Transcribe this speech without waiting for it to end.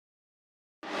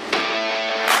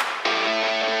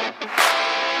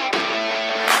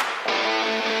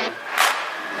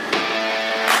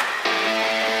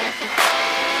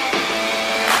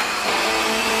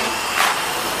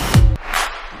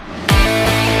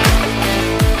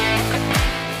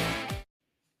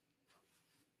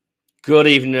Good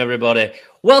evening, everybody.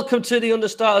 Welcome to the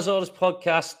Understarters Orders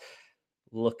podcast.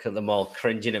 Look at them all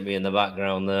cringing at me in the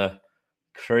background there.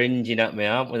 Cringing at me,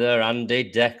 aren't we there?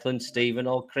 Andy, Declan, Stephen,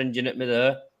 all cringing at me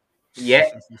there. Yeah.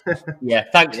 Yeah,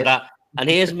 thanks for that. And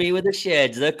here's me with the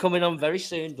shades. They're coming on very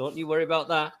soon. Don't you worry about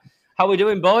that. How are we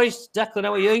doing, boys? Declan,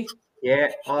 how are you? Yeah,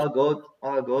 all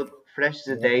good. Fresh as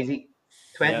a daisy.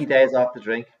 20 Yeah. days off the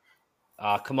drink.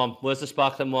 Come on. Where's the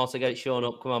sparkling water? Get it shown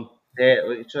up. Come on. Yeah,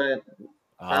 we're trying.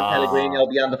 San Pellegrino will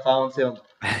be on the phone soon.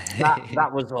 That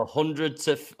was 100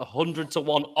 to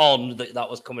 1 on that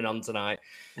was coming on tonight.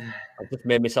 I just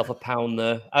made myself a pound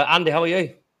there. Andy, how are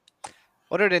you?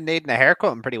 Other than needing a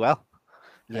haircut, I'm pretty well.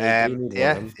 Yeah,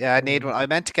 I need one. I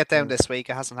meant to get down this week.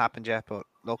 It hasn't happened yet, but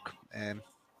look,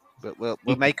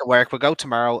 we'll make it work. We'll go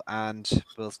tomorrow and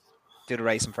we'll do the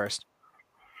racing first.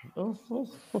 Oh,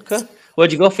 okay.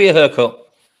 Where'd you go for your haircut?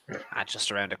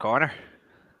 Just around the corner.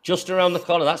 Just around the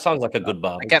corner. That sounds like a good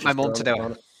bar. I get my mum to do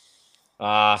it.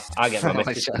 I get my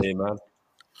missus to do,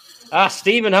 man.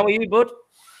 Stephen, how are you, bud?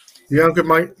 Yeah, I'm good,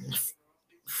 mate.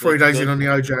 3 days in on the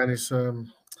OJ, and it's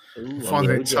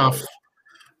finding it tough.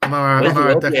 I know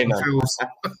how Declan feels.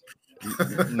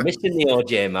 Missing the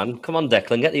OJ, man. Come on,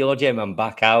 Declan, get the OJ man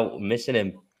back out. I'm missing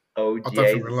him. Oh, I don't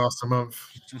think it'll last a month.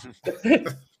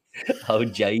 Oh,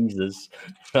 Jesus.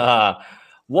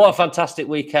 What a fantastic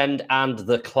weekend, and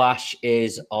the clash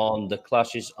is on. The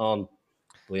clash is on.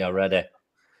 We are ready.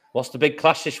 What's the big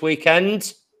clash this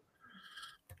weekend?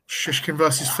 Shishkin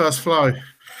versus First Flow.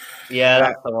 Yeah,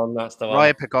 that's the one. That's the one.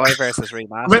 Ryan Pagoi versus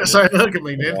Remaster. I meant to say, look at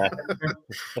me, Nick.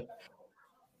 Yeah.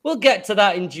 We'll get to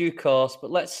that in due course,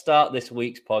 but let's start this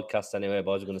week's podcast anyway,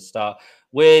 boys. We're going to start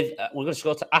with, we're going to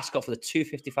go to Ascot for the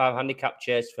 255 handicap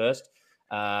chase first.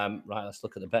 Right, let's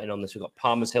look at the betting on this. We've got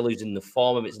Palmer's Hill, who's in the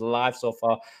form of its live so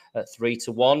far at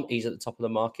 3-1. He's at the top of the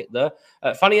market there.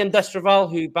 Fanny and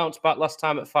Destraval, who bounced back last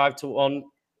time at 5-1.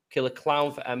 Killer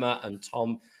Clown for Emma and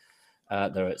Tom.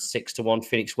 They're at 6-1.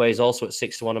 Phoenix Way is also at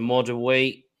 6-1. And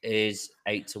Motorway is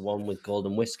 8-1 with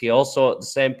Golden Whiskey, also at the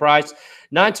same price.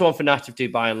 9-1 for Night of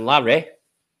Dubai. And Larry,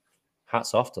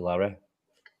 hats off to Larry,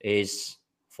 is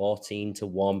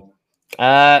 14-1.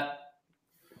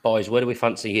 Boys, where do we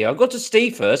fancy here? I'll go to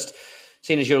Steve first,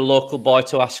 seeing as you're a local boy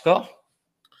to Ascot.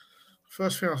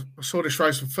 First thing I saw this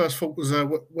race, the first thought was,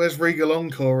 where's Regal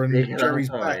Encore? And Regal Jerry's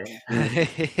Encore,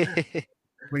 back.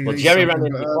 Well, Jerry ran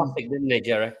into classic, didn't he,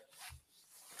 Jerry?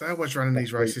 They always ran in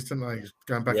these races, didn't they?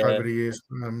 Going back over the years.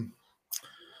 I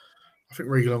think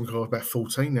Regal Encore is about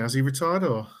 14 now. Has he retired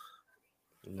or?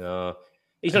 No.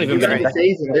 He's not even been in the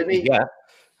season, didn't he?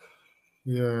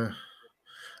 Yeah.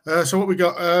 So what we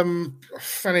got?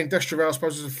 Fanny Destraval, I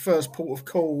suppose, is the first port of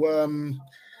call.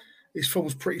 His form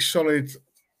was pretty solid.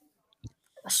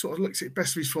 I sort of looked at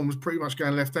best of his form was pretty much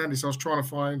going left-handed. So I was trying to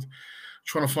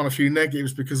find a few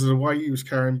negatives because of the weight he was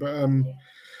carrying. But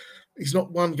he's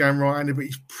not one going right-handed, but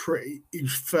he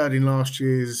was fourth in last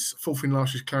year's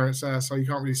Clarence House. So you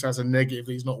can't really say as a negative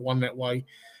he's not won that way.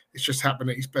 It's just happened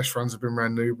that his best runs have been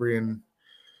around Newbury, and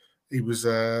he was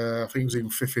I think he was even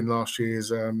fifth in last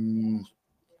year's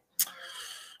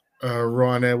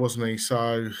Ryanair, wasn't he?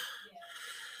 So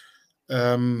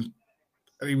and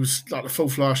he was like the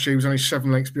fourth last year. He was only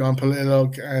 7 lengths behind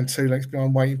Politolog and 2 lengths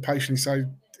behind Waiting Patiently. So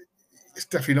it's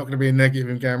definitely not going to be a negative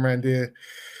in going around here.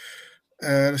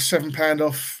 The £7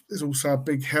 off is also a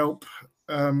big help.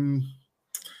 Palmer's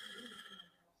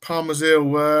Hill,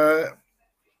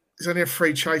 he's only had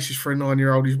 3 chases for a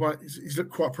 9-year-old. He's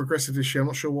looked quite progressive this year. I'm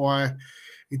not sure why.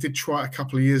 He did try it a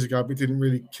couple of years ago, but didn't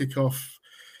really kick off.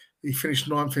 He finished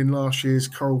 9th in last year's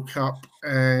Coral Cup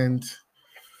and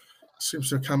seems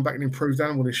to have come back and improved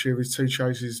animal this year with his 2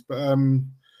 chases. But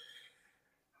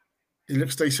he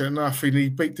looks decent enough. He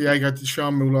beat Diego de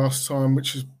Charmel last time,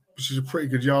 which is a pretty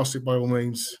good yardstick by all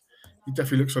means. He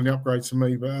definitely looks on the upgrade to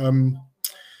me. But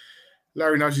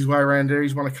Larry knows his way around here.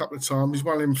 He's won a couple of times. He's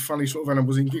one of them funny sort of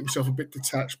animals. He can get himself a bit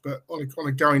detached, but on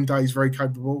a going day, he's very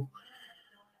capable.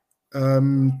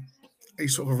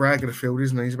 He's sort of a rag of the field,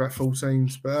 isn't he? He's about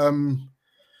 14s. But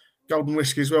Golden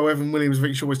Whiskey as well. Evan Williams, I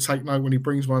think, should always take note when he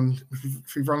brings one.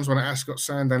 If he runs one at Ascot,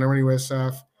 Sandown, or anywhere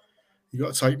south, you've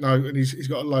got to take note. And he's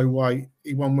got a low weight.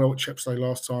 He won well at Chepstow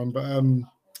last time. But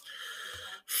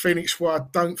Phoenix, what I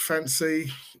don't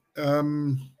fancy.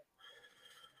 I'm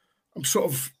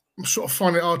sort of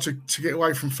finding it hard to get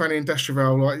away from Fanny and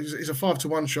Destraval. Like he's a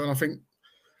 5-1 shot, and I think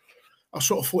I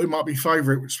sort of thought he might be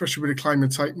favourite, especially with the claim and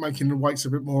take, making the weights a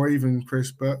bit more even, Chris.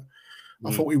 But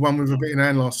I thought he won with a bit in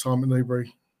hand last time at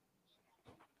Newbury.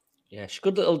 Yeah, she's a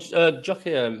good little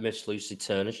jockey, Miss Lucy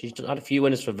Turner. She's had a few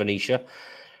winners for Venetia.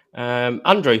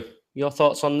 Andrew, your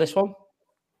thoughts on this one?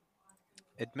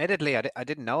 Admittedly, I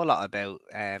didn't know a lot about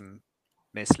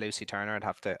Miss Lucy Turner. I'd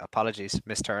have to apologies,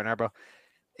 Miss Turner, but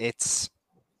it's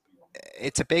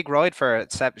a big ride for her.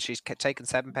 She's taken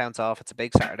 £7 off. It's a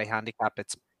big Saturday handicap.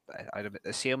 I'd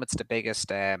assume it's the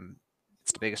biggest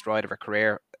ride of her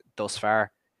career thus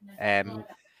far. And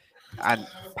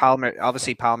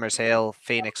Palmer's Hill,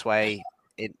 Phoenix Way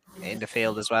in the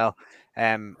field as well.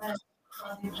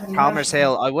 Palmer's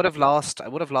Hill, I would have lost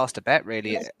a bet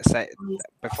really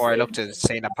before I looked at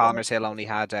seeing that Palmer's Hill only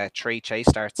had 3 chase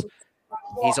starts.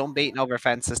 He's unbeaten over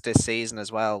fences this season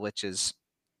as well, which is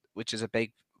a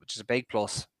big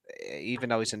plus. Even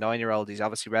though he's a 9-year-old, he's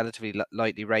obviously relatively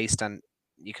lightly raced, and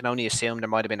you can only assume there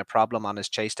might have been a problem on his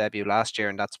chase debut last year,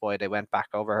 and that's why they went back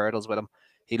over hurdles with him.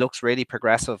 He looks really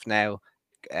progressive now,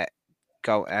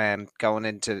 going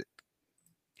into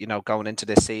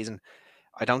this season.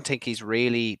 I don't think he's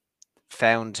really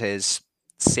found his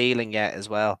ceiling yet as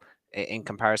well, in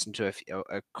comparison to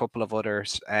a couple of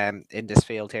others in this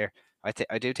field here.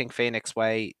 I do think Phoenix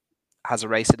Way has a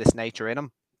race of this nature in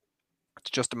him.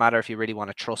 It's just a matter if you really want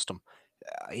to trust him.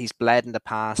 He's bled in the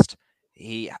past.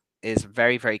 He is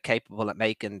very, very capable at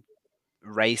making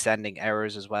race-ending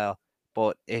errors as well.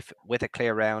 But if with a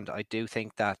clear round, I do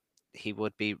think that he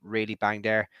would be really banged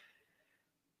there.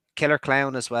 Killer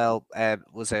Clown as well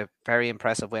was a very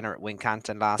impressive winner at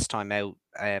Wincanton last time out.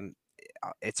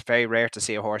 It's very rare to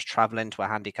see a horse travel into a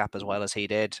handicap as well as he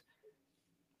did.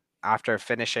 After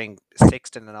finishing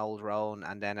 6th in an Old Roan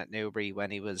and then at Newbury,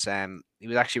 when he was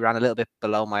actually ran a little bit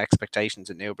below my expectations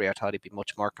at Newbury. I thought he'd be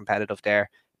much more competitive there,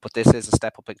 but this is a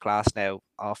step up in class now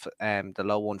off the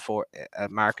low 140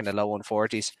 mark in the low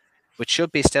 140s, which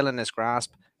should be still in his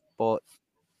grasp, but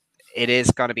it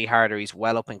is going to be harder. He's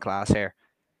well up in class here.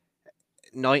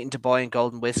 Night and Dubai and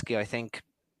Golden Whiskey, I think,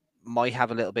 might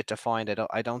have a little bit to find.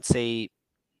 I think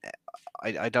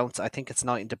it's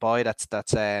Night and Dubai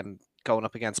that's going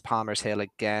up against Palmer's Hill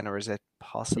again, or is it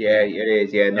possibly? Yeah, it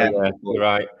is. Yeah, no, you're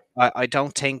right. I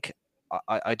don't think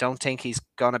he's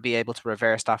gonna be able to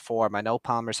reverse that form. I know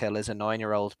Palmer's Hill is a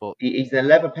 9-year-old, but he's an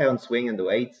 £11 swing in the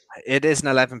weights. It is an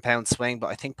 £11 swing,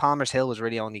 but I think Palmer's Hill was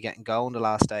really only getting going the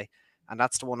last day, and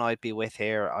that's the one I'd be with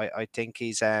here. I think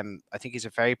he's a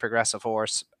very progressive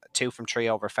horse. 2 from 3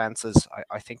 over fences.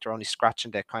 I think they're only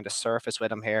scratching the kind of surface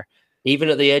with him here. Even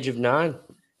at the age of 9.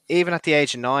 Even at the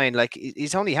age of 9, like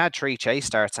he's only had 3 chase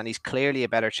starts, and he's clearly a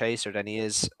better chaser than he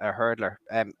is a hurdler.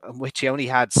 Which he only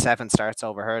had 7 starts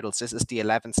over hurdles. This is the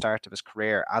 11th start of his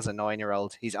career as a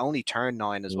 9-year-old. He's only turned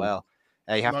 9 as well.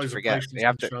 You have to forget.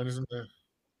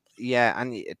 Yeah,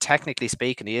 and technically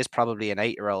speaking, he is probably an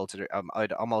 8-year-old.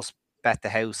 I'd almost bet the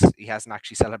house he hasn't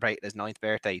actually celebrated his 9th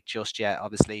birthday just yet.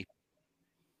 Obviously,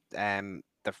 the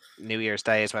New Year's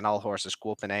Day is when all horses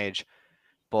go up in age.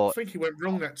 But I think he went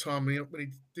wrong that time when he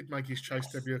did make his chase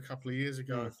debut a couple of years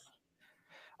ago.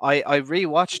 I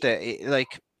rewatched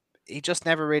it. He just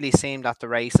never really seemed at the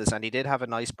races, and he did have a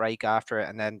nice break after it.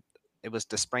 And then it was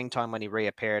the springtime when he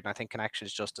reappeared, and I think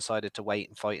Connections just decided to wait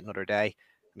and fight another day,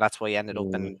 and that's why he ended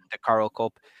up in the Coral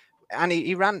Cup. And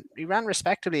he ran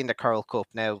respectably in the Coral Cup.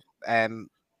 Now,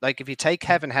 if you take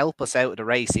Heaven Help Us out of the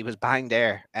race, he was bang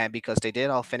there, because they did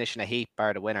all finish in a heap,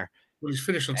 bar the winner. Well, he's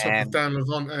finished on top of Dan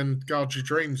Levant and Guard Your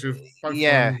Dreams, who've both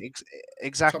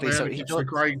exactly. So he does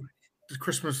great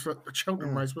Christmas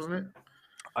Cheltenham race, wasn't it?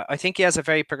 I think he has a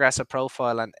very progressive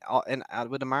profile, and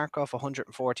with a mark off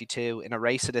 142 in a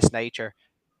race of this nature,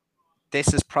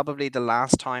 this is probably the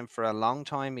last time for a long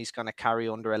time he's going to carry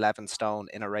under 11 stone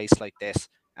in a race like this.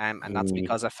 And that's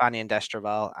because of Fanny and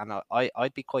D'Estravalle, and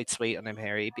I'd be quite sweet on him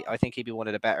here. I think he'd be one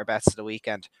of the better bets of the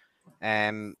weekend.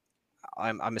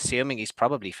 I'm assuming he's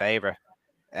probably favourite.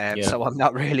 So I'm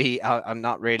not really.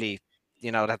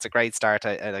 That's a great start.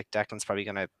 I like Declan's probably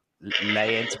going to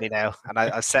lay into me now, and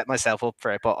I've set myself up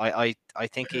for it. But I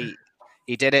think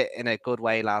he did it in a good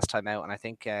way last time out, and I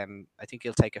think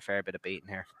he'll take a fair bit of beating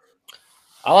here.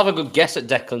 I'll have a good guess at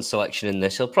Declan's selection in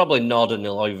this. He'll probably nod and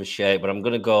he'll overshake, but I'm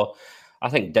going to go. I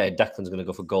think Declan's going to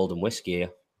go for Golden Whiskey here.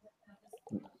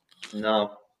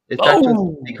 No. Is that just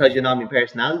because you know my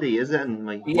personality, is it? And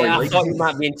I thought you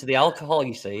might be into the alcohol,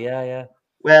 you see. Yeah.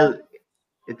 Well,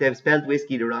 they've spelled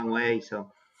whiskey the wrong way,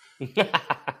 so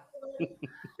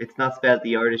it's not spelled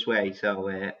the Irish way, so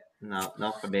no,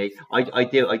 not for me. I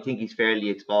think he's fairly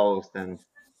exposed, and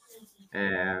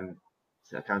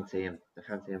so I can't see him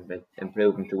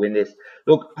improving to win this.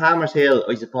 Look, Palmer's Hill,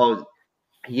 I suppose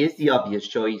he is the obvious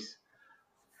choice,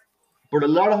 but a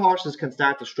lot of horses can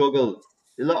start to struggle.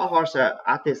 A lot of horses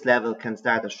at this level can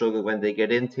start to struggle when they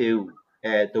get into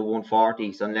the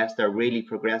 140s, unless they're really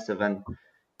progressive. And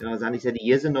as Andy said,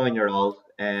 he is a 9-year-old.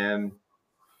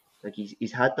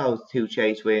 He's had those 2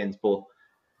 chase wins, but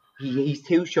he's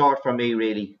too short for me,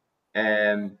 really.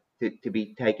 to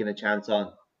be taking a chance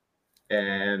on.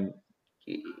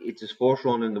 It's his first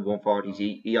run in the 140s.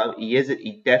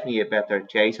 He definitely a better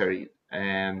chaser. He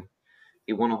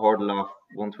won a hurdle off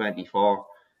 124.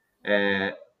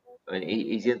 And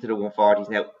he's into the 140s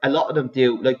now. A lot of them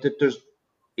do. Like there's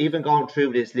even going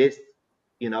through this list,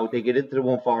 they get into the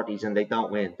 140s and they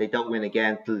don't win. They don't win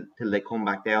again till they come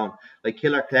back down. Like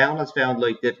Killer Clown has found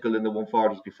life difficult in the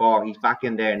 140s before. He's back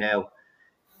in there now.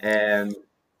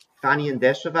 Fanny and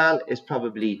Destraval is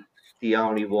probably the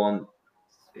only one.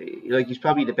 Like he's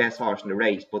probably the best horse in the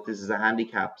race, but this is a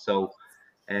handicap, so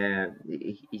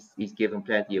he's given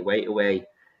plenty of weight away.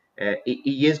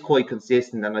 He is quite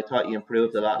consistent, and I thought he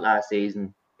improved a lot last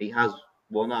season. He has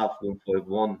won off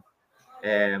 151.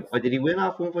 Or did he win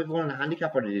off 151 in a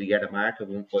handicap, or did he get a mark of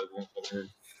 151?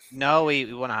 No,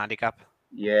 he won a handicap.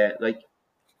 Yeah, like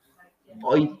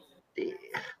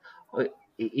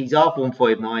he's off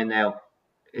 159 now.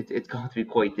 It's going to be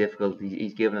quite difficult.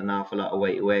 He's given an awful lot of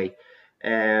weight away.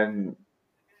 Armor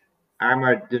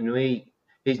Denui,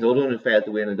 he's another one who failed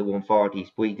to win in the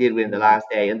 140s, but he did win the last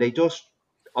day. And I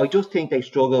just think they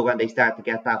struggle when they start to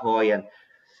get that high.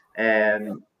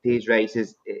 And these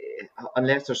races,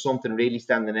 unless there's something really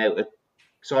standing out, it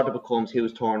sort of becomes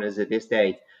whose turn is it this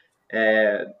day.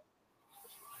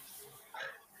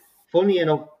 Funny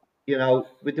enough,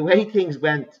 with the way things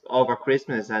went over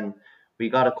Christmas, and we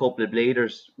got a couple of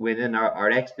bleeders winning, our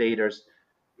ex-bleeders,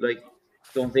 like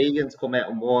some vegans come out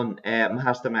and won.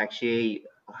 Master McShee,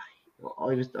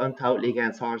 I'm totally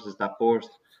against horses that burst,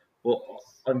 but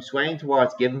I'm swaying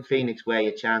towards giving Phoenix Way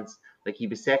a chance. Like he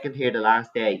was second here the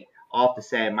last day off the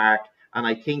same mark, and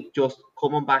I think just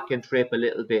coming back in trip a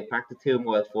little bit, back to 2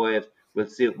 mile 5, will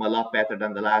suit him a lot better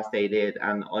than the last day did,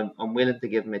 and I'm willing to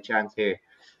give him a chance here.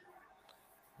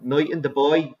 Knight and the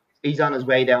Boy, he's on his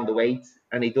way down the weights,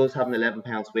 and he does have an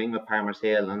 11-pound swing with Palmer's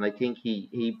Hill, and I think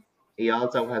he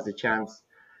also has a chance.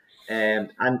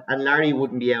 And Larry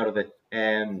wouldn't be out of it.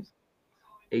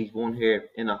 He's won here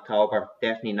in October,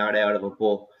 definitely not out of it.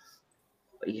 But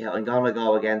yeah, I'm gonna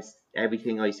go against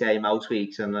everything I say most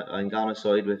weeks, and I'm gonna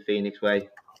side with Phoenix Way.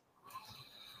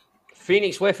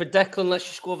 Phoenix Way for Declan. Let's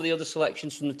just go over the other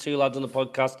selections from the two lads on the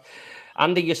podcast.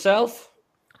 Andy, yourself?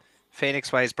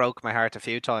 Phoenix Way's broke my heart a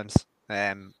few times.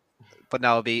 But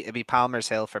no, it'd be Palmer's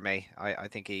Hill for me. I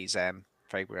think he's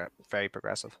very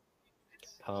progressive.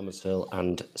 Palmer's Hill.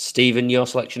 And Stephen, your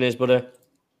selection is, buddy?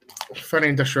 Fanny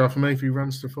and Destraval for me if he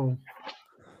runs to form.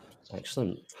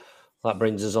 Excellent. That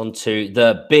brings us on to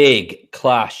the big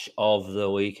clash of the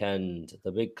weekend.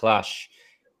 The big clash.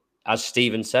 As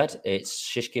Stephen said, it's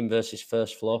Shishkin versus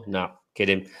First Floor. Nah,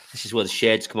 kidding. This is where the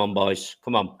shades come on, boys.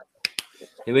 Come on.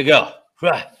 Here we go.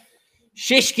 Right.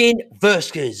 Shishkin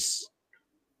versus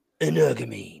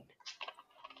Energumene.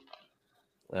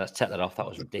 Let's take that off. That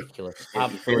was ridiculous.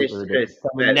 Absolutely ridiculous.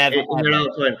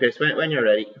 Chris, when you're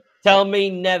ready. Tell me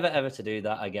never ever to do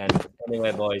that again.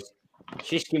 Anyway, boys.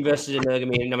 Shishkin versus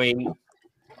Energumene. I mean,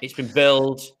 it's been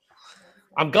billed.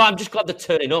 I'm just glad they're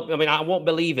turning up. I mean, I won't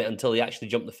believe it until they actually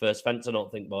jump the first fence, I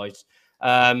don't think, boys.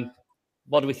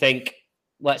 What do we think?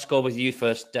 Let's go with you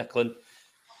first, Declan.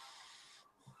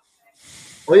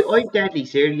 I'm deadly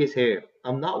serious here.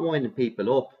 I'm not winding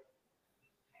people up.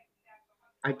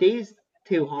 Are these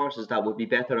two horses that would be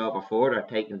better over further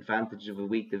taking advantage of a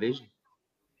weak division?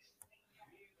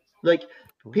 Like,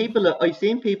 I've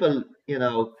seen people,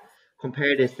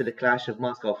 compare this to the clash of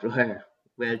Moscow Flyer,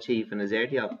 Well Chief and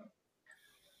Azertia.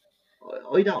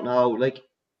 I don't know. Like,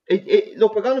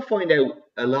 look, we're going to find out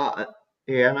a lot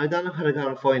here, and I don't know how they're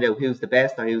going to find out who's the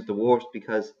best or who's the worst,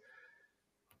 because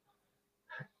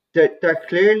they're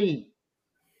clearly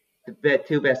the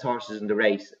two best horses in the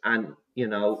race, and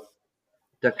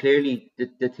they're clearly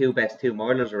the two best 2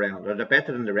 milers around, or they're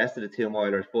better than the rest of the 2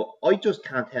 milers. But I just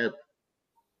can't help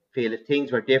feel if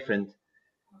things were different,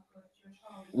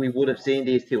 we would have seen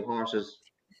these two horses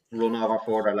run over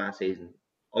further last season.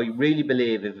 I really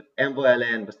believe if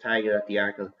MVLN was targeted at the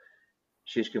Arkle,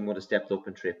 Shishkin would have stepped up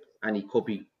and tripped, and he could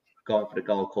be going for the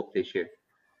Gold Cup this year.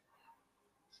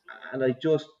 And I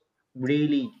just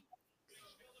really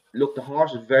look, the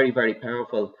horse is very, very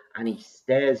powerful, and he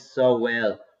stays so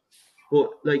well. But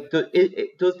like,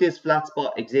 does this flat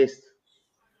spot exist?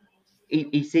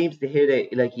 He seems to hit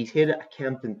it. Like, he's hit it at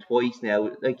Kempton twice now.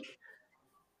 Like,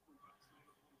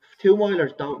 2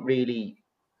 milers don't really.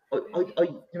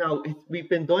 We've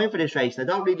been dying for this race, and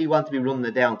I don't really want to be running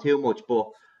it down too much, but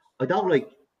I don't like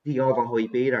the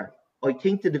overhype either. I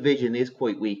think the division is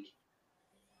quite weak,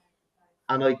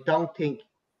 and I'm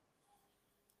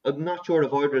not sure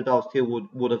if either of those two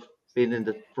would have been in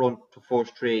the front to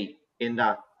first 3 in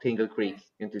that Tingle Creek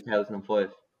in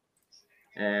 2005.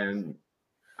 And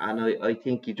I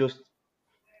think you just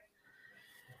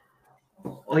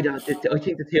I don't. I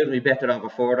think the two would be better over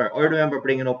further. I remember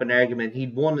bringing up an argument.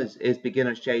 He'd won his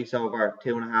beginner's chase over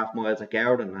 2.5 miles at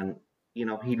Gowden, and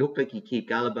he looked like he'd keep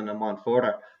galloping him on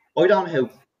further. I don't know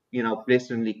how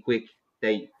blisteringly quick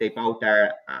they both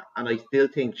are, and I still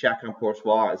think Shaq and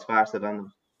Poursois is faster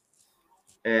than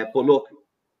them. But look,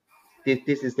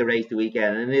 this is the race the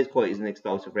weekend, and it is quite an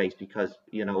explosive race because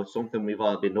it's something we've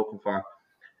all been looking for.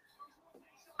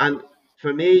 And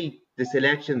for me, the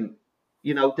selection,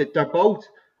 they're both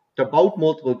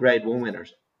multiple Grade 1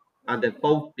 winners, and they've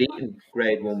both beaten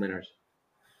Grade 1 winners.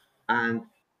 And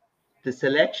the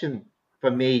selection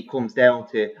for me comes down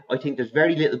to, I think there's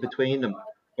very little between them,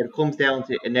 but it comes down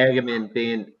to Energumen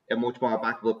being a much more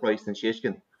backable price than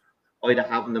Shishkin, either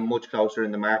having them much closer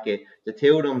in the market. The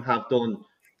two of them have done,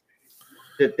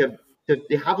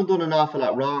 they haven't done an awful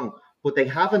lot wrong, but they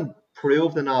haven't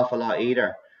proved an awful lot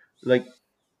either. Like,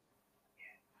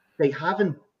 they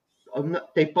haven't,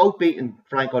 they've both beaten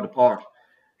Franco de Port.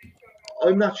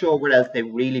 I'm not sure what else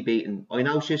they've really beaten. I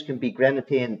know Shishkin beat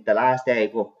Grenadine the last day,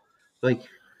 but like,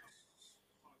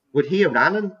 would he have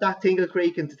ran in that Tingle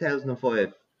Creek in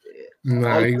 2005?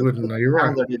 No, he wouldn't. No, you're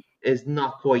right. Is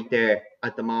not quite there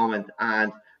at the moment,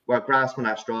 and we're grasping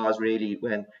at straws really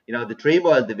when the 3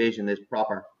 mile division is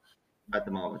proper at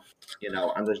the moment.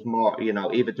 And there's more.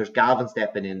 Even there's Galvin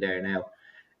stepping in there now,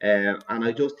 and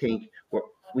I just think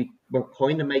we're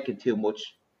kind of making too much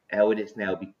out of this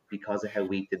now because of how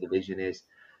weak the division is.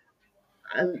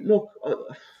 And look,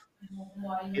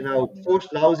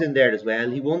 First Law's in there as well.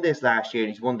 He won this last year.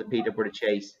 He's won the Peterborough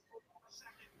Chase.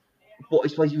 But I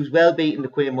suppose he was well beaten the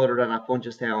Queen Mother than at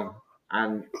Punchestown.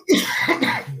 And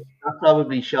that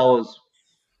probably shows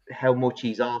how much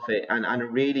he's off it. And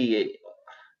really,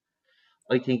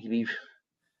 I think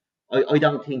I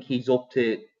don't think he's up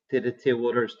to the two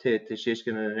others, to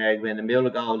Shishkin and Energumen. The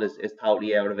Mulligal is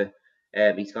totally out of it.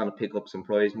 He's going to pick up some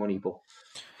prize money. But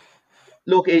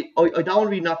look, I don't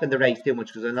really knock in the race too much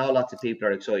because I know lots of people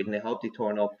are excited and I hope they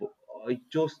turn up. But I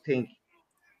just think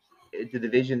the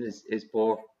division is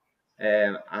poor,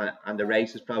 and the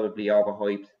race is probably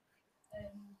overhyped.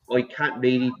 I can't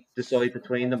really decide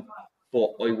between them,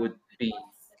 but I would be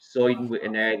siding with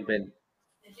Energumen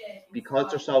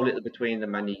because there's so little between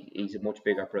them, and he's a much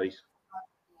bigger price.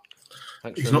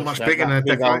 He's not much bigger than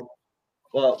Declan.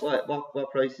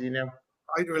 What price is he now?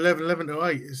 8 to 11 to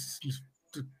 8.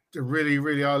 They really,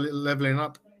 really are leveling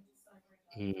up.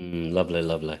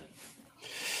 Lovely.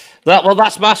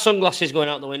 That's my sunglasses going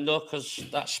out the window because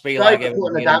that spiel I gave.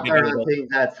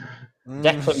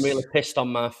 Declan really pissed on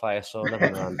my fire, so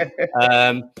never mind.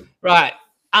 Right,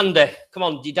 Andy, come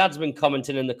on. Your dad's been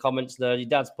commenting in the comments there. Your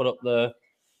dad's put up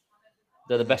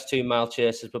they're the best 2 mile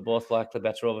chasers, but both likely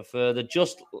better over further.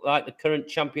 Just like the current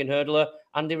champion hurdler,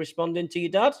 Andy responding to your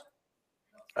dad?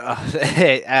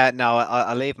 No,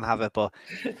 I'll leave him have it, but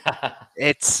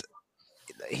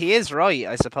he is right,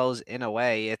 I suppose, in a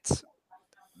way. It's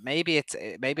maybe it's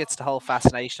the whole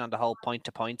fascination on the whole point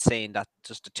to point scene, that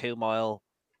just the 2 mile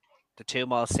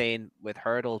scene with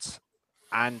hurdles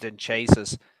and in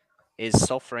chases is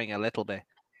suffering a little bit.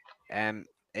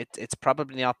 It's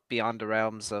probably not beyond the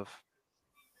realms of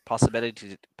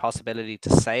possibility to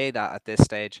say that at this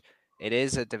stage. It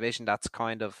is a division that's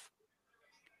kind of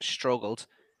struggled.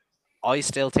 I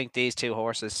still think these two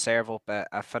horses serve up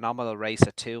a phenomenal race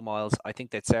at 2 miles. I think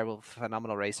they'd serve up a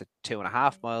phenomenal race at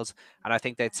 2.5 miles, and I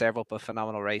think they'd serve up a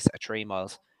phenomenal race at 3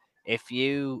 miles. If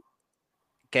you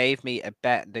gave me a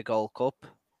bet in the Gold Cup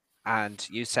and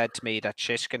you said to me that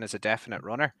Shishkin is a definite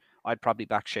runner, I'd probably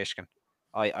back Shishkin.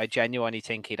 I genuinely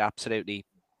think he'd absolutely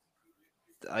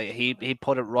he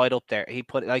put it right up there.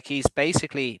 He's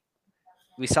basically,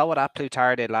 we saw what A Plus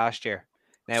Tard did last year.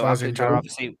 Now A Plus Tard,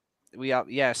 obviously,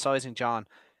 Sizing John.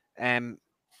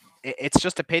 It's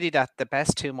just a pity that the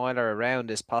best 2 miler around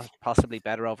is possibly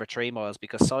better over 3 miles,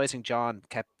 because Sizing John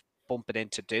kept bumping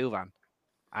into Douvan,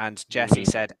 and Jesse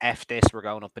said, "F this, we're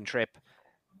going up and trip."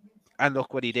 And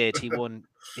look what he did. He won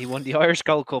the Irish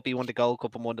Gold Cup, he won the Gold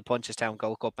Cup, and won the Punchestown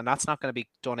Gold Cup. And that's not going to be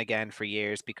done again for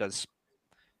years because,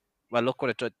 well, look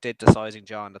what it did to Sizing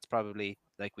John. That's probably,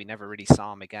 like, we never really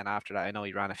saw him again after that. I know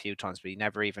he ran a few times, but he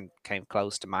never even came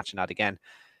close to matching that again.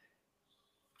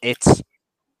 It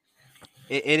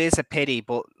is a pity,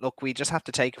 but look, we just have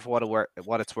to take it for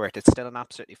what it's worth. It's still an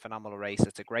absolutely phenomenal race.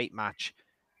 It's a great match.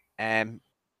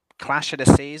 Clash of the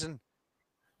season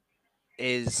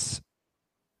is,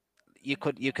 you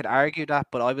could argue that,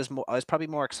 but I was probably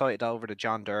more excited over the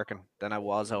John Durkin than I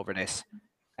was over this.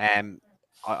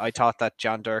 I thought that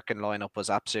John Durkin lineup was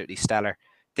absolutely stellar.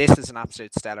 This is an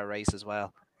absolute stellar race as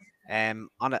well. On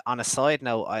a side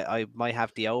note, I might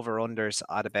have the over-unders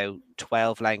at about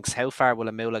 12 lengths. How far will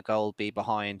a Mula Gold be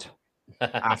behind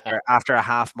after a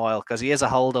half mile? Because he is a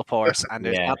hold-up horse, and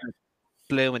there's Yeah. not a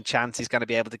blooming chance he's going to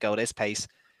be able to go this pace.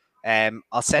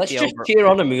 I'll set Let's the just over. cheer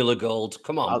on Amula Gold.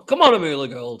 Come on. Come on, Amula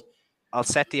Gold. I'll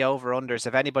set the over-unders.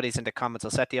 If anybody's in the comments,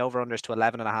 I'll set the over-unders to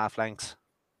 11.5 lengths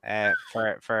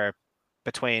for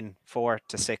between 4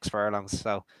 to 6 furlongs.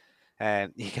 So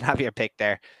you can have your pick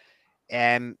there.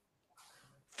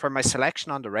 For my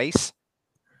selection on the race,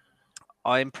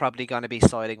 I'm probably going to be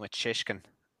siding with Shishkin.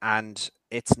 And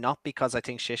it's not because I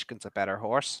think Shishkin's a better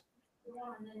horse.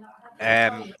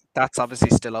 That's obviously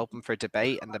still open for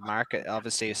debate. And the market,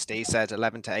 obviously, as Steve said,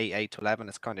 11 to 8, 8 to 11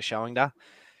 is kind of showing that.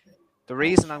 The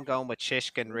reason I'm going with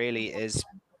Shishkin really is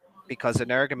because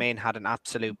Energumene had an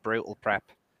absolute brutal prep.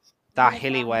 That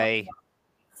Hilly Way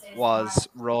was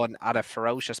run at a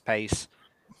ferocious pace.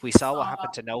 We saw what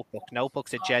happened to Notebook.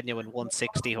 Notebook's a genuine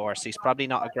 160 horse. He's probably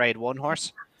not a grade 1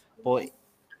 horse, but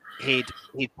he'd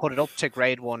put it up to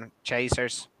grade 1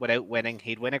 chasers without winning.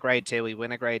 He'd win a grade 2, he'd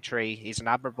win a grade 3. He's an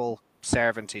admirable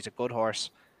servant. He's a good horse.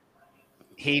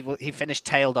 He finished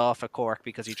tailed off at Cork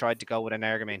because he tried to go with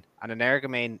Energumene, and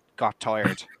Energumene got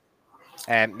tired.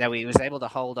 Now he was able to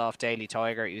hold off Daily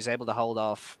Tiger. He was able to hold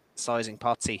off Sizing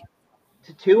Potsy.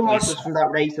 The two horses from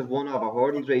that race have won over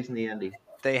Hurley's race in the Andy.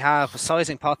 They have.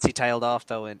 Sizing Potsy tailed off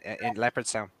though in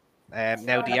Leopardstown.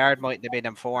 Now the yard mightn't have been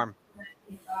in form.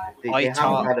 They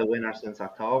haven't had a winner since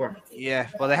October. Yeah,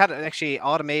 well they had actually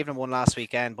Autumn Evening won last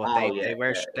weekend, but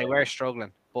they were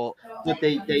struggling. But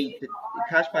the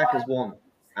Cashback has won.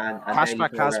 And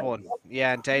Cashback has won.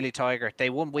 Yeah, and Daily Tiger. They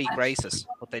won weak races,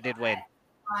 but they did win.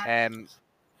 I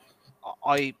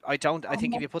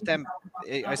think if you put them,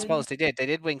 I suppose they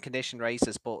did win condition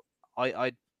races, but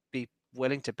I'd be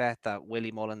willing to bet that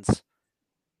Willie Mullins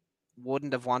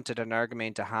wouldn't have wanted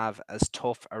Energumene to have as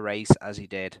tough a race as he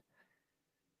did.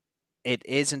 It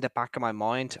is in the back of my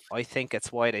mind. I think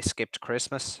it's why they skipped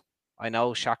Christmas. I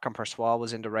know Chacun Pour Soi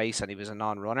was in the race and he was a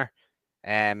non-runner.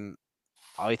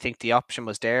 I think the option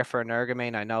was there for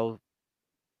Energumene. I know,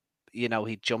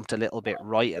 he jumped a little bit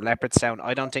right at Leopardstown.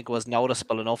 I don't think it was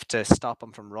noticeable enough to stop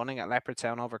him from running at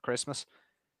Leopardstown over Christmas.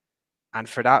 And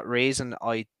for that reason,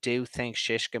 I do think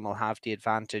Shishkin will have the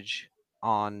advantage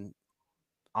on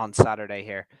Saturday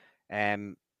here.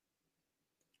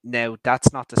 Now,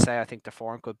 that's not to say I think the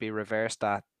form could be reversed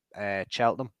at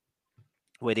Cheltenham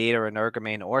with either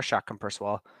Energumene or Chacun Pour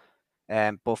Soi.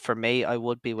 But for me, I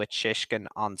would be with Shishkin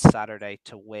on Saturday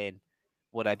to win.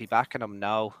 Would I be backing him?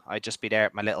 No. I'd just be there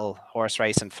at my little horse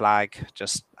racing flag,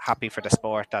 just happy for the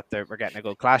sport that we're getting a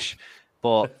good clash.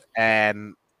 But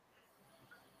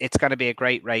it's going to be a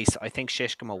great race. I think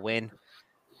Shishkin will win.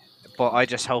 But I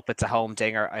just hope it's a home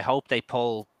dinger. I hope they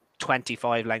pull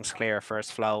 25 lengths clear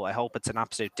first flow. I hope it's an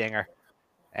absolute dinger.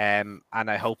 And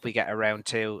I hope we get a round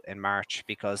 2 in March,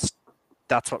 because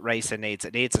that's what racing needs.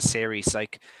 It needs a series.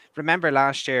 Like, remember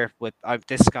last year with I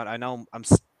know I'm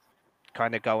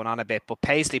kind of going on a bit, but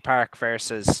Paisley Park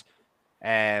versus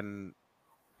Paisley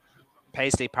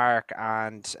Park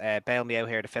and bail me out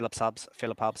here, the Philip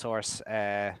Hobbs horse,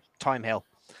 Time Hill.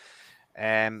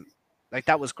 Like,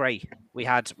 that was great. We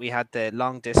had the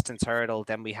long distance hurdle,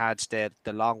 then we had the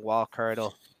long walk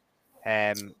hurdle,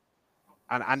 and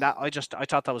that I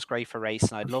thought that was great for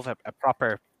racing. I'd love a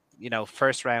proper,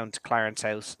 first round Clarence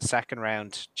House, second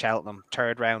round Cheltenham,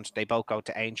 third round they both go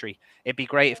to Aintree. It'd be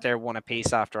great if they're one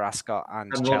apiece after Ascot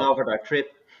and run over their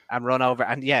trip. And run over,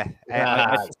 and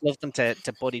I just love them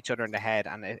to butt each other in the head.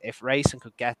 And if racing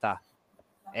could get that,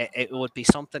 it would be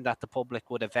something that the public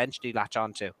would eventually latch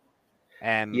onto.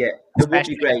 It would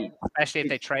be great, especially if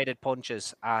they traded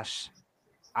punches at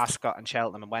Ascot and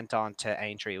Cheltenham and went on to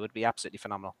Aintree. It would be absolutely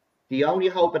phenomenal. The only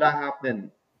hope of that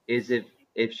happening is if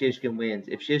Shishkin wins.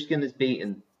 If Shishkin is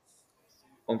beaten,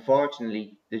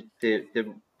 unfortunately,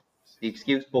 the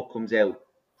excuse book comes out,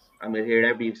 and we'll hear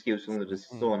every excuse under the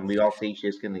sun. We all see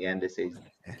Shishkin again this season.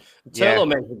 Turlo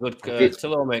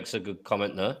makes a good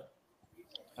comment there.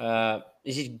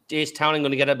 Is Townend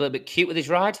going to get a little bit cute with his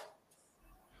ride?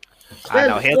 I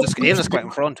know he'll just go in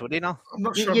front, would he not? I'm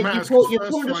not sure. You pull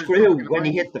the screw when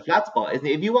he hits the flat spot, isn't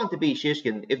it? If you want to beat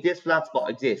Shishkin, if this flat spot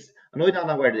exists, and I don't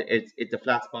know whether it's a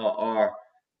flat spot or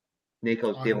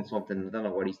Nico's doing something. I don't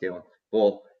know what he's doing,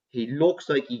 but he looks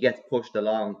like he gets pushed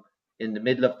along in the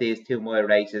middle of these 2 mile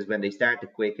races when they start to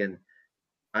quicken.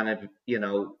 And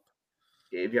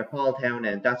if you're Paul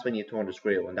Townend, that's when you turn the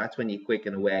screw, and that's when you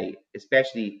quicken away,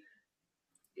 especially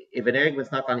if an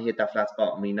Energumene's not going to hit that flat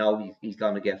spot, and we know he's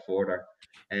going to get further,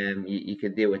 you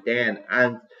can do it then.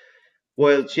 And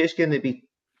while Shishkin will be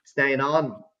staying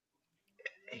on,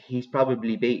 he's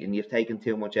probably beaten. You've taken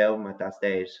too much out of him at that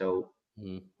stage. So,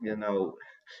 Mm. you know,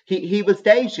 he will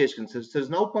stay Shishkin. So there's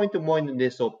no point in winding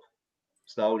this up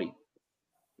slowly.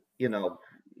 You know,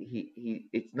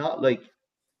 it's not like,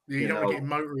 You don't want to get him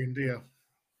motoring, do you?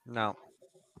 No.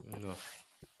 No.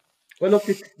 well, look,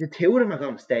 the two of them are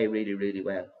going to stay really, really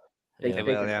well. They Yeah.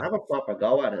 can have a proper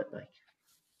go at it. Like,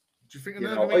 Do you think You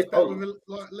know, Energum's better I- with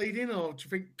a lead in, or do you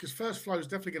think because first flow is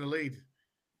definitely going to lead?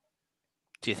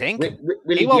 Do you think?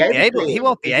 will He won't be to able. play He it?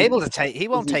 won't be Is he- able to take. He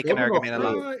won't he take an good enough Energum in a to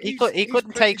lead. play it? He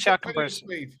couldn't take He's got plenty Shockenper's. of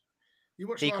speed. You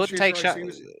watch He last couldn't year's take race, shot. he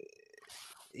was-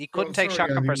 He Go on, couldn't take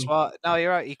sorry, Andy, Shockenper's. No, you're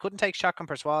right. He couldn't take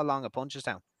Shockenper's long at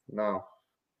Punchestown. No.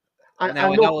 Now And I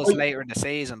look, know it was later in the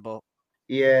season, but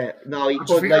yeah, no, he I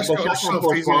just couldn't. think Like, that's but got Shaq himself, and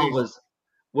Poursois isn't he?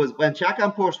 was when Shaq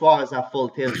and Poursois was at full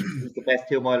tilt, he's the best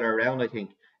 2 miler around. I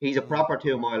think he's a proper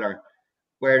 2 miler.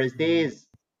 Whereas these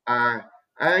are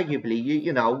arguably,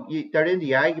 they're in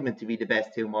the argument to be the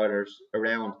best 2 milers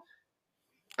around.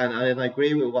 And I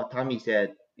agree with what Tommy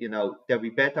said. You know, they'll be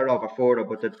better over further,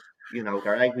 but they're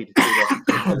arguably the 2 best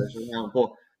 2 milers around.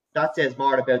 But that says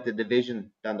more about the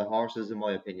division than the horses, in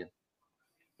my opinion.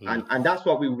 And that's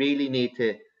what we really need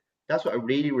to. That's what it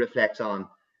really reflects on.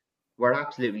 We're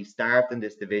absolutely starved in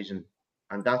this division,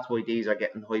 and that's why these are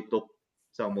getting hyped up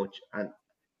so much. And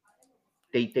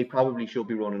they probably should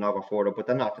be running over further, but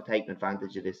they're not taking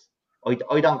advantage of this. I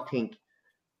don't think.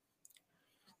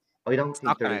 it's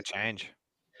not there going is. to change.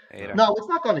 Either. No, it's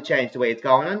not going to change the way it's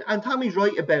going. And Tommy's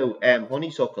right about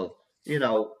Honeysuckle. You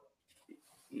know,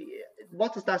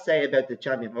 what does that say about the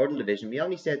champion hurdle division? We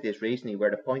only said this recently,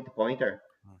 where the point-to-pointer.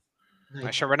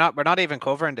 I'm sure we're not even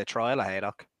covering the trial of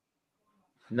Haydock.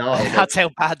 No, That's how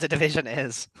bad the division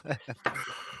is.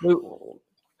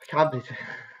 Can't be.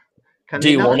 Do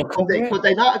you want to cover it? Could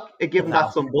they not give him No.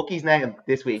 that some bookie's name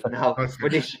this week? No, for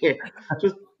this year,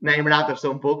 just name it after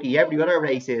some bookie. Every other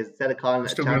race is, instead of calling it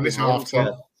Still champion this hurdle after.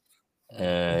 trial.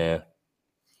 Yeah.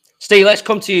 Steve, let's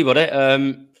come to you,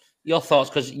 buddy. Your thoughts,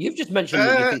 because you've just mentioned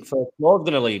that you think First Flow's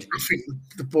going to lead. I think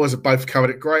the boys have both covered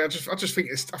it great. I just think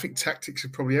I think tactics are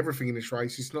probably everything in this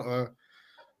race. It's not a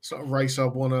race I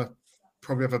want to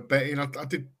probably have a bet in. I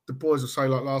did. The boys will say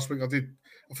like last week.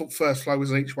 I thought First Flow was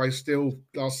an each way still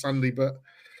last Sunday, but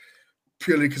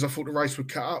purely because I thought the race would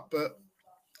cut up. But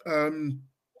I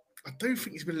do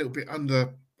think he's been a little bit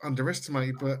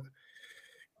underestimated, but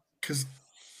because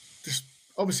this.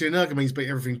 Obviously, Energumen's beat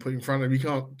everything put in front of him. You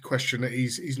can't question that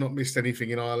he's not missed anything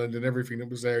in Ireland, and everything that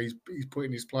was there he's put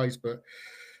in his place. But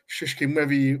Shishkin,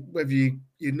 whether you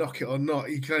knock it or not,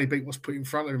 he can only beat what's put in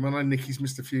front of him. I know Nicky's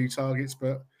missed a few targets,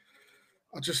 but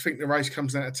I just think the race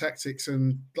comes down to tactics.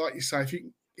 And like you say,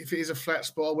 if it is a flat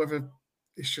spot, whether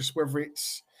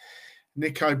it's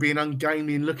Nico being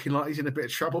ungainly and looking like he's in a bit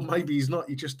of trouble, maybe he's not.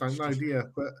 You just don't know, do you?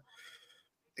 But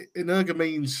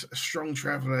Energumen's a strong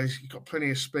traveller. He's got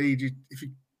plenty of speed.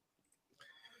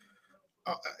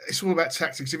 It's all about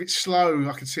tactics. If it's slow,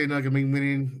 I can see Energumen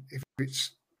winning. If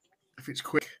it's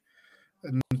quick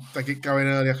and they get going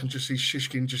early, I can just see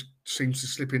Shishkin just seems to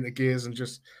slip into gears and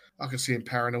I can see him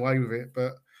powering away with it.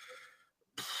 But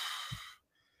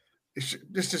it's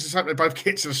just the fact they both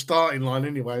get to the starting line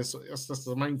anyway. So that's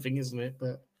the main thing, isn't it?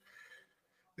 But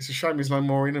it's a shame there's no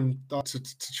more in him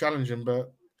to challenge him.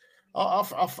 But I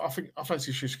think I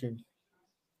fancy Shishkin.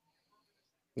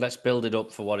 Let's build it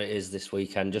up for what it is this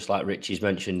weekend, just like Richie's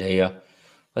mentioned here.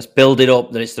 Let's build it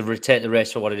up that it's take the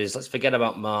race for what it is. Let's forget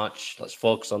about March. Let's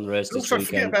focus on the race this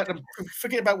weekend.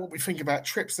 Forget about what we think about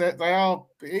trips. It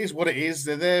is what it is.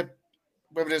 They're there.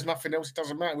 Whether there's nothing else, it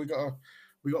doesn't matter. We got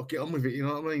to get on with it. You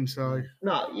know what I mean? So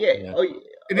no, yeah.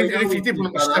 And if you did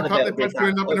want to step up, they'd both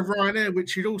end up in a Ryanair,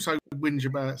 which you'd also whinge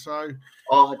about. So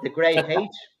the great H.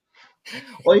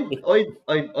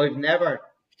 I've never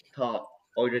thought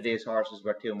either of these horses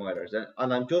were 2 milers,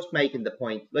 and I'm just making the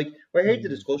point. Like, we're here to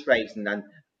discuss racing, and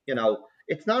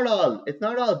it's not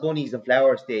all bunnies and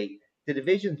flowers. The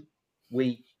division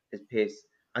week is piss,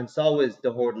 and so is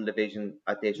the hurdle division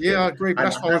at this. Yeah, I agree. But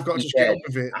that's why we've got to just get on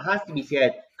with it. It has to be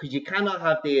said, because you cannot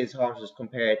have these horses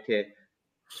compared to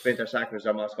Sprinter Sackers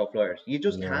or Moscow Flyers. You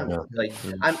just can't. No.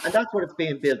 And that's what it's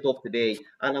being built up to be.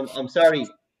 And I'm sorry,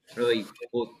 right,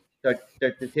 but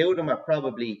the two of them are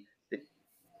probably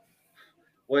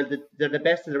they're the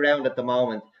best of the round at the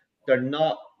moment. They're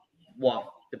not what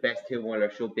the best 2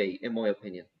 milers should be, in my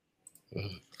opinion. Yeah,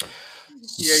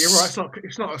 you're right.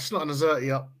 It's not an Azerty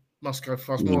up Moscow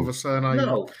for us, more of a surname.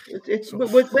 No,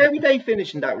 where would they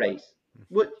finish in that race?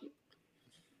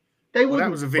 They wouldn't.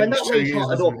 That was a when that race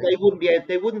hotted up, it?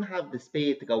 they wouldn't have the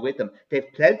speed to go with them.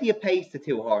 They've plenty of pace, the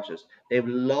two horses. They've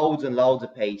loads and loads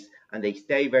of pace, and they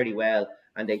stay very well,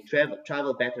 and they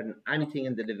travel better than anything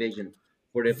in the division.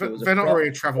 But if it was they're not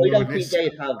really travel I don't doing think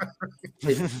this. they'd have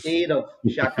the speed of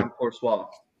Shaq and Courtois.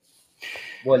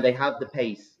 Well, they have the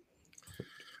pace.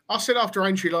 I said after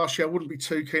Aintree last year, I wouldn't be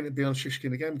too keen to be on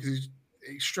Shishkin again because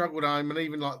he struggled home, and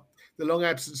even like the long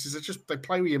absences, they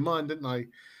play with your mind, didn't they?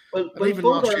 Well, And even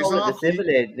last year's the Arkle,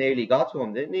 Civilade nearly got to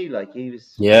him, didn't he? Like he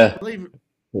was. Yeah, even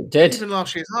it did. even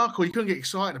last year's Arkle, you couldn't get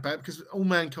excited about it because All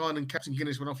Mankind and Captain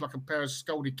Guinness went off like a pair of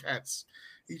scolded cats.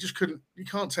 You just couldn't. You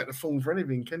can't take the form for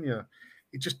anything, can you?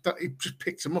 It just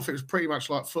picked him off. It was pretty much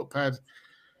like Footpad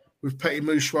with Petit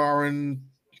Mouchoir and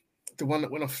the one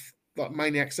that went off like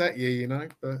maniacs that year, you know.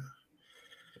 But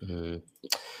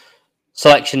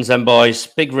selections then, boys.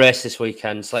 Big race this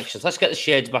weekend. Selections. Let's get the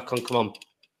shades back on. Come on,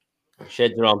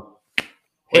 shades are on.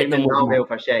 Hit them now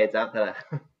for shades after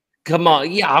that. Come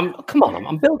on, yeah.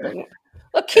 I'm building.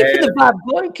 Look, keeping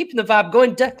the vibe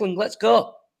going. Declan, let's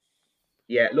go.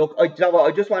 Yeah, look, I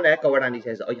just want to echo what Andy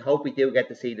says. I hope we do get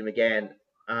to see them again,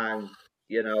 and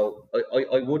you know,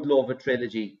 I would love a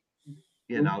trilogy.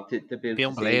 You know, to build. Be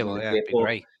unbelievable, yeah, it'd be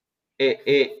great.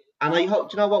 And I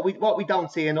hope, you know what we don't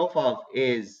see enough of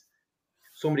is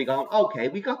somebody going, okay,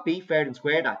 we got beat fair and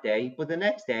square that day, but the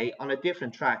next day on a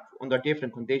different track under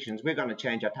different conditions, we're going to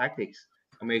change our tactics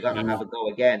and we're going to have a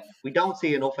go again. We don't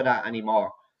see enough of that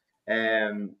anymore.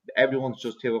 Everyone's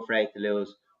just too afraid to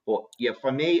lose. But yeah,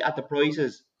 for me at the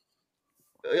prices,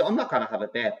 I'm not going to have a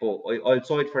bet, but I'll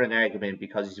side for an argument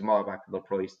because he's a more backable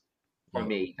price for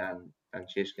me than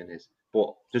Shishkin is.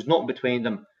 But there's nothing between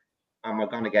them, and we're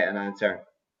going to get an answer.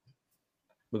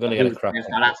 We're going to get a crack.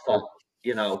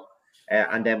 You know,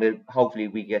 and then hopefully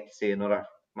we get to see another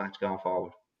match going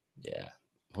forward. Yeah,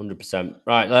 100%.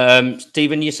 Right,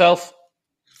 Stephen, yourself?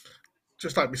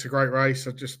 Just like it's a great race.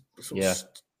 I just sort of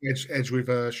edge with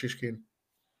Shishkin.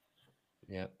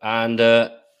 Yeah, and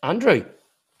Andrew?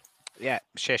 Yeah,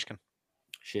 Shishkin.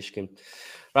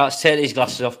 Right, let's take these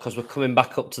glasses off because we're coming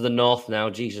back up to the north now.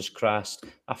 Jesus Christ.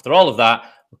 After all of that,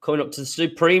 we're coming up to the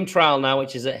Supreme Trial now,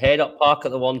 which is at Haydock Park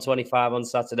at the 125 on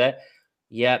Saturday.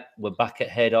 Yep, we're back at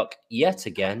Haydock yet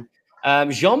again.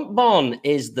 Jean Bon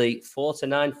is the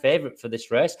 4-9 favourite for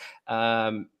this race.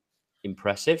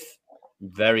 Impressive.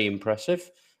 Very impressive.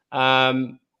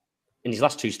 In his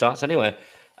last two starts anyway.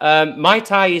 Mai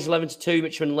Tai is 11-2.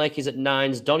 Richmond Lake is at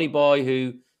 9s. Donny Boy,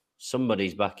 who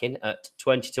somebody's backing, at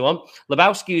 20-1.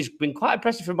 Lebowski, who's been quite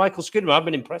impressive for Michael Scudamore. I've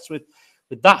been impressed with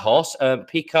that horse.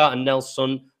 Picard and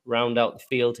Nelson round out the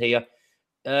field here.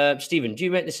 Stephen, do you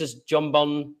make this as John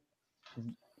Bon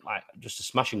like just a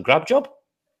smash and grab job?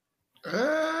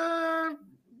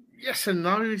 Yes and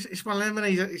no. It's my lemon.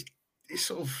 He's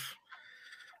sort of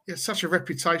he had such a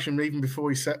reputation even before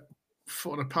he set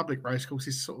foot on a public race course.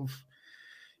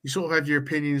 You sort of have your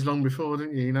opinions long before,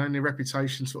 didn't you? You know, and the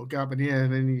reputation sort of go up in the air,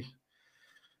 and then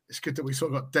it's good that we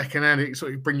sort of got Deck and Annie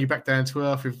sort of bring you back down to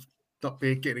earth with not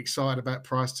getting excited about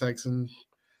price tags and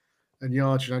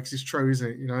yards, you know, because it's true,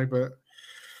 isn't it? You know, but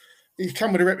he's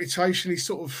come with a reputation. He's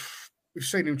sort of we've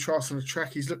seen him try on the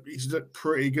track. He's looked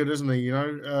pretty good, hasn't he? You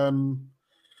know,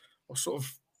 or sort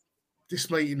of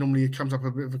this meeting normally comes up a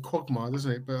bit of a quagmire,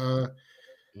 doesn't it? But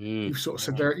you've sort of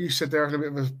said there. You said there had a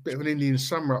bit of an Indian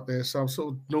summer up there. So I'm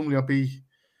sort of normally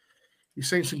You've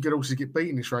seen some good horses get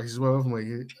beaten this race as well, haven't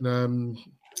we? And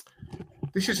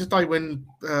this is a day when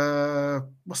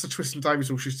what's the Tristan Davis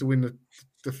horse used to win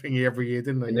the thingy every year,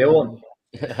 didn't they? The new one.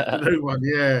 The new one,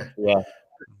 yeah. Yeah.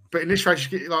 But in this race,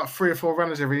 you get like 3 or 4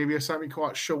 runners every year. Something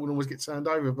quite short and always get turned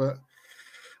over. But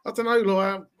I don't know,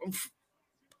 like,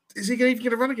 is he even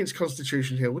going to run against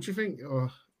Constitution Hill? What do you think?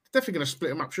 Or definitely going to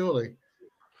split him up, surely.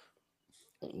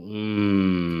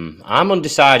 I'm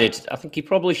undecided. I think he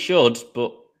probably should,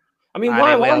 but I mean,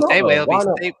 why not?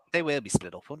 They will be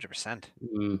split up 100%.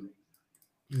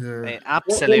 Yeah,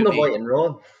 absolutely.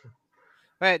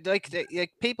 Right, like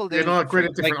people do. They're not great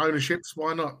at different ownerships.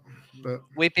 Why not? But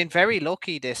we've been very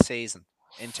lucky this season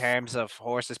in terms of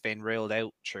horses being ruled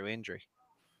out through injury.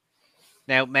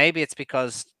 Now, maybe it's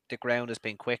because the ground has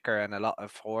been quicker and a lot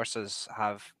of horses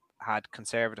have had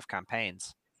conservative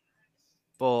campaigns.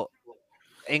 But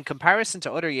in comparison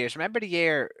to other years, remember the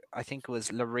year I think it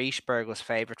was Larichburg was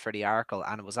favourite for the Arkle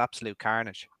and it was absolute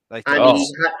carnage. Like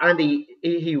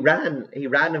he ran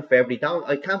in February.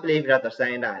 I can't believe that they're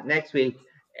saying that. Next week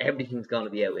everything's going to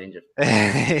be out injured.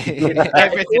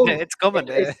 It's coming.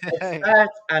 It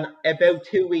starts, and about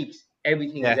 2 weeks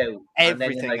everything is out.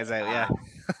 Everything is out. Yeah.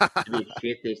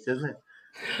 Shit, this isn't it?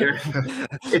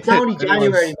 It's only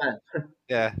January, man.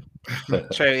 Yeah,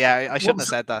 true. Yeah, I shouldn't have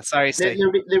said that. Sorry, Steve.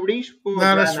 The Larichburg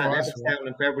ran at Leopardstown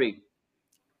in February,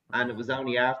 and it was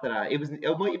only after that.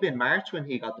 It might have been March when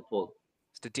he got the pull.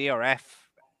 It's the DRF.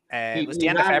 It was the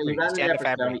end of February.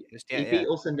 He beat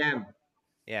us and them.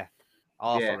 Yeah.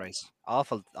 Awful Yeah. race.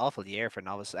 Awful year for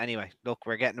novice. Anyway, look,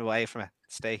 we're getting away from it.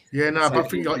 Stay. Yeah, no, but I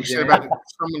think like you He's said in about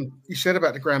you said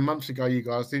about the grand months ago, you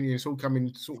guys, didn't you? It's all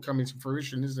coming to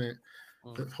fruition, isn't it?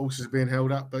 That horses are being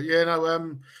held up. But yeah,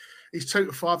 no, he's 2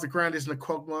 to 5. The grand isn't a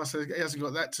quagmire, so he hasn't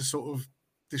got that to sort of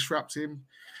disrupt him.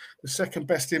 The second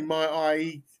best in my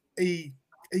eye, he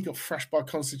got thrashed by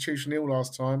Constitution Hill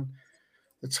last time.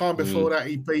 The time before that,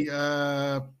 he beat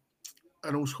an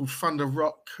horse called Thunder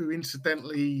Rock, who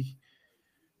incidentally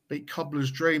beat Cobbler's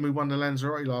Dream, who won the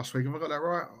Lanzarote last week. Have I got that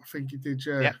right? I think he did,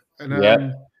 yeah. Yeah.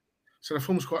 And so the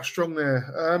form's quite strong there.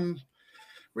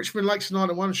 Richmond Lakes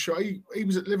 9-1 shot. He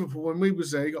was at Liverpool when we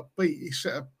was there. He got beat.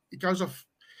 He goes off.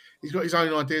 He's got his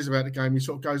own ideas about the game. He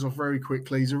sort of goes off very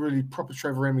quickly. He's a really proper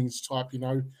Trevor Hemmings type, you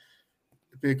know.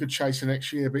 It'd be a good chaser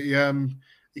next year, but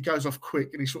he goes off quick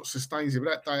and he sort of sustains it.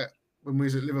 But that day when we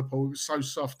was at Liverpool, it was so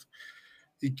soft.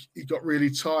 He got really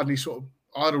tired and he sort of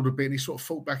idled a bit and he sort of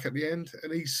fought back at the end.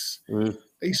 And he's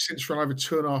since run over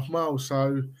 2.5 miles,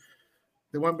 so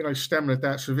there won't be no stamina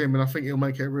doubts with him. And I think he'll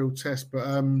make it a real test. But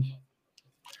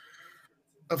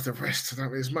of the rest, I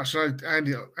don't know as much. I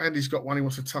know Andy's got one he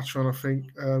wants to touch on, I think,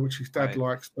 which his dad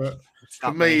likes. But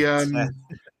for me, the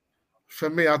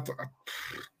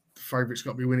favourite's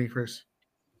got to be Winnie, Chris.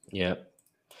 Yeah.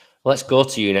 Let's go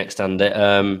to you next, Andy.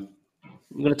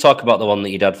 We're going to talk about the one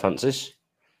that your dad fancies.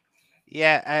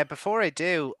 Yeah, before I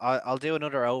do, I'll do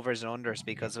another overs and unders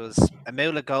because it was a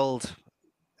Moolah Gold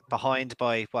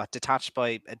detached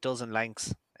by a dozen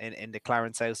lengths in the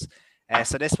Clarence House.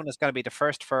 So this one is going to be the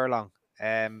first furlong.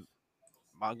 I'm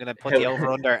going to put the over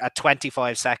under at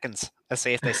 25 seconds. Let's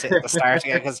see if they sit at the start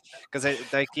again, because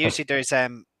like usually there's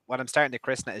what I'm starting to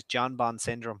christen it is John Bond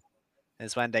syndrome,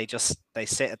 is when they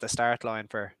sit at the start line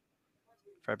for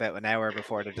about an hour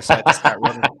before they decide to start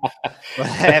running.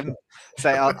 But, so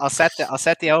I'll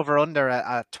set the over under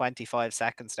at 25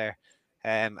 seconds there,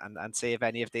 and see if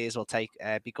any of these will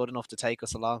be good enough to take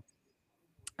us along.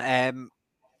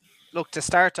 Look, to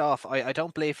start off, I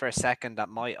don't believe for a second that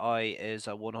My Eye is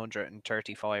a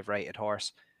 135 rated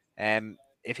horse.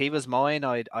 If he was mine,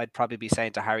 I'd probably be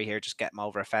saying to Harry here, just get him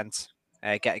over a fence,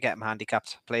 get him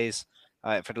handicapped, please,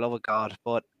 for the love of God.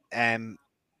 But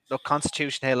look,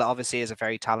 Constitution Hill obviously is a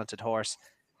very talented horse.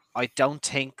 I don't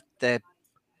think the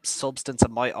substance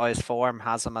of My Eye's form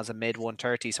has him as a mid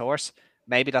 130s horse.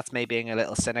 Maybe that's me being a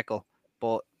little cynical,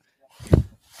 but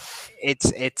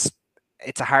it's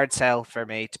a hard sell for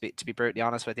me, to be brutally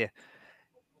honest with you.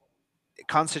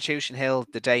 Constitution Hill,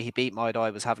 the day he beat My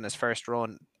Eye, was having his first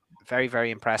run. Very,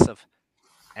 very impressive.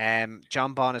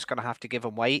 John Bond is going to have to give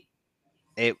him weight.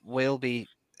 It will be,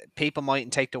 people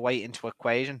mightn't take the weight into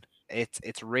equation.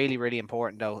 It's really, really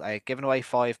important though. Giving away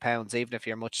 £5, even if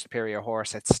you're a much superior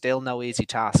horse, it's still no easy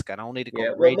task, and only to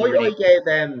go I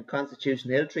gave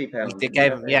Constitution Hill £3. They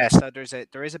gave him, yeah. So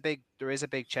there is a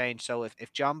big change. So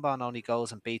if John Bond only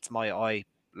goes and beats My Eye,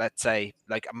 let's say,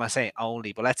 like, I'm not saying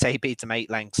only, but let's say he beats him 8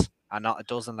 lengths and not a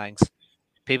dozen lengths,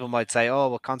 people might say, oh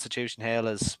well, Constitution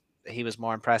Hill he was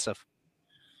more impressive.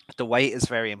 The weight is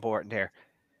very important here.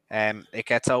 It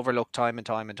gets overlooked time and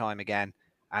time again,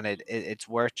 and it's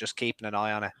worth just keeping an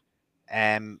eye on it.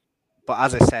 But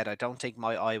as I said, I don't think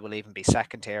My Eye will even be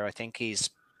second here. I think it's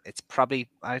probably,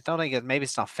 I don't think maybe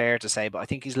it's not fair to say, but I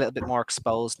think he's a little bit more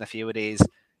exposed in a few of these.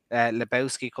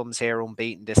 Lebowski comes here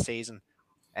unbeaten this season.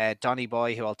 Donny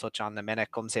Boy, who I'll touch on in a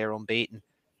minute, comes here unbeaten.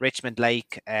 Richmond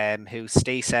Lake, who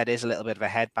Steve said is a little bit of a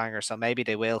headbanger, so maybe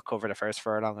they will cover the first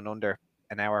furlong in under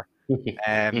an hour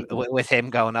with him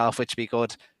going off, which would be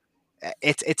good.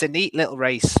 It's a neat little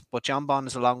race, but John Bond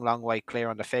is a long way clear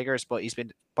on the figures, but he's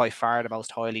been by far the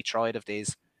most highly tried of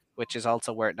these, which is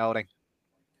also worth noting.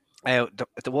 The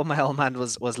one my old man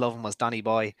was loving was Donny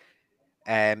Boy,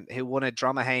 who won a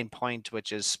Dromahaine Point,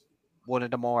 which is one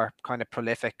of the more kind of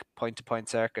prolific point-to-point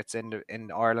circuits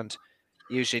in Ireland.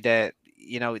 Usually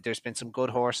there's been some good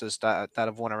horses that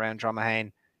have won around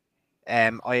Dromahaine.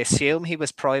 I assume he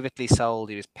was privately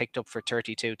sold. He was picked up for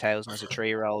 32,000 as a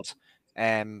 3-year-old.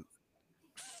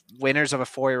 Winners of a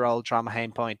 4-year-old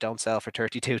Dromahaine Point don't sell for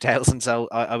 32,000, so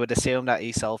I would assume that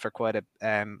he sold for quite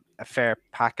a fair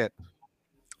packet,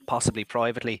 possibly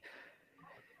privately.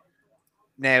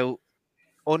 Now,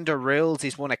 under rules,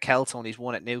 he's won at Kelso, he's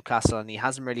won at Newcastle, and he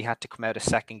hasn't really had to come out of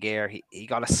second gear. He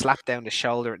got a slap down the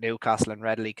shoulder at Newcastle and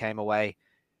readily came away.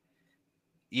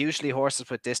 Usually horses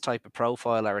with this type of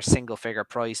profile are a single figure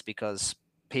price because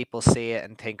people see it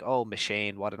and think, oh,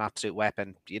 machine, what an absolute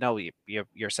weapon. You know, you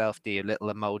yourself, the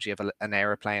little emoji of an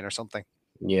aeroplane or something.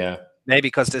 Yeah. Maybe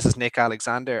because this is Nick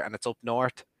Alexander and it's up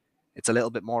north, it's a little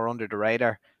bit more under the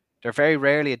radar. They're very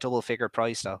rarely a double figure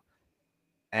price though.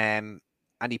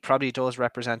 and he probably does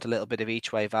represent a little bit of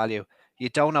each way value. You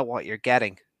don't know what you're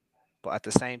getting, but at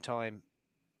the same time,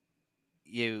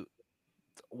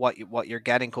 what you're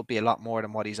getting could be a lot more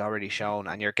than what he's already shown,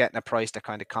 and you're getting a price that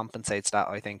kind of compensates that,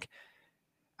 I think,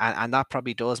 and that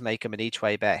probably does make him an each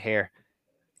way bet here.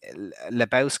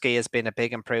 Lebowski has been a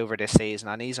big improver this season,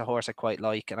 and he's a horse I quite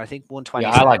like. And I think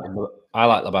 127. Yeah, I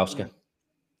like Lebowski.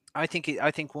 I think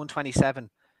 127,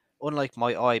 unlike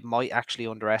my eye, might actually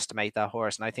underestimate that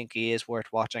horse, and I think he is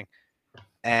worth watching.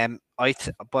 But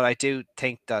I do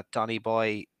think that Donny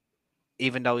Boy,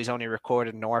 even though he's only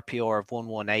recorded an RPR of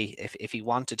 118, if he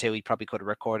wanted to, he probably could have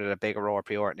recorded a bigger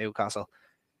RPR at Newcastle.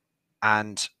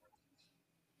 And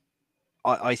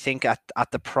I think at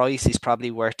the price, he's probably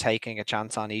worth taking a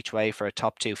chance on each way for a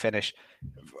top 2 finish.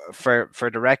 For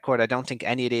the record, I don't think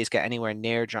any of these get anywhere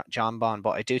near Jonbon,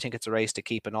 but I do think it's a race to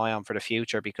keep an eye on for the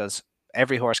future, because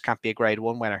every horse can't be a Grade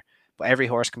 1 winner, but every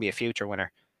horse can be a future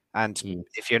winner. And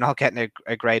if you're not getting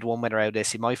a Grade 1 winner out of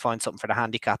this, you might find something for the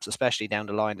handicaps, especially down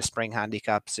the line, the spring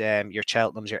handicaps, your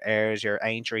Cheltenhams, your Ayres, your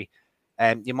Aintree.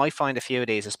 You might find a few of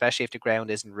these, especially if the ground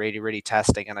isn't really, really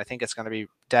testing. And I think it's going to be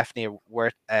definitely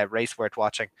a race worth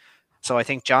watching. So I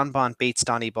think Jonbon beats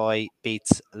Donny Boy,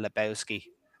 beats Lebowski.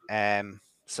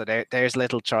 So there's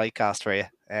little try-cast for you.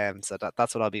 So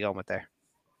that's what I'll be going with there.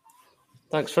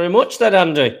 Thanks very much, then,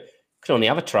 Andrew. Can only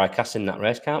have a try-cast in that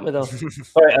race, can't we, though?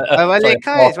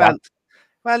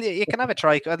 Well, you can have a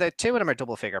try. The 2 of them are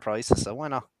double-figure prices, so why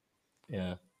not?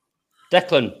 Yeah.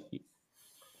 Declan.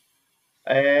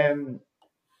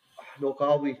 Look,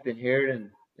 all we've been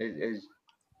hearing is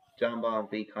Jonbon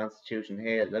beat Constitution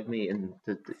Hill. Let me,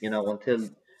 until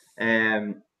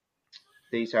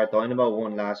Desert Dynamo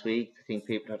won last week, I think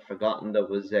people had forgotten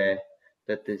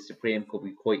that the Supreme could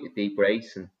be quite a deep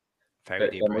race, and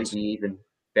Very deep race. Might be even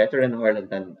better in Ireland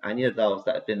than any of those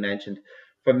that have been mentioned.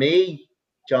 For me,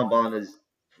 Jonbon is,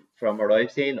 from what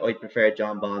I've seen, I prefer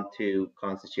Jonbon to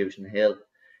Constitution Hill.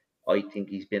 I think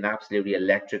he's been absolutely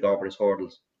electric over his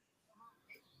hurdles.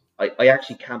 I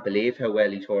actually can't believe how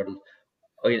well he's hurdled.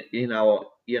 I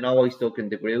stuck in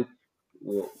the group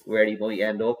where he might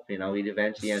end up. He'd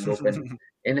eventually end up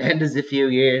in Endes a few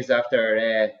years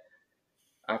after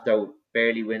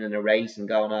barely winning a race and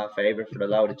going off favourite for a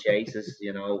load of chases.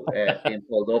 Being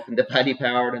pulled up in the Paddy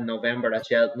Power in November at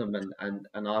Cheltenham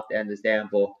and off to Endes down.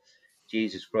 But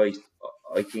Jesus Christ,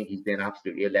 I think he's been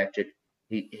absolutely electric.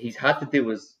 He's had to do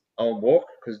his own work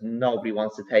because nobody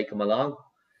wants to take him along.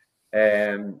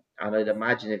 And I'd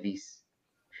imagine if he's,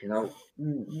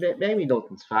 maybe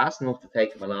nothing's fast enough to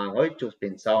take him along. I've just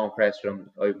been so impressed with him.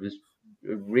 I was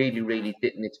really, really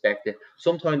didn't expect it.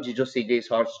 Sometimes you just see these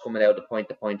horses coming out of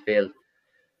point-to-point field.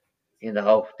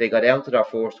 They go down to their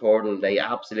first hurdle, they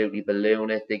absolutely balloon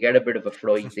it. They get a bit of a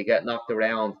fright, they get knocked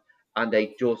around, and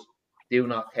they just do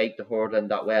not take the hurdling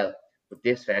that well. But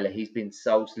this fella, he's been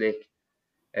so slick.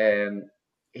 I'm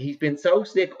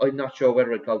not sure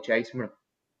whether I'd go chasing him.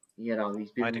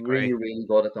 He's been really, really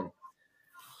good at them.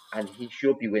 And he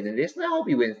should be winning this. And I hope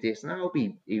he wins this. And I hope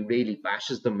he really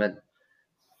bashes them. And,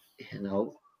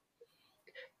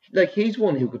 he's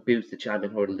one who could boost the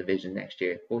champion hurdle division next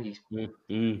year. But he's,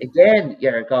 again,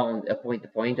 you're going a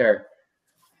point-to-pointer.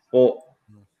 But,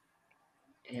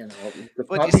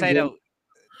 But you say, though,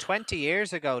 20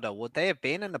 years ago, though, would they have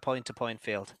been in the point-to-point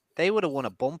field? They would have won a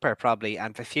bumper, probably.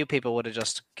 And a few people would have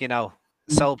just,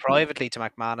 sold privately to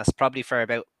McManus, probably for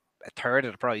about a third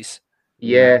of the price.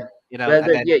 Yeah. You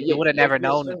would have never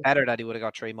known better that he would have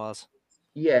got 3 miles.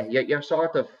 Yeah, you're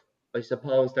sort of, I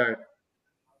suppose, they're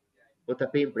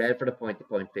being bred for the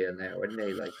point-to-point field now, aren't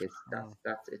they?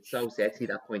 It's so sexy,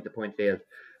 that point-to-point field.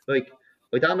 I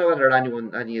don't know whether any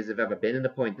of you have ever been in the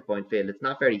point-to-point field. It's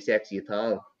not very sexy at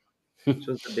all. It's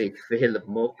just a big field of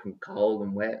muck and cold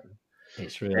and wet.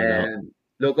 It's really not.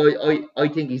 Look, I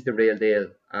think he's the real deal,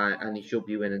 and he should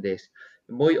be winning this.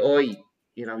 My eye,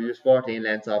 he was 14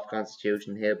 lengths off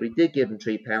Constitution Hill, but he did give him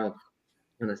 £3.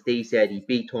 And as Steve said, he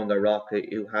beat Thunder Rock,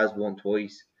 who has won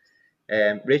twice.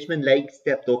 Richmond Lake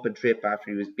stepped up and tripped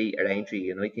after he was beat at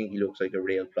Aintree, and I think he looks like a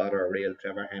real plotter, a real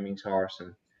Trevor Hemmings horse,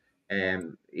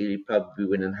 and he'll probably be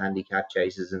winning handicap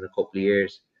chases in a couple of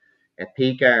years.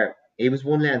 Picar, he was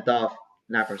 1 length off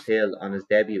Nappers Hill on his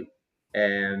debut.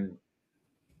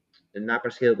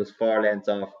 Nappers Hill was 4 lengths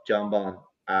off Jonbon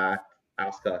at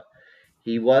Ascot.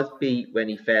 He was beat when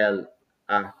he fell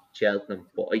at Cheltenham,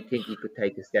 but I think he could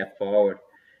take a step forward.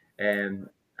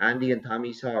 Andy and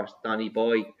Tommy's horse, Donny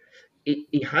Boy,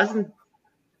 he hasn't.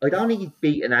 I don't think he's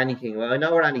beaten anything. Well, I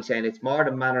know what Andy's saying. It's more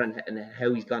the manner and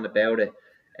how he's gone about it.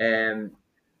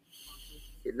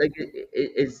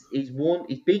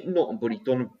 He's beaten nothing, but he's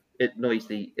done it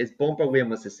nicely. His bumper win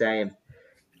was the same.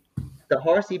 the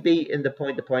horse he beat in the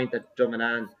point at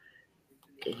Drummonane,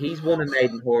 he's won a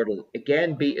maiden hurdle.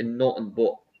 Again, beating nothing,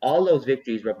 but all those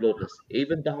victories were bloodless.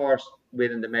 Even the horse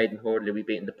winning the maiden hurdle, we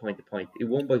beat in the point. He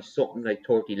won by something like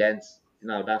 30 lengths. You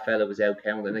know, that fella was out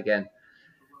counting again.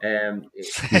 You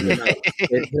know,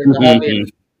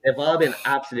 they've all been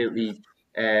absolutely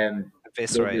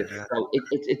Eviscerated, bloodless. So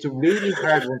it's a really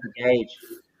hard one to gauge.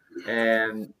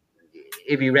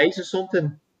 If he races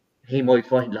something, he might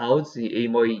find loads. He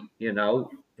might, you know,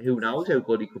 who knows how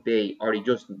good he could be, or he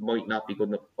just might not be good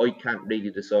enough. I can't really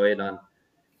decide on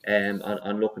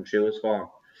looking through his form.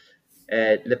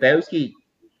 Lebowski,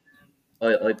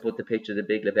 I put the picture of the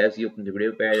big Lebowski up in the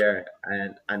group there,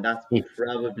 and that's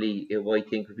probably who I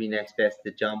think would be next best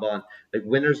to John Bond. Like,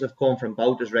 winners have come from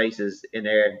both his races in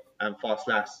Ayr and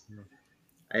Fosslas,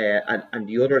 and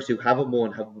the others who haven't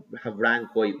won have ran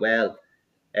quite well.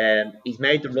 He's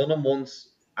made the running once,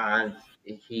 and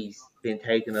he's been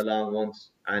taken along once,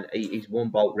 and he's won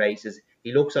both races.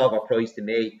 He looks overpriced to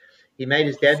me. He made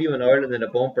his debut in Ireland in a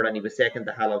bumper, and he was second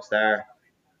to Hallow Star.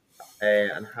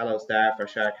 And Hallow Star for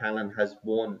Shark Hanlon has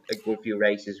won a good few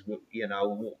races. You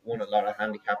know, won a lot of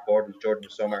handicap hurdles during the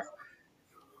summer.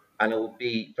 And it would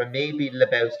be, for me,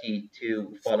 Lebowski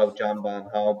to follow John Bond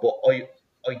home. But I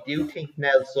do think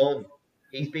Nelson,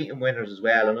 he's beaten winners as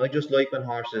well, and I just like when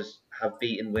horses have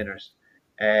beaten winners.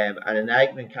 And an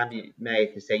argument can be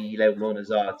made to say he'll outrun his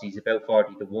odds. He's about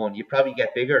 40 to 1. You probably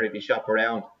get bigger if you shop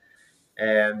around.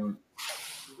 I'm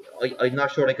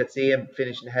not sure I could see him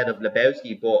finishing ahead of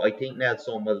Lebowski, but I think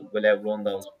Nelson will outrun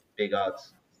those big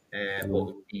odds.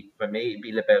 But for me, it'd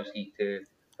be Lebowski to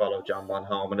follow John Bond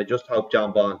home, and I just hope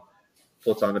John Bond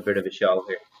puts on a bit of a show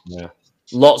here. Yeah,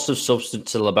 lots of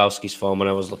substance to Lebowski's form. When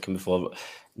I was looking before,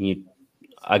 I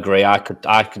agree. I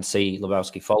could see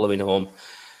Lebowski following home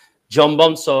John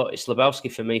Bond. So it's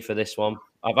Lebowski for me for this one.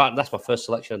 That's my first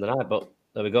selection of the night, but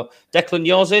there we go. Declan,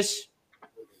 yours is.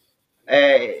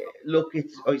 Look,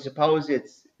 I suppose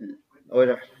it's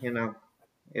either, you know,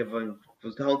 if I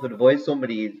was going to advise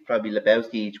somebody, it's probably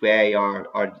Lebowski each way, or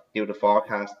do the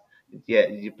forecast. Yeah,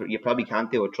 you probably can't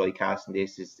do a tri-cast in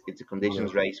this. It's a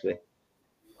conditions race with.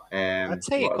 I'd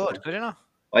say you could you know?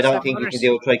 I don't think you can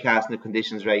do a tri-cast in a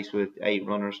conditions race with 8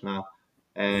 runners now.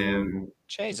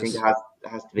 Jesus. I think it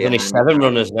has to be. There's only 7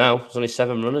 runners now. There's only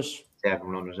 7 runners. 7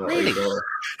 runners. Really?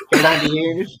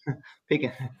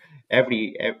 Picking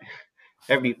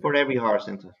put every horse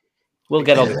into it. We'll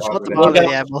get on.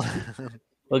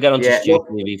 We'll get on to Stu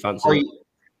if you fancy.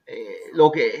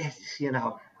 Look, you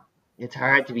know, it's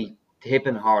hard to be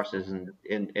tipping horses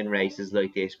in races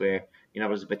like this where, you know,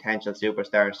 there's a potential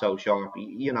superstar so sharp.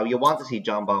 You know, you want to see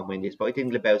John Bond win this, but I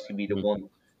think Lebowski will be the one,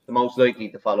 the most likely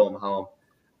to follow him home.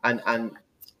 And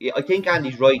I think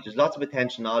Andy's right. There's lots of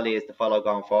potential all days to follow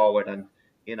going forward, and,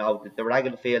 you know, the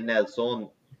Raglan Field Nelson,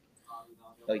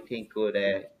 I think, could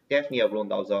definitely outrun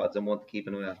those odds and want to keep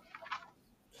an eye on.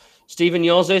 Stephen,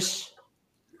 yours is?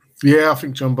 Yeah, I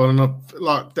think John Bond.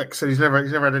 Like Dex said, he's never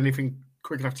had anything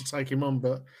quick enough to take him on,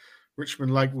 but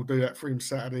Richmond Lake will do that for him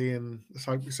Saturday, and let's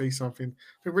hope we see something.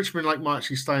 I think Richmond Lake might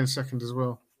actually stay in second as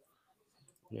well.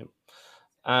 Yep.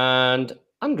 And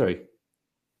Andrew?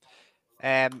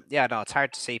 Yeah, no, it's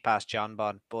hard to see past John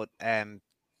Bond, but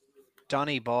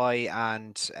Donny Boy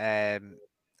and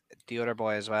the other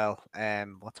boy as well.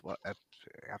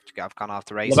 I've gone off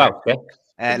the race.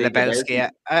 Lebowski.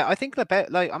 Yeah. I think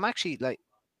I'm actually like,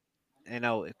 you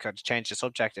know, it could change the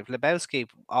subject. If Lebowski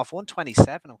off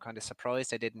 127, I'm kind of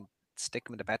surprised they didn't stick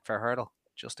him in the Betfair hurdle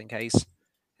just in case.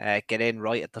 Get in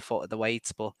right at the foot of the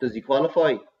weights. But does he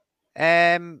qualify?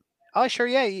 Oh, sure,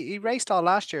 yeah. He raced all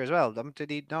last year as well. Did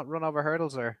he not run over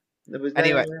hurdles or?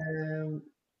 Anyway.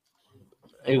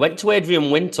 He went to Adrian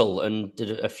Wintle and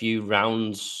did a few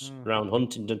rounds around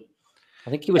Huntingdon. I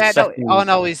think he was second.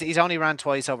 No, he's only ran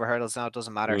twice over hurdles now. It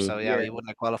doesn't matter. So yeah, he wouldn't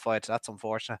have qualified. That's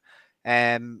unfortunate.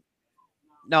 No,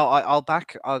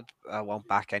 I won't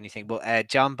back anything. But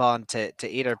John Bond to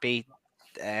either beat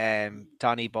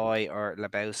Donny Boy or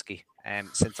Lebowski.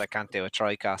 Since I can't do a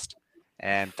tri-cast.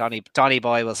 Donny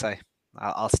Boy will say.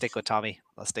 I'll stick with Tommy.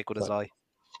 I'll stick with his eye.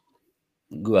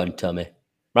 Go on, Tommy.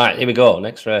 Right, here we go.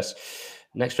 Next race.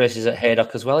 Next race is at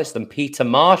Haydock as well. It's the Peter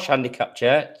Marsh handicap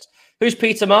chair. Who's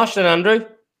Peter Marsh then, Andrew?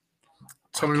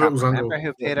 Tommy Little's uncle.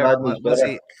 Who Peter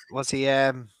was he?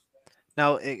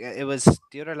 No, it was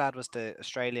the other lad was the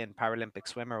Australian Paralympic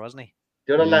swimmer, wasn't he?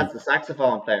 The other lad's the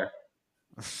saxophone player.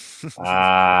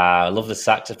 I love the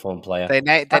saxophone player. They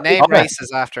name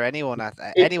races after anyone.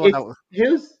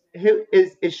 Who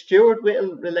is Stuart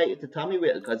Whittle related to Tommy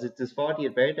Whittle? Because it's his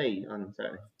 40th birthday on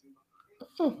Saturday.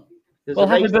 Well,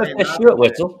 happy birthday, Stuart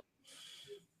Whittle.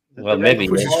 Well, maybe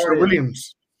Stuart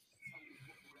Williams.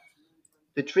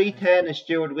 The 310 is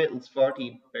Stuart Whittle's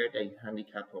 40th birthday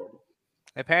handicap order.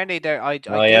 Apparently, there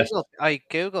yes. I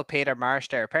googled Peter Marsh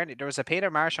there. Apparently, there was a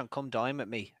Peter Marsh on Come Dine with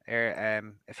Me a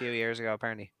few years ago.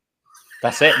 Apparently,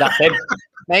 That's it. That's him.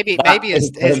 maybe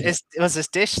is him. was his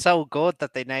dish so good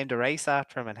that they named a race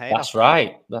after him in Haydock. That's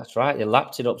right. That's right. They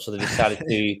lapped it up, so they decided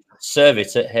to serve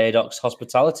it at Haydock's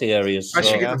hospitality areas. I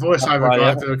should So, get the voiceover why, guy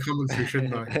yeah. to do a commentary,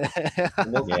 shouldn't I?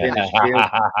 Must have been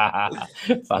a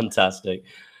steal. Fantastic.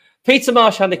 Peter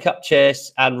Marsh handicap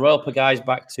chase, and Royal Pagai's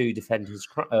back to defend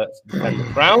the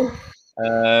crown.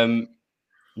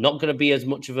 Not going to be as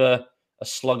much of a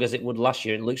slog as it would last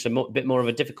year. It looks a bit more of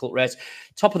a difficult race.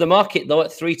 Top of the market, though, at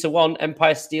 3-1.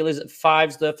 Empire Steel is at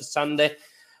 5s there for Sandy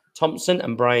Thompson,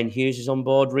 and Brian Hughes is on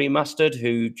board, remastered,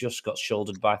 who just got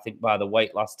shouldered by the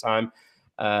weight last time.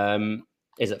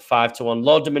 Is at 5-1.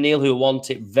 Lord de Menil, who want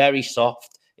it very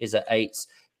soft, is at 8s.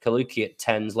 Kaluki at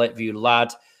 10s. Lakeview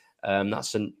Lad.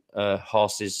 That's a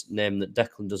horse's name that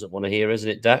Declan doesn't want to hear, isn't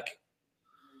it, Deck?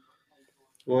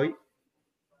 Why?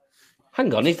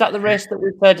 Hang on, is that the race that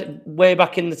we said way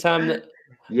back in the time that?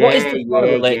 Yeah, What is the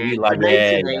Lakeview Lad?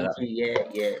 Yeah.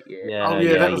 Oh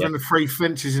yeah, that was when the three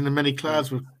fences in the many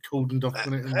clouds were called off.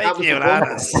 Wasn't it? Thank was you, the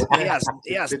lads. bumper.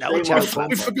 He has The no three chance. more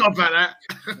We forgot about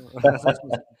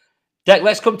that. Deck,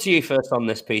 let's come to you first on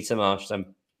this, Peter Marsh. Then.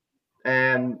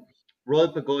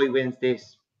 Royal Pagoy wins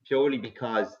this purely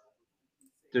because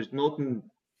there's nothing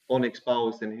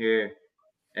unexposed in here.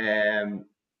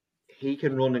 He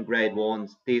can run in grade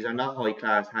 1s. These are not high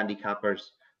class handicappers.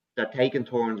 They're taking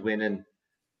turns winning.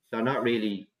 They're not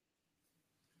really.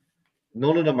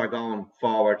 None of them are going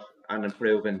forward and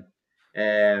improving.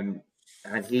 And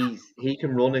he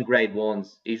can run in grade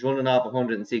 1s. He's running off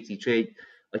 163.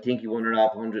 I think he won it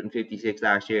off 156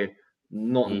 last year.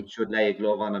 Nothing should lay a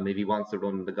glove on him if he wants to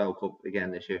run the Gold Cup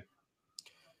again this year.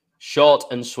 Short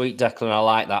and sweet, Declan. I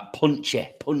like that. Punchy.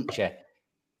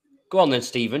 Go on then,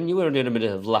 Stephen. You were doing a bit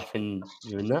of laughing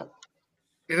during that.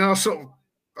 You know,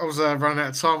 I was running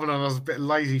out of time and I was a bit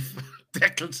lazy.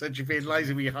 Declan said you're being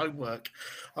lazy with your homework.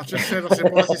 I said,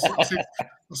 why is this? I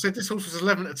said this horse was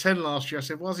 11-10 last year. I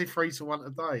said, why is he 3-1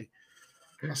 today?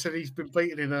 I said he's been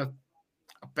beaten in a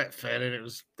bet fair, and it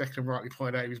was Declan rightly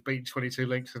pointed out he was beaten 22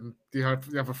 lengths, and the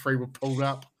other three were pulled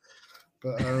up.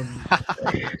 But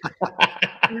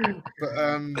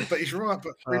he's right.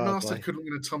 But Remastered couldn't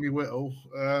win a Tommy Whittle.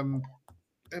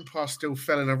 Empire still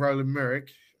fell in a Roland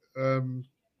Merrick.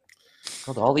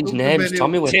 God, all these names,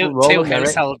 Tommy Whittle, two Roland Merrick.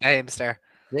 household names there.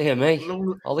 Dear me,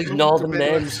 all these northern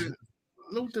names.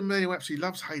 Lord de Menil absolutely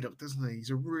loves Haydock, doesn't he?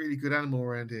 He's a really good animal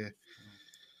around here.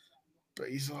 But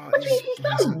he's like... He's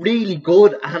not a really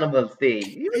good animal, Steve.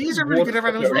 He's a really good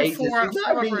animal. He's not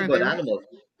a really good animal.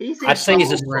 I'd say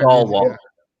he's a small one.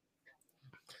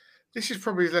 This is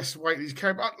probably less weight he's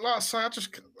carrying. But like I say,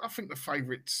 I think the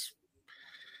favourites...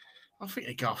 I think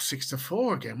they go off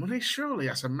 6-4 again, wouldn't he? Surely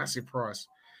that's a massive price.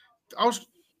 The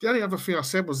only other thing I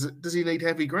said was, does he need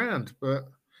heavy ground? But...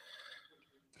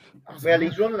 Well,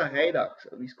 he's running a Haydock,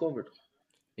 so he's covered.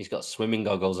 He's got swimming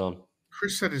goggles on.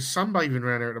 Chris said he's sunbathing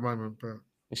around here at the moment, but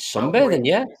he's sunbathing,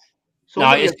 yeah.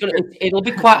 No, it'll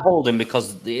be quite holding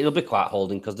because the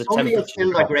temperature.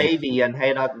 Still like gravy and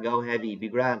Haydock can go heavy. Be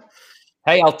grand.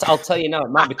 Hey, I'll tell you now.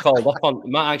 It might be called off on. It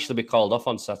might actually be called off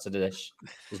on Saturday.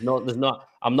 There's not.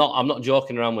 I'm not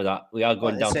joking around with that. We are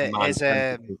going down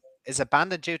to Is a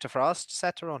bandit due to frost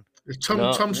set to run?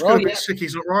 Tom's still a bit sick.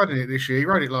 He's not riding it this year. He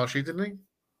rode it last year, didn't he?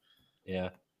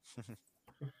 Yeah.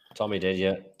 Tommy did,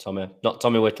 yeah. Not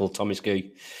Tommy Whittle, Tommy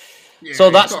Ski. Yeah, so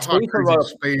that's two for Royal.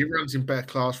 Speed. He runs in better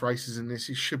class races in this.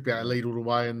 He should be able to lead all the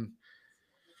way and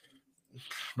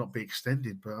not be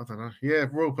extended, but I don't know. Yeah,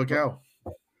 Royal Pagal.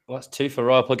 Well, that's 2 for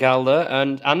Royal Pagal there.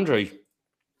 And Andrew?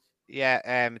 Yeah,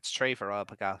 it's 3 for Royal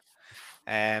Pagal.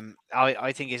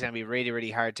 I think it's going to be really,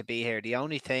 really hard to be here. The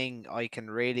only thing I can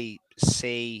really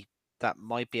see that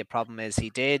might be a problem is he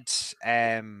did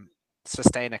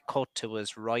sustain a cut to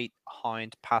his right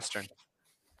hind pastern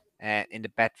in the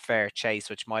Betfair chase,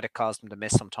 which might have caused him to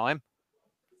miss some time.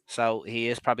 So he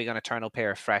is probably going to turn up here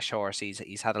a fresh horse.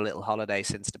 He's had a little holiday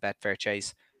since the Betfair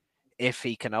chase. If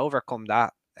he can overcome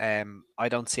that, I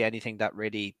don't see anything that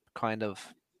really kind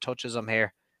of touches him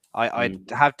here. I'd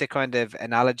have the kind of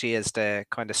analogy as the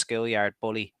kind of schoolyard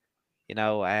bully. You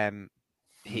know,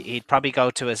 he'd probably go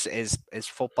to his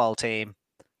football team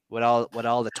with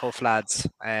all the tough lads.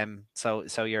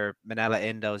 So your Manila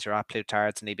Indos, your absolute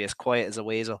tards, and he'd be as quiet as a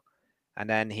weasel. And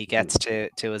then he gets to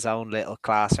his own little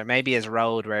class, or maybe his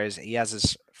road, whereas he has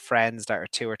his friends that are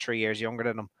 2 or 3 years younger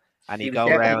than him, and He he'd was go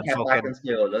definitely around kept back fucking. in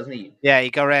school, doesn't he? Yeah, he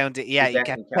go around. Yeah, He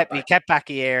definitely he kept kept back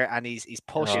a year, and he's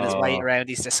pushing his weight Oh. around.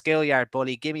 He's the schoolyard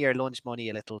bully. Give me your lunch money,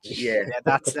 you little. Yeah. Yeah,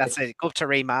 that's it. Go up to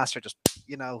remaster, just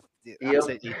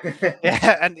absolutely. Yep.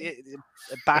 Yeah, and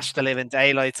bash the living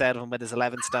daylights out of him with his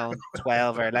 11 stone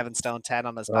 12 or 11 stone 10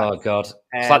 on his back. Oh God,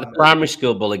 it's like the Um, primary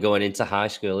school bully going into high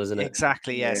school, isn't it?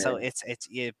 Exactly. Yeah. Yeah.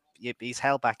 So he's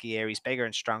held back a year. He's bigger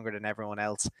and stronger than everyone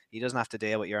else. He doesn't have to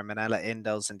deal with your Manila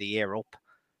Indos in the year up.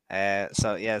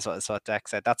 So yeah, that's what Deck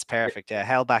said. That's perfect. Yeah,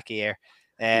 held back a year.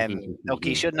 Look,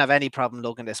 he shouldn't have any problem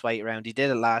looking this weight around. He did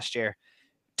it last year.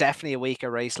 Definitely a weaker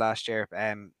race last year.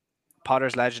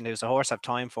 Potter's Legend, who's a horse I've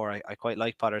time for. I quite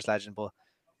like Potter's Legend, but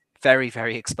very,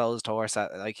 very exposed horse.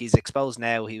 Like he's exposed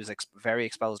now. He was very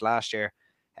exposed last year.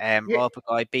 Yeah. Royal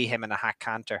Pagoi beat him in a hack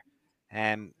canter.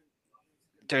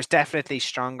 There's definitely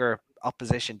stronger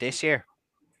opposition this year.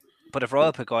 But if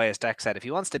Royal Pagoi, as Deck said, if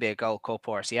he wants to be a Gold Cup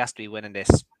horse, he has to be winning this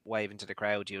wave into the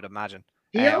crowd, you'd imagine.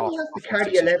 He only has to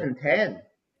carry 11-10.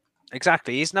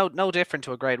 Exactly. He's no different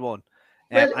to a grade 1.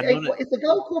 Well, it's the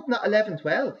Gold Cup, not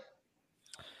 11-12.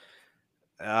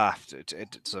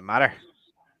 It doesn't matter.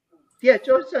 Yeah,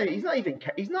 George said he's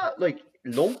not like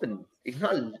lumping. He's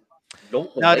not lumping.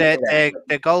 No,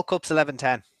 the Gold Cup's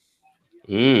 11-10.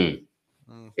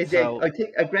 I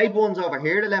think a grade 1's over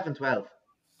here at 11-12.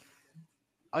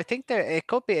 I think it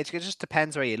could be. It just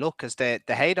depends where you look, because the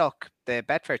Haydock, the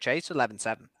Betfair Chase,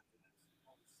 11-7.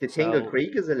 The Tingle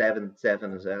Creek is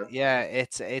 11-7 as well. Yeah,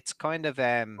 it's kind of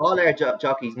all our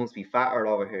jockeys must be fatter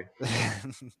over here.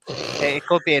 It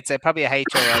could be. It's probably a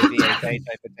HOIVHA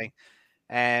type of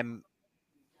thing.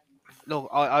 Look,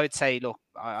 I would say,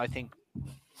 I think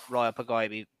Royal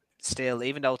Pagoi still,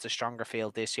 even though it's a stronger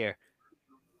field this year,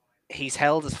 he's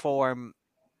held his form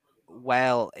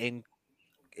well in.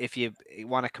 If you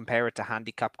want to compare it to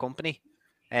Handicap Company,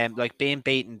 like being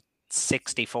beaten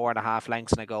 64.5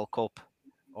 lengths in a Gold Cup,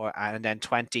 and then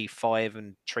 25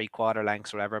 3/4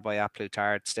 lengths, whatever, by A Plus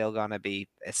Tard, it's still gonna be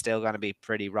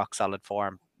pretty rock solid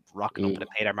form, rocking up to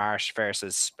Peter Marsh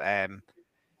versus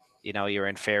your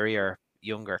inferior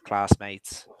younger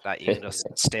classmates that you can just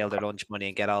steal their lunch money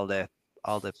and get all the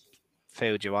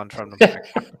food you want from them.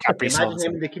 Imagine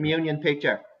him in the communion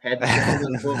picture, head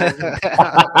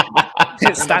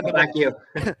standing back,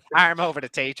 arm over the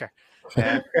teacher.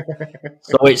 So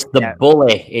it's the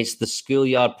bully. It's the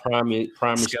schoolyard primary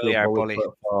school bully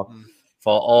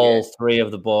for all three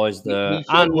of the boys there. He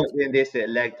should win this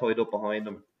leg tied up behind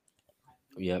him.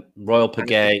 Yeah, Royal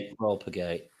Pagay.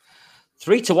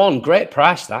 3-1, great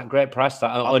price.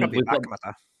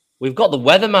 We've got the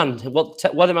weatherman.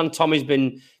 Weatherman Tommy's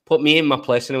been put me in my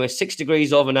place anyway. 6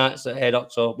 degrees overnight at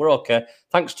Haydock, so we're okay.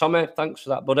 Thanks, Tommy. Thanks for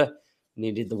that, buddy.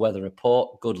 Needed the weather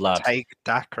report. Good lad. Take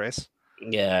that, Chris.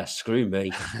 Yeah, screw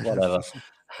me. Whatever.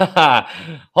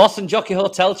 Horse and Jockey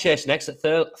Hotel Chase next at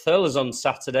Thurles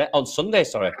on Sunday.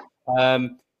 Sorry.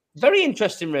 Very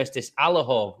interesting race. This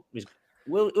Allaho.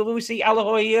 Will we see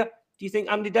Allaho here? Do you think,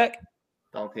 Andy Deck?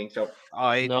 Don't think so.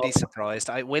 I'd be surprised.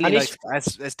 Willie likes,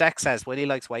 as Deck says, Willie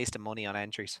likes wasting money on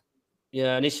entries.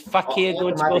 Yeah, and is Fakir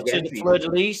going to go to the Fleur de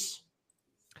Lis?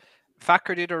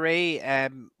 Fakir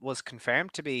Dudouré was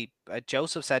confirmed to be.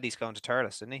 Joseph said he's going to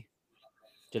Thurles, didn't he?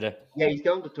 Did he? Yeah, he's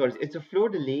going to Thurles. It's a Fleur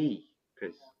de Lis,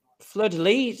 Chris. Fleur de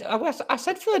Lis? I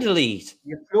said Fleur de Lis.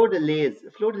 Yeah, Fleur de Lis.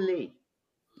 Fleur de Lis.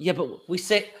 Yeah, but we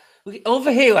say over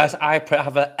here I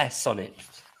have an S on it.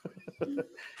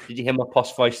 Did you hear my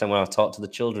posh voice then when I talk to the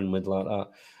children with like that?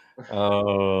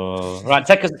 Oh, right.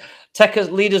 Take us.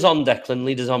 Lead us on, Declan.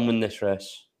 Lead us on win this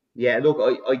race. Yeah, look,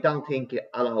 I don't think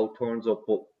Allaho turns up,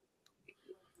 but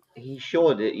he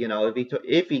should.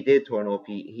 If he did turn up,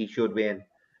 he should win.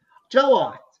 Do you know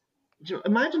what?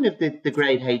 Imagine if the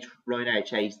Grade H Ryanair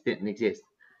Chase didn't exist.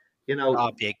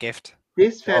 That'd be a gift.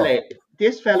 This fella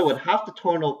would have to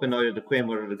turn up in either the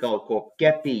Quimber or the Gold Cup,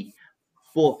 get beat.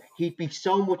 But he'd be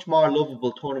so much more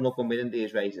lovable turning up and winning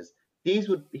these races. He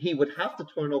would have to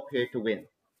turn up here to win,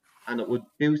 and it would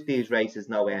boost these races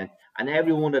no end. And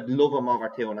everyone would love him over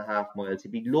 2.5 miles.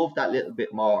 He'd be loved that little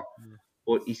bit more.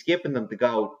 But he's skipping them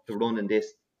to run in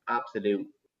this absolute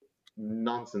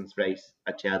nonsense race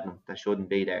at Cheltenham that shouldn't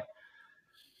be there.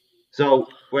 So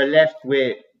we're left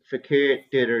with Fakir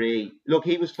Dudouré. Look,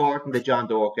 he was fourth in the John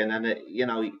Dorkin, and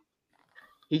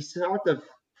he's sort of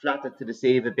flattered to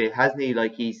deceive a bit, hasn't he?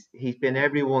 Like he's been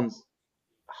everyone's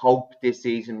hope this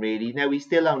season, really. Now he's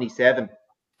still only 7.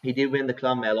 He did win the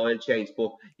Clonmel Oil Chase,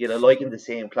 but like him the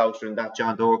same closer in that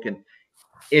John Dorkin.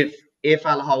 If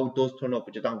Allaho does turn up,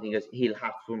 which I don't think he'll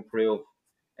have to improve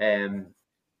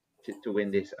to win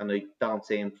this, and I don't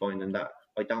see him finding that.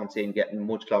 I don't see him getting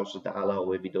much closer to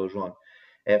Allaho if he does run.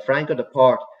 Franco de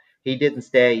Port, he didn't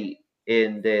stay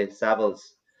in the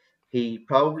Savills. He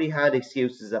probably had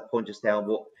excuses at Punchestown,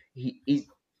 but he's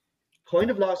kind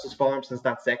of lost his form since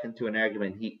that second to an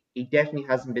argument. He definitely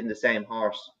hasn't been the same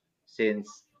horse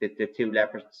since the two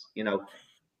Leopards,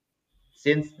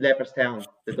 since Leopardstown,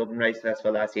 the Dublin Race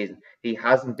Festival last season. He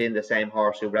hasn't been the same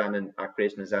horse who ran at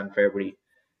Christmas and February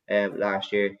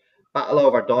last year. Battle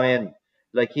Over Dying,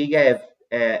 like he gave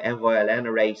MYLN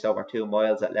a race over 2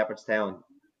 miles at Leopardstown.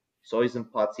 Soisen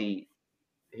Potsy,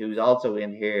 who's also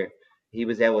in here, he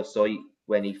was out of sight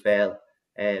when he fell.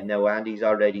 Now Andy's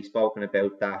already spoken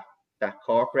about that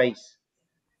Cork race.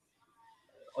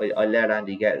 I let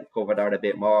Andy cover that a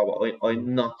bit more, but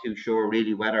I'm not too sure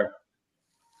really whether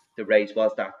the race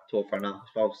was that tough or not. I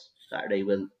suppose Saturday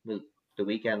the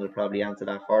weekend will probably answer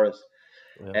that for us.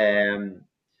 Yeah.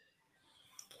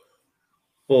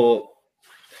 But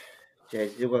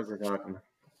jeez, who was I talking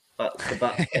about?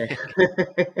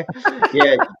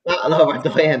 Yeah, Battle Over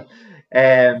Dying.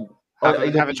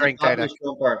 Have a drink, Taylor.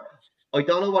 I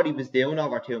don't know what he was doing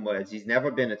over 2 miles. He's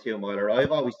never been a 2 miler.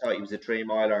 I've always thought he was a 3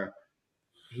 miler.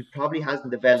 He probably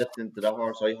hasn't developed into the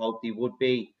horse I hoped he would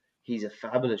be. He's a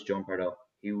fabulous jumper, though.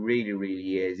 He really,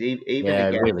 really is. Even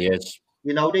again, he really is.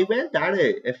 They went at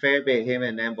it a fair bit, him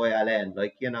and MYLN.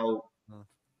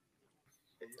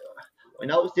 I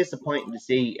know it was disappointing to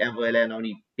see MYLN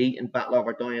only beating Battle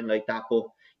Over Dying like that, but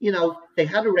they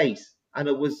had a race, and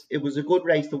it was a good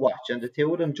race to watch, and the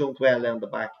two of them jumped well down the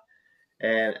back.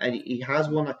 And he has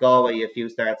won at Galway a few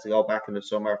starts ago back in the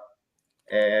summer.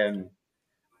 And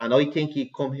I think he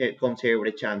comes here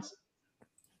with a chance.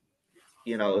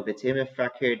 If it's him and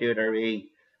Fakir Duderee,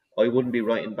 I wouldn't be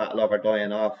writing Battle Over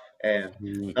Dying off.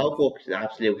 Notebook's an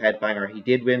absolute headbanger. He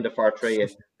did win the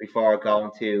Fortrea before going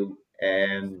to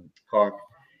Cork.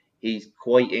 He's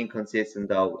quite inconsistent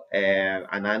though,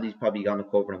 and Andy's probably going to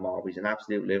cover him all. He's an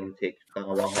absolute lunatic. Don't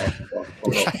know what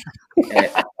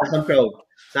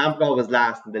Samcro was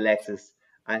last in the Lexus,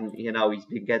 and he's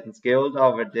been getting schooled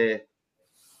over the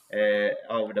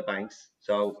banks.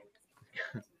 So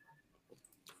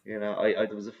there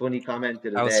was a funny comment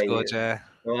the other day. That was good, yeah.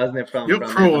 Wasn't it from? You're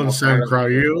pro on Samcro.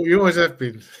 You always have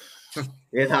been.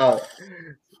 Definitely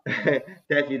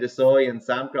the Soy and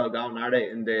Samcro going at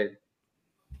it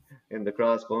in the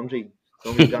cross country.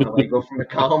 Somebody's gonna wake up from the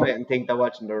coma and think they're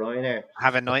watching the Ryanair.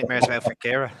 Having nightmares about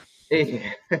Fakira.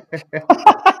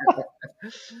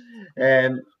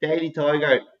 Daily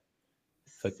Tiger.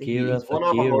 Fakira, he's won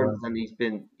over hurdles and he's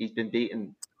been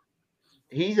beaten.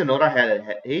 He's another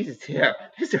This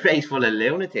is a race full of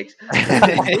lunatics.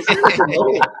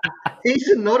 He's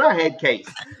another head case.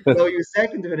 So he was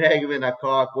second to an argument at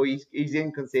Cork, but he's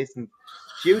inconsistent.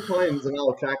 Few times an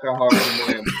old tracker horse.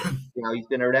 He's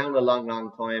been around a long,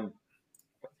 long time.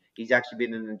 He's actually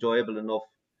been an enjoyable enough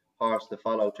horse to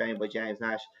follow, trained by James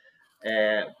Nash.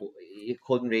 But you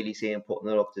couldn't really see him putting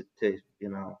it up to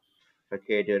for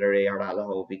Keir Duderee or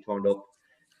Allaho if he turned up.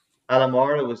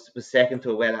 Alamora was second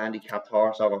to a well-handicapped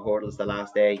horse over hurdles the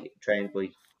last day, trained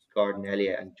by Gordon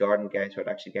Elliott, and Jordan Gainsford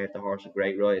actually gave the horse a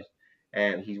great ride.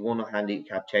 He's won a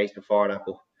handicap chase before that,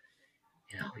 but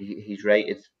he's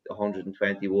rated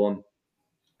 121.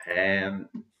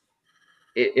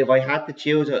 If I had to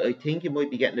choose, I think he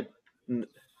might be getting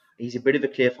he's a bit of a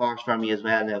cliff horse for me as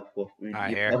well now, but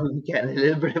you're probably getting a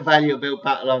little bit of value about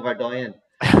Battle Over Dying.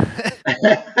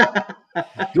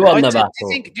 Do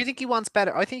you think he wants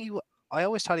better? I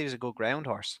always thought he was a good ground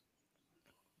horse,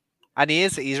 and he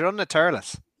is. He's running a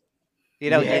Turles.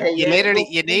 You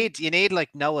need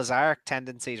like Noah's Ark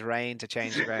tendencies rain to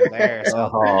change the ground there.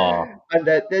 So. And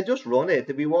they just run it.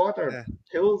 There'll be water,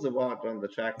 pools of water on the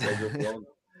track. They just run.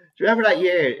 Do you remember that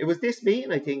year? It was this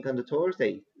meeting, I think, on the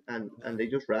Thursday, and they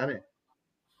just ran it.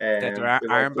 There are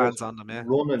armbands on them, yeah.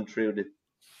 Running through the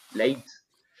lakes.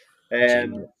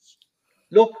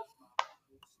 Look,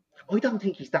 I don't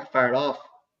think he's that far off.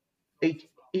 He'll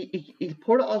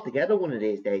put it all together one of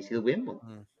these days. He'll win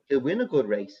one. He'll win a good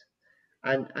race.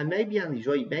 And maybe Andy's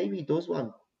right. Maybe he does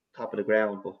want top of the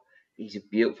ground, but he's a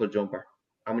beautiful jumper.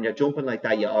 And when you're jumping like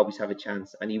that, you always have a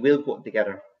chance. And he will put it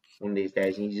together one of these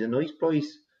days. And he's a nice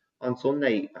price on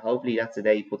Sunday. Hopefully that's the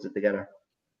day he puts it together.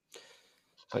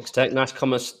 Thanks, Tech. Nice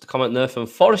comment there from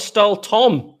Forrestal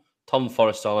Tom. Tom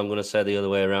Forrestal, I'm going to say the other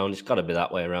way around. It's got to be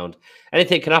that way around.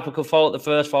 Anything can happen. Could fall at the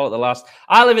first, fall at the last.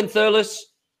 I live in Thurles.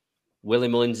 Willie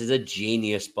Mullins is a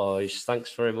genius, boys.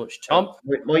 Thanks very much, Tom.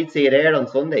 We might see it there on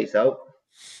Sunday, so.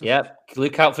 Yeah,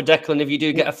 look out for Declan if you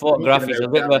do get a photograph. He's a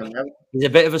bit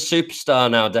of a superstar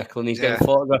now, Declan. He's getting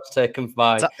photographs taken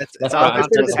by. It's all gone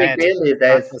to his head.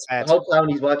 I hope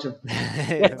Tony's watching.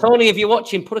 Yeah, Tony, if you're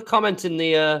watching, put a comment in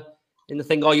the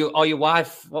thing. Or your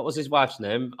wife. What was his wife's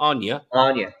name? Anya.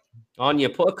 Anya,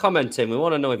 put a comment in. We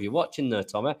want to know if you're watching there,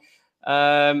 Tommy.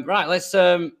 Right, let's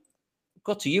go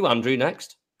to you, Andrew,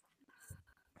 next.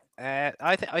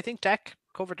 I think Deck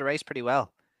covered the race pretty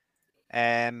well.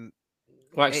 Right,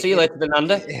 see you later,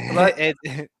 Fernanda.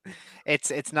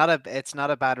 It's not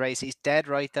a bad race. He's dead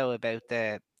right though about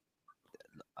the.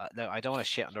 I don't want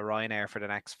to shit on the Ryanair for the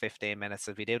next 15 minutes.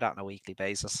 If we do that on a weekly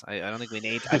basis, I don't think we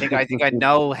need. I think I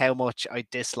know how much I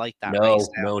dislike that race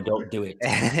now. No, don't do it.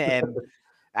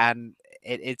 And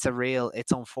it's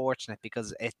unfortunate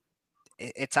because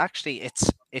it's actually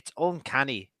it's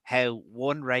uncanny how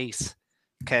one race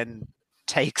can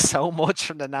take so much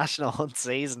from the National Hunt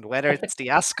season, whether it's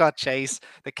the Ascot Chase,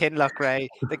 the Kinloch Ray,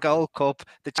 the Gold Cup,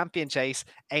 the Champion Chase,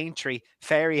 Aintree,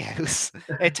 Fairyhouse.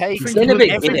 It takes It's been a bit,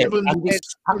 every-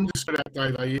 it's- that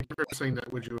day, though. You've never seen that,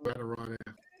 would you, about a Ryanair?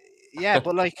 yeah,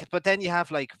 but then you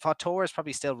have like Fator is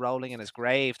probably still rolling in his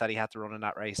grave that he had to run in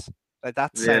that race. Like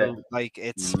that's Yeah. how like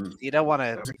it's you don't want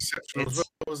That was to. exceptional as well,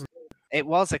 wasn't It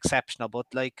was exceptional, but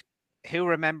like who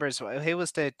remembers who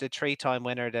was the 3-time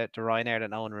winner the Ryanair that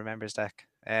no one remembers, Deck?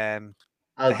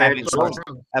 Alberta's run.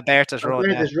 Alberta's run. Yeah.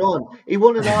 Alberta's run. He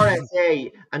won an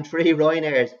RSA and 3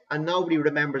 Ryanairs, and nobody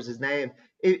remembers his name.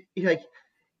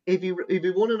 If he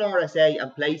won an RSA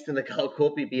and placed in the Gold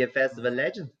Cup, he'd be a festival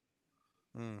legend.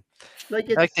 Like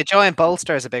the Giant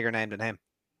Bolster is a bigger name than him.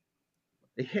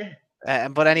 Yeah.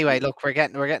 But anyway, look, we're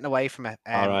getting away from it.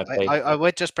 All right, I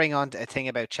would just bring on a thing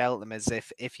about Cheltenham is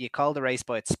if you call the race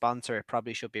by its sponsor, it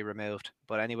probably should be removed.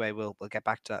 But anyway, we'll get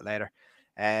back to that later.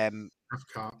 It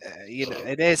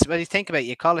is when you think about it,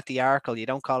 you call it the Arkle, you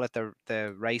don't call it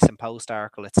the Race and Post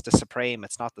Arkle. It's the Supreme.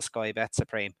 It's not the Sky Bet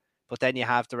Supreme. But then you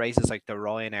have the races like the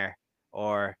Ryanair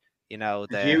or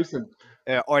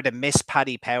or the Miss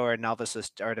Paddy Power Novices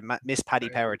or the Miss Paddy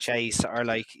Power Chase or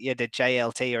like the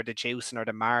JLT or the Juicing or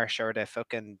the Marsh or the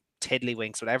fucking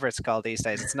Tiddlywinks, whatever it's called these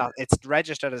days. It's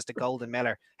registered as the Golden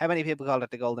Miller. How many people call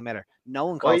it the Golden Miller? No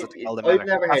one calls it the Golden Miller. I've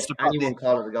never heard anyone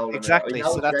call it the Golden exactly. Miller. I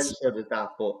know so it's registered as that,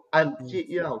 but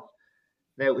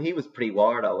now he was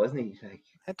pre-war though, wasn't he? Like,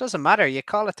 it doesn't matter. You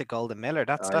call it the Golden Miller.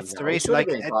 That's the reason. Like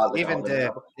even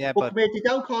but they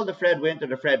don't call the Fred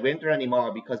Winter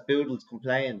anymore because Boodles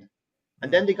complained,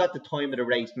 and then they got the time of the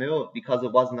race moved because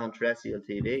it wasn't on terrestrial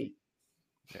TV.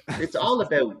 It's all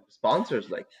about sponsors,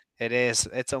 like. It is.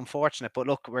 It's unfortunate, but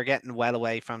look, we're getting well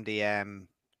away from the away.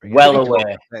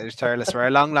 Thurles. We're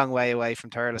a long way away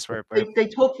from Thurles. They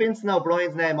took Vincent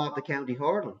O'Brien's name off the county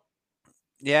hurdle.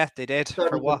 Yeah, they did. So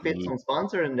for what? Fit some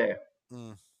sponsor in there.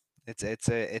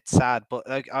 It's sad, but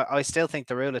like I still think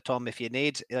the rule of thumb, if you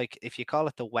call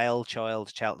it the Well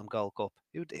Child Cheltenham Gold Cup,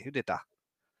 who did that,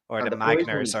 or the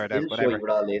Magners or the whatever.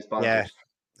 Yeah.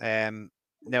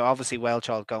 Now, obviously, Well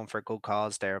Child going for a good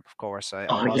cause there, of course. Reel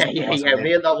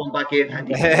that one back in,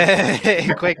 Andy.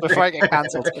 Quick, before I get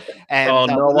cancelled.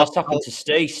 What's happened to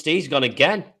Steve? Steve's gone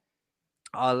again.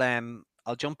 I'll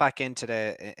jump back into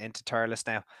Thurles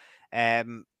now.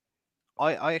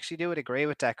 I actually would agree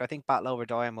with Deck. I think Battle Over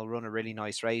Diam will run a really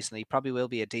nice race, and he probably will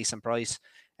be a decent price.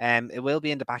 It will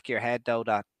be in the back of your head though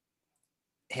that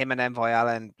him and Envoy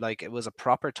Allen, like it was a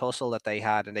proper tussle that they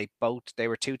had, and they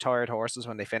were 2 tired horses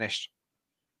when they finished.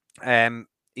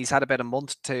 He's had about a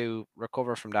month to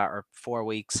recover from that, or 4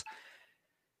 weeks.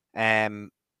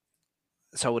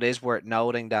 So it is worth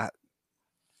noting that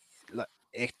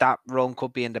that run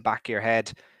could be in the back of your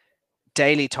head.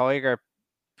 Daily Tiger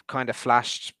kind of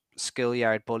flashed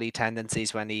schoolyard bully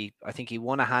tendencies when I think he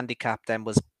won a handicap, then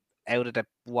was out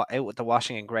with the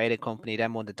Washington Graded Company,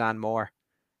 then won the Dan Moore.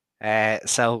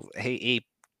 So he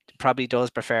probably does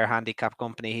prefer handicap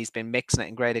company. He's been mixing it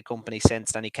in Graded Company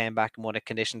since then. He came back and won a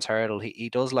conditions hurdle. He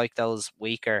does like those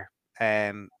weaker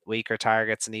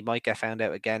targets, and he might get found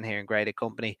out again here in Graded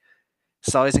Company.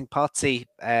 Sizing Potsy,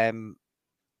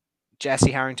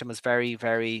 Jesse Harrington was very,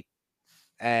 very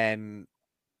adamant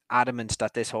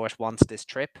that this horse wants this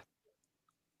trip.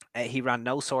 He ran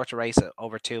no sort of race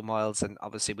over 2 miles, and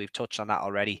obviously we've touched on that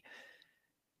already.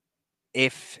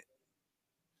 If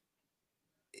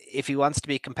he wants to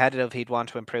be competitive, he'd want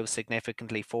to improve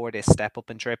significantly for this step up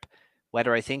and trip.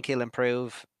 Whether I think he'll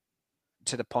improve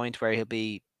to the point where he'll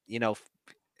be,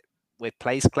 with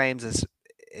place claims,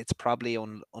 it's probably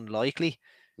unlikely.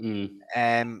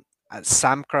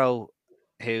 Samcro,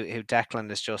 who Declan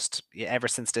is just, ever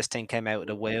since this thing came out of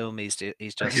the womb, he's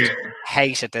just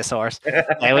hated this horse,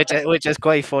 which is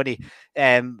quite funny.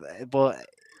 But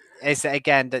it's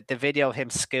again the video of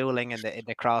him schooling in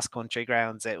the cross country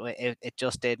grounds. It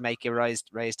just did make you raise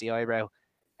the eyebrow.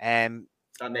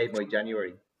 That made my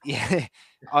January. Yeah,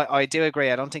 I do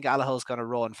agree. I don't think Allaho's going to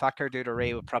run. Fakir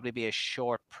Duderee would probably be a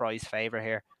short price favourite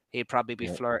here. He'd probably be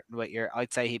flirting with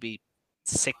I'd say he'd be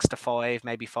 6-5,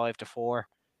 maybe 5-4.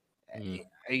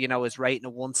 You know, his rating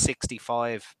of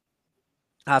 165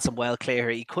 has him well clear.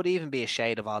 He could even be a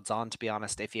shade of odds on, to be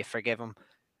honest, if you forgive him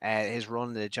his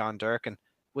run to John Durkin,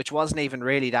 which wasn't even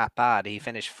really that bad. He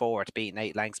finished fourth, beaten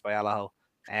 8 lengths by Allaho.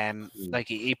 Like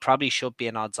he probably should be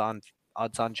an odds on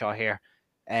shot here.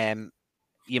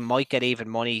 You might get even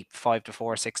money 5-4,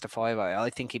 6-5. I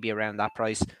think he'd be around that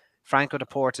price. Franco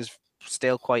Deporte is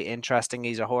still quite interesting.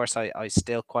 He's a horse I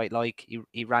still quite like.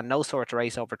 He ran no sort of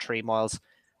race over 3 miles.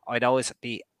 I'd always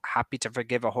be happy to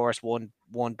forgive a horse one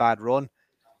bad run.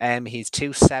 He's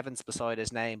 2 7s beside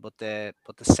his name, but the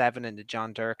 7 in the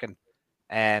John Durkin,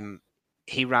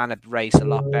 he ran a race a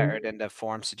lot better than the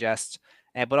form suggests.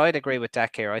 But I'd agree with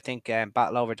Deck here. I think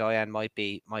Battle Over Diane might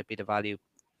be the value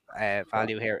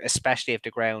here, especially if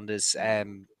the ground is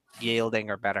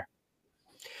yielding or better.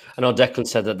 I know Declan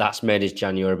said that's made his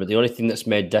January, but the only thing that's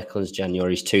made Declan's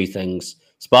January is 2 things.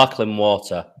 Sparkling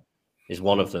water is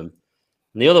one of them.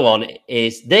 And the other one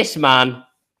is this man,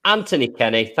 Anthony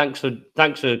Kenny. Thanks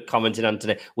for commenting,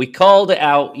 Anthony. We called it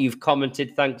out. You've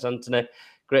commented. Thanks, Anthony.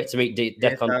 Great to meet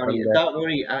Declan. Downey, don't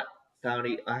worry,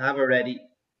 Downey. I have it ready.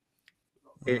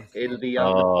 It'll be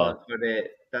on the pod for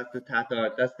that's the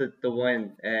Tatar. That's the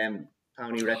wine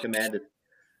Tony recommended.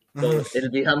 So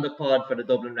it'll be on the pod for the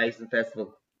Dublin Racing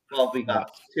Festival. What we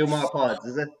got? 2 more pods,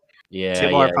 is it? Yeah,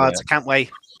 2 more pods. I can't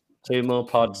wait. 2 more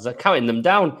pods. They're counting them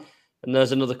down. And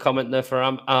there's another comment there for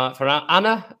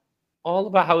Anna, all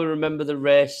about how we remember the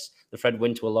race. The Fred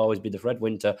Winter will always be the Fred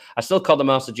Winter. I still call the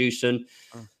Master Jewson.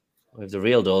 With the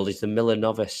real old, he's the Miller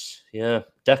Novice. Yeah,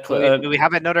 do we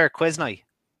have another quiz night?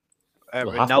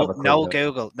 No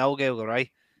Google, right?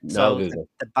 No Google.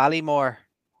 The Ballymore,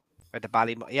 the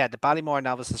Ballymore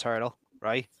Novices Hurdle,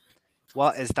 right?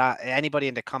 What is that? Anybody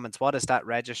in the comments? What is that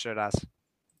registered as?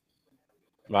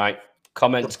 Right,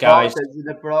 comments, guys.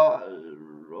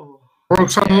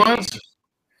 Sun Alliance?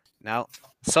 No,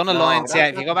 Sun Alliance. Yeah,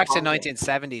 if you go back to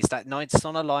 1970s,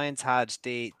 Sun Alliance had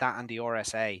that and the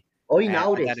RSA. Oh, you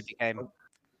know this. It became.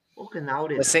 Fucking know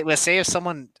this. We'll see if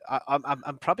someone.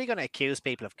 I'm probably going to accuse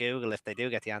people of Google if they do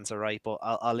get the answer right, but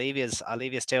I'll leave you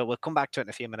to it. We'll come back to it in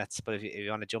a few minutes. But if you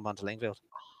want to jump onto Lingfield,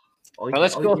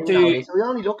 let's go to. We're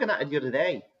only looking at it the other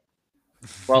day.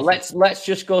 Well, let's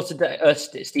just go to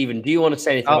Stephen. Do you want to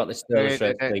say anything about this?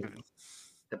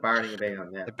 The Barring Bingham,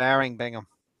 yeah. The Barring Bingham.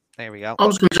 There we go. I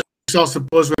was going to just ask the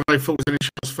boys whether they thought there was any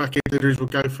chance Faki Leaders would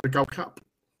go for the Gold Cup.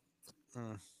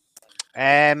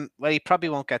 Well, he probably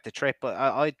won't get the trip, but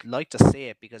I'd like to see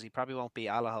it because he probably won't beat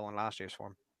Allaho on last year's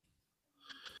form.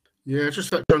 Yeah,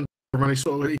 just that John Durham,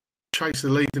 he chased the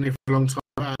lead in it for a long time.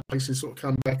 At places sort of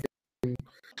come back. And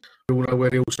we all know where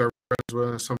the also rounds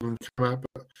were. Some of them came out,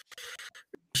 but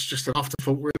it's just an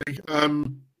afterthought, really.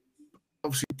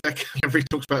 Obviously, Beck, whenever he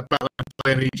talks about Battle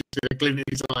and he just did a glint in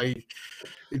his eye,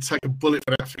 he'd take a bullet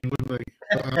for that thing, wouldn't he?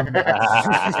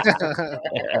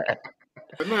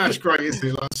 But no, it's great, isn't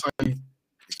it? Like I say,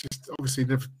 it's just obviously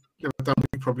never done what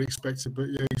you probably expected, but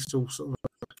yeah, he's still sort of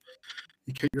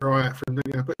you keep your eye out for him,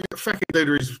 don't you? But yeah, Faki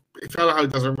Leader is, if Allaho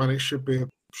doesn't run, it should be a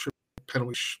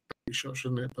penalty shot,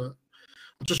 shouldn't it? But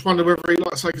I just wonder whether he,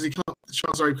 like I say, because the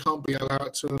chances are he can't beat Allaho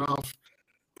at 2.5.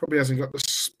 Probably hasn't got the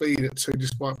speed at 2,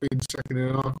 despite being second in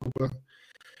an article, but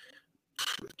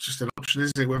it's just an option,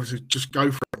 isn't it? Whether to just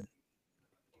go for it.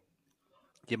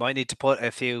 You might need to put a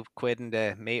few quid in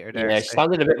the meter there. Yeah, it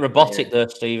sounded a bit robotic there,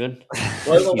 Stephen. Wait,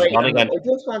 I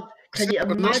just want. Can you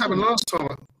imagine? What's happened last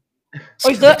time? Oh,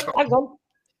 he's there. Hang on.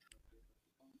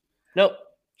 No,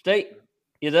 Steve,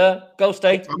 you there? Go,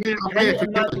 Steve. Can you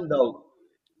imagine though?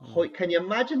 Can you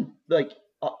imagine like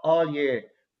all year?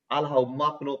 Allaho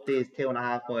mopping up these 2.5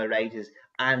 mile races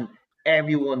and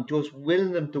everyone just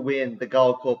willing them to win the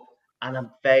Gold Cup and I'm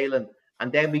failing.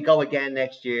 And then we go again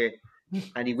next year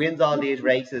and he wins all these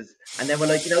races. And then we're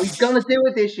like, he's going to do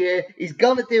it this year. He's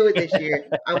going to do it this year.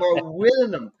 And we're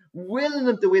willing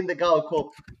him to win the Gold Cup.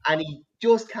 And he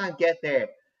just can't get there.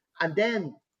 And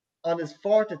then on his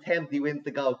 4th attempt, he wins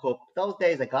the Gold Cup. Those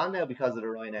days are gone now because of the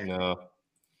Ryanair. No.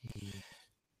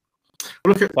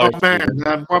 Look at one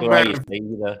man,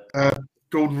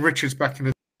 Gordon Richards back in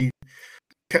the day,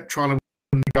 kept trying to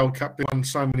win the Gold Cup. They won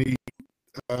so many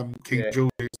King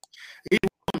Georges. He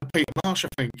won Peter Marsh, I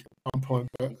think, at one point.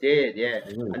 But he did, yeah.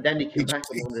 And then he came back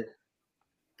and won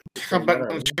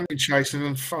the champion chase and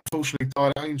unfortunately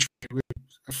died at Aintree with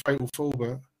a fatal fall,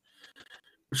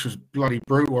 which was bloody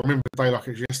brutal. I remember the day like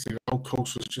it was yesterday. The whole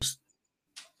course was just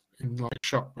in like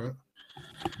shock, but.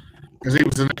 Because he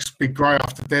was the next big grey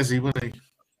after Desi, wasn't he?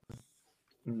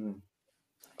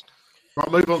 Right,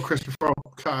 move on, Chris, before I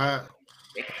cut out.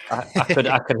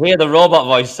 I could hear the robot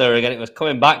voice there again. It was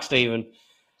coming back, Stephen.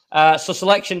 So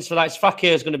selections for that.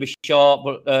 Fakir is going to be short,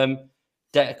 but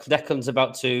Declan's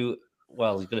about to.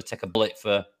 Well, he's going to take a bullet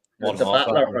for one The horse.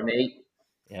 battler for me.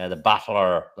 Yeah, the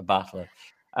battler.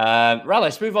 Right,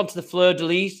 let's move on to the Fleur de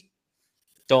Lis.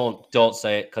 Don't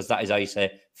say it because that is how you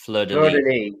say Fleur de Fleur de Lis.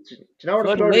 Lis. Do you know what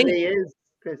Fleur a de Fleur de Lis? Lis is,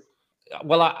 Chris?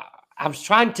 Well, I was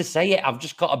trying to say it. I've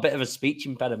just got a bit of a speech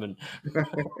impediment.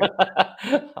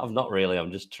 I'm not really.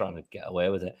 I'm just trying to get away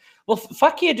with it. Well,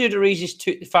 Fakir Dudaris is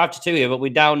 5-2 here, but we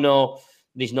now know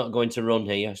that he's not going to run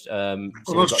here. Well,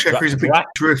 those Jeffrey's a big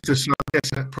drifter, so I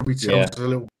guess that probably tells us a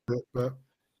little bit. But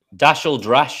Dashel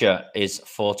Drasher is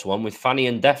 4-1 with Fanny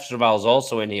and Def Raval's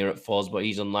also in here at 4s, but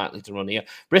he's unlikely to run here.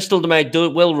 Bristol de May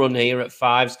will run here at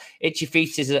 5s. Itchy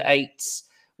Feet is at 8s.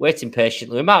 Waiting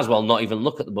patiently. We might as well not even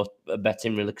look at the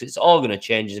betting really because it's all going to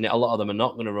change, isn't it? A lot of them are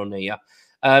not going to run here.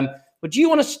 But do you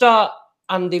want to start,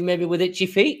 Andy, maybe with Itchy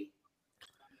Feet?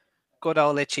 Good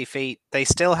old Itchy Feet. They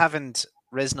still haven't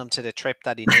risen him to the trip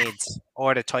that he needs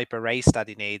or the type of race that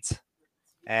he needs.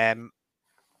 I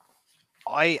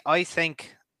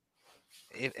think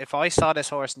if I saw this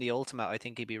horse in the Ultimate, I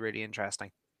think he'd be really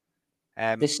interesting.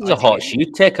 This is a horse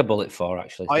you'd take a bullet for,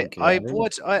 actually. I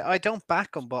would. I don't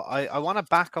back him, but I want to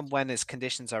back him when his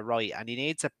conditions are right, and he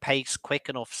needs a pace quick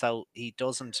enough so he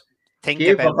doesn't think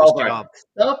about his job.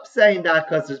 Stop saying that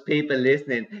because there's people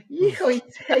listening. You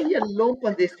say you lump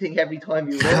on this thing every time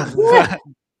you run.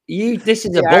 This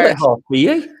is a bullet horse for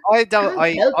you. I don't.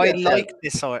 I like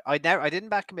this horse. I didn't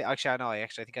back him. Actually, I know. I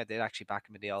think I did actually back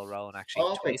him in the All Roan.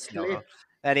 Actually, twice in the All Roan.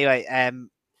 Anyway,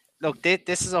 look,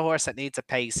 this is a horse that needs a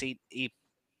pace. You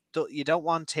don't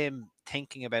want him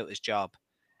thinking about his job,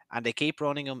 and they keep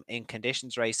running him in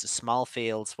conditions races, small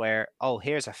fields where, oh,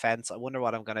 here's a fence. I wonder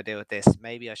what I'm going to do with this.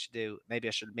 Maybe I should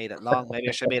meet it long. Maybe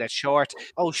I should meet it short.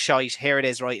 Oh, shite! Here it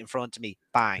is, right in front of me.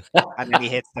 Bang! And then he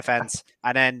hits the fence,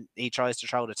 and then he tries to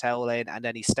throw the towel in, and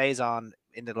then he stays on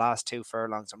in the last 2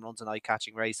 furlongs and runs an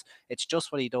eye-catching race. It's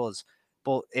just what he does.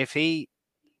 But if he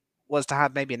was to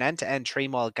have maybe an end-to-end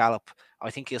 3-mile gallop,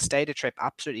 I think he'll stay the trip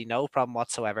absolutely no problem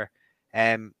whatsoever.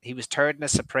 He was third in a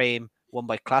Supreme, won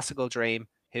by Classical Dream,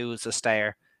 who was a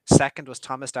stayer. Second was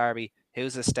Thomas Darby,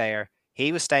 who's a stayer.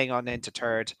 He was staying on into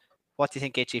third. What do you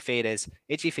think Itchy Feet is?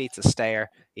 Itchy Feet's a stayer.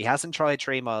 He hasn't tried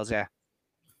 3 miles yet.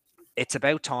 It's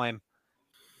about time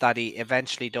that he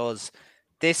eventually does.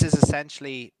 This is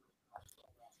essentially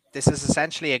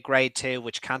a grade 2,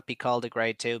 which can't be called a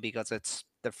grade 2 because it's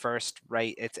the first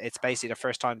race. It's basically the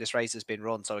first time this race has been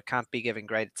run, so it can't be given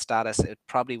graded status. It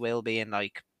probably will be in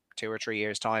like 2 or 3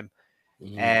 years' time.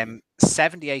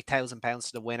 £78,000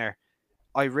 to the winner.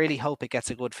 I really hope it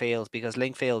gets a good field because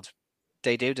Lingfield,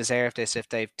 they do deserve this. If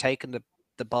they've taken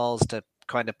the balls to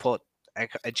kind of put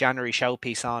a January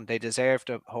showpiece on, they deserve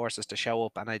the horses to show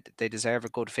up, and they deserve a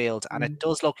good field. And it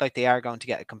does look like they are going to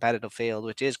get a competitive field,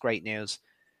 which is great news.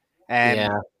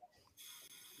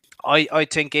 I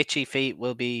think Itchy Feet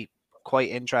will be quite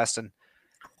interesting.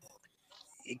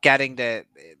 Getting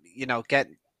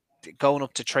going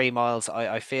up to 3 miles,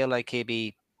 I feel like he'd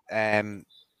be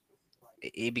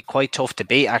quite tough to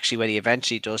beat actually when he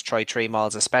eventually does try 3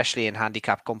 miles, especially in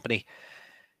handicap company.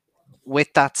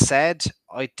 With that said,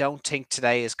 I don't think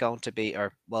today is going to be, I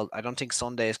don't think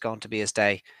Sunday is going to be his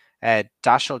day.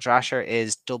 Dashel Drasher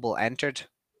is double entered.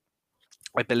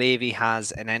 I believe he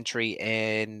has an entry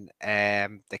in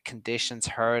the conditions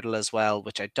hurdle as well,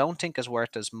 which I don't think is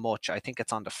worth as much. I think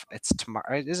it's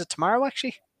tomorrow. Is it tomorrow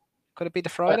actually? Could it be the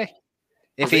Friday?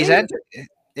 If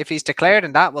he's declared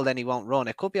in that, well, then he won't run.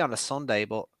 It could be on a Sunday,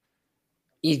 but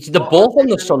they're both on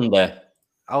the Sunday.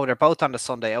 Oh, they're both on the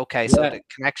Sunday. Okay, so the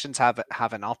connections have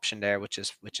an option there, which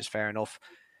is fair enough.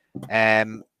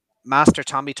 Master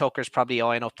Tommy Tucker's probably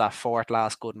eyeing up that 4th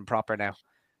last good and proper now.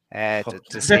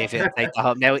 To see if he'll take the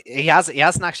home. Now he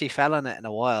hasn't actually fell on it in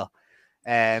a while.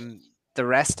 The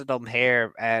rest of them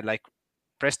here, like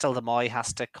Bristol de May,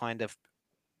 has to kind of,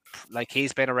 like,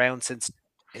 he's been around since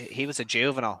he was a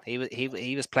juvenile.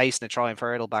 He was placing a try and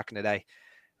hurdle back in the day.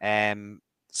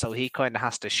 So he kind of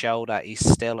has to show that he's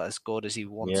still as good as he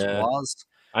once was.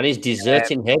 And he's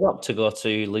deserting Haydock to go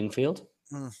to Lingfield.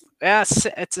 Yeah,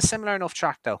 it's a similar enough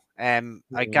track though.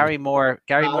 Like Gary Moore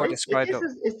described it.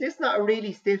 Is this not a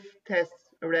really stiff test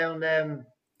around?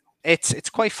 It's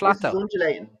quite flat though.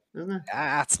 Undulating, isn't it?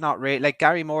 It's not really, like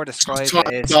Gary Moore described it.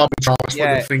 It's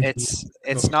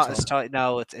not as tight.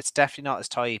 No, it's definitely not as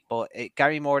tight. But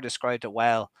Gary Moore described it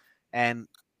well.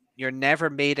 You're never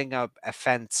meeting a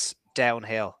fence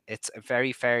downhill. It's a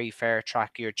very, very fair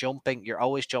track. You're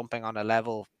always jumping on a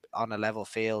level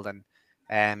field,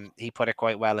 and he put it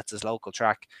quite well. It's his local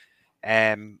track.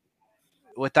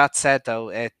 With that said,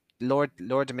 though, Lord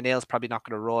de Menil's probably not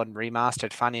going to run.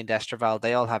 Remastered, Fanny and Destraval,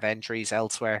 they all have entries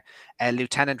elsewhere.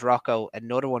 Lieutenant Rocco,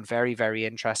 another one very, very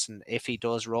interesting. If he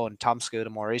does run, Tom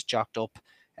Scudamore is jocked up.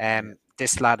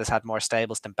 This lad has had more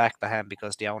stables than Bethlehem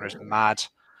because the owner's mad.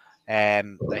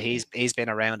 He's been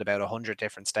around about 100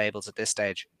 different stables at this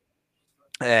stage.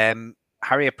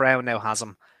 Harriet Brown now has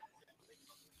him.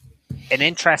 An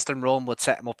interesting run would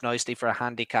set him up nicely for a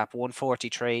handicap.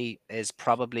 143 is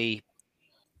probably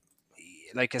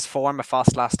like his form of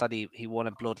Foss last that he won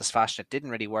in bloodless fashion. It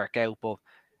didn't really work out, but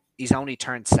he's only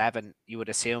turned 7. You would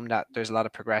assume that there's a lot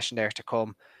of progression there to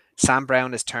come. Sam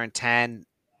Brown has turned 10.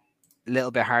 A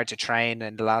little bit hard to train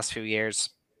in the last few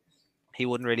years. He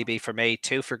wouldn't really be for me.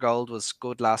 2 for Gold was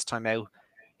good last time out.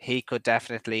 He could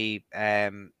definitely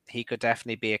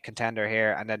be a contender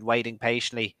here. And then Waiting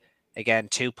Patiently, again,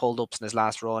 2 pulled ups in his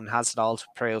last run, has it all to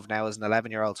prove now as an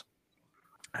 11-year-old.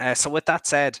 So with that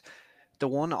said, the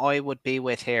one I would be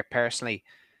with here personally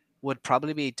would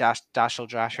probably be Dashel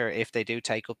Drasher if they do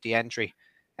take up the entry.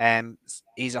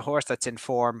 He's a horse that's in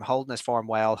form, holding his form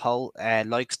well,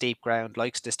 likes deep ground,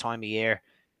 likes this time of year.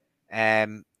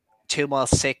 2 mile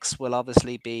 6 will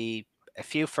obviously be a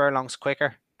few furlongs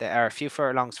quicker, or a few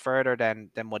furlongs further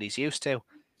than what he's used to.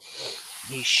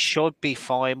 He should be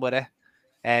fine with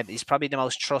it. He's probably the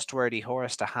most trustworthy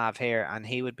horse to have here, and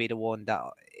he would be the one that,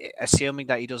 assuming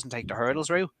that he doesn't take the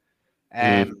hurdles route,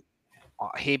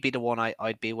 he'd be the one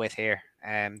I'd be with here.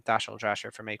 Dashel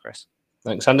Drasher for me, Chris.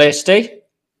 Thanks, Andy. Steve?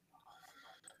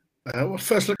 Well,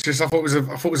 first look at this, I thought it was a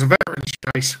veteran's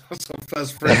chase. That's the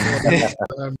first three.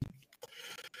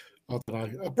 I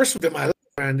don't know. Bristol did my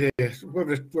around here.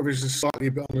 Whether he's slightly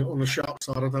a bit on the sharp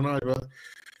side, I don't know. But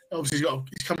obviously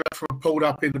he's coming up from a pulled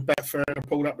up in the Betfair and a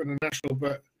pulled up in the National.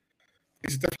 But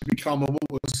he's definitely become a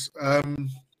Waters.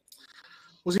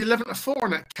 Was he 11-4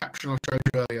 in that caption I showed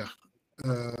you earlier?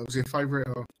 Was he a favourite?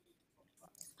 Or?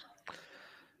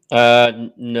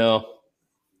 No.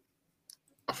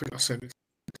 I think I sent it.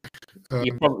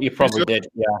 You probably did,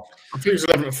 yeah. I think it was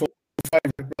 11-4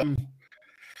 favourite.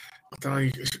 I don't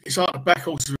know. It's hard to back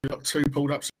horses. We've got 2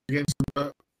 pulled ups against them,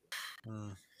 but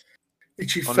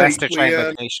Itchy Unless Feet. they're trained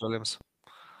by Denise Williams.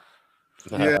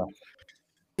 Yeah.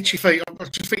 Itchy Feet. I was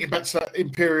just thinking back to that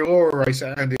Imperial Aura race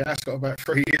at Andy Ascot about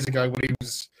 3 years ago when he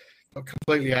was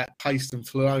completely outpaced and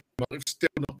flew over. They've still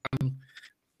not done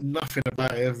nothing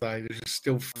about it, have they? They're just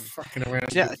still fucking around.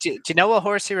 Do you know what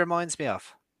horse he reminds me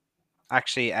of?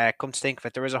 Actually, come to think of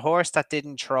it, there was a horse that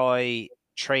didn't try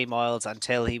 3 miles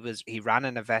until he ran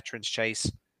in a veterans chase.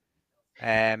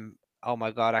 Oh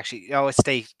my god! Actually,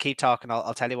 Steve, keep talking.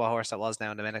 I'll tell you what horse that was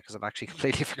now in a minute because I've actually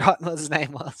completely forgotten what his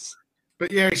name was.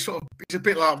 But yeah, he's a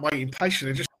bit like Waiting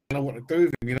Patiently. They just don't know what to do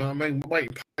with him. You know what I mean?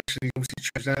 Waiting Patiently, he obviously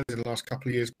changed hands in the last couple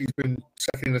of years. He's been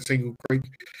second in the Tingle Creek,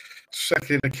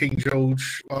 second in the King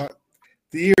George.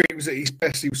 The year he was at his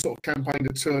best, he was sort of campaigned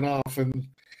at 2.5, and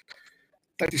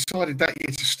they decided that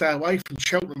year to stay away from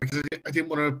Cheltenham because they didn't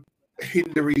want to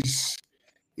hinder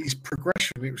his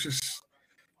progression. It was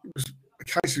a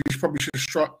case of he probably should have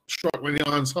struck when the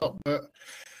iron's hot. But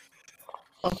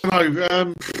I don't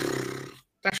know.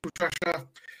 Dashel Drasher,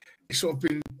 he's sort of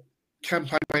been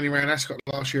campaigning around Ascot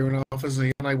last year and a half, hasn't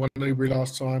he? And they won Newbury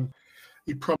last time.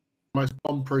 He probably most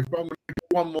bomb-proof, but I'm going to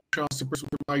give one more chance to Bristol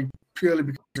to May purely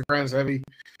because the ground's heavy.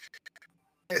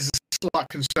 There's a slight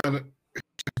concern that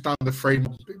it's done the free,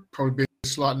 probably be a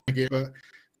slight negative, but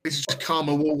this is just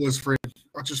calmer waters for him.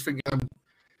 I just think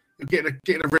getting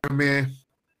a rhythm here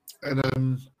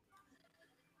and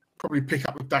probably pick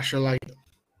up with Dasher later.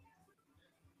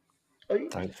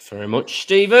 Thanks very much,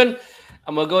 Stephen.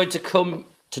 And we're going to come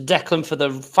to Declan for the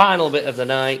final bit of the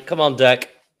night. Come on, Dec.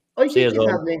 I think you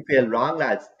have Lingfield wrong,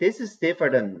 lads. This is stiffer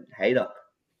than Haydock.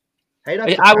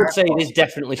 I would say it is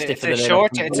definitely stiffer than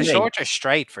Haydock. It's a shorter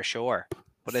straight for sure.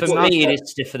 But for me, it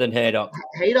is stiffer than Haydock.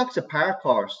 Haydock's a park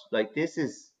horse. Like this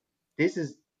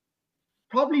is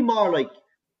probably more like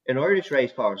an Irish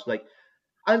race horse. Like,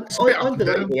 and I'm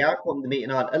delighted we are coming to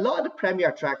meeting on. A lot of the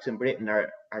premier tracks in Britain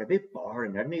are a bit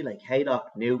boring, aren't they? Like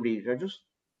Haydock, Newbury, they're just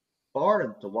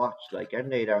boring to watch. Like, aren't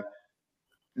they? They're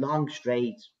long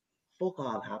straights, fuck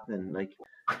all happening. Like,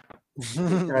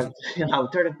 they're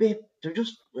a bit, they're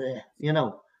just, they're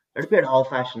a bit old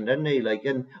fashioned, aren't they? Like,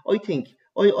 and I think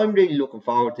I'm really looking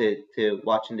forward to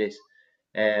watching this,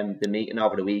 the meeting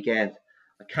over the weekend.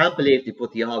 I can't believe they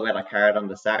put the all-weather card on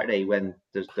the Saturday when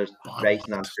there's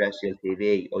racing on terrestrial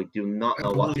TV. I do not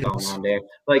know what's going on there.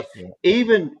 Like,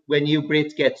 even when you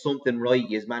Brits get something right,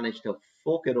 you manage to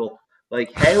fuck it up.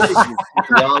 Like, how did you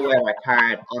put the all-weather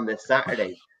card on the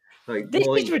Saturday? Like, this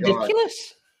is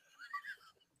ridiculous.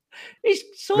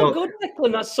 It's so good,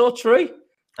 Declan. That's so true.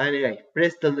 Anyway,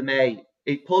 Bristol to May.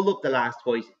 he pulled up the last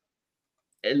twice.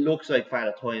 It looks like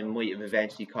Father Time might have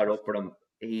eventually caught up with him.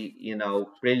 He,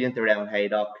 brilliant around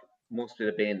Haydock. Must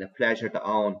have been a pleasure to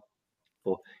own.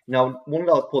 But one of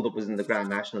those pulled up was in the Grand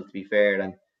National, to be fair.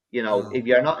 And if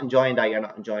you're not enjoying that, you're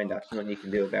not enjoying that. There's nothing you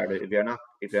can do about it. If you're not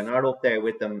up there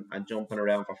with them and jumping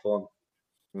around for fun,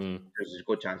 there's a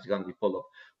good chance you're going to be pulled up.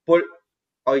 But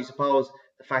I suppose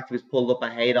the fact he was pulled up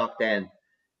at Haydock, then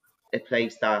a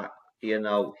place that he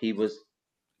was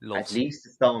at least a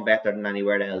stone better than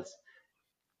anywhere else,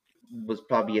 was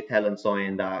probably a telling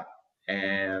sign that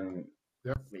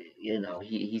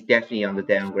he's definitely on the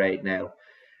downgrade now.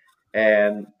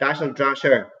 Dashel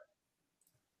Drasher,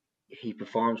 he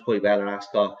performs quite well at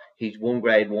Ascot. He's won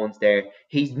grade once there.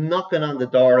 He's knocking on the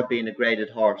door of being a graded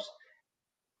horse.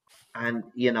 And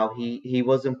he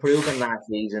was improving last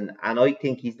season, and I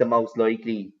think he's the most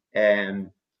likely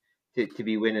to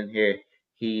be winning here.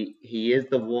 He is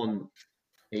the one.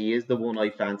 He is the one I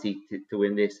fancy to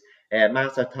win this.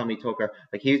 Master Tommy Tucker,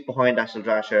 like, he was behind Dashel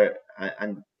Drasher,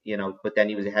 and but then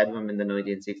he was ahead of him in the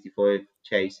 1965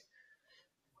 chase.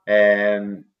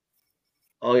 You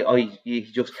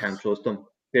just can't trust him.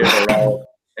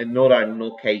 Another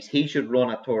nutcase. He should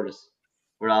run at Tortoise.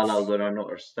 We're all out with our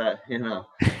nutters. That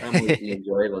might be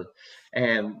enjoyable.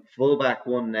 Fullback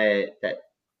won that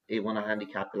he won a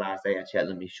handicap the last day at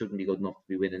Cheltenham. He shouldn't be good enough to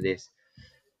be winning this.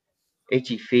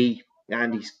 Itchy Fee,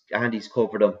 Andy's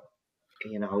covered him.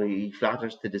 He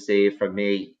flatters to the save for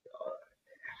me.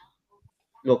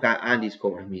 Look, Andy's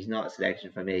covered him. He's not a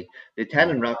selection for me.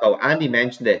 Lieutenant Rocco, Andy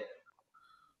mentioned it.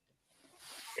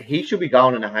 He should be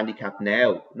going in a handicap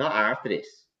now, not after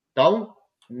this. Don't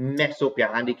mess up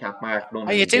your handicap mark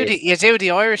running. You do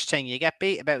the Irish thing. You get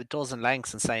beat about a dozen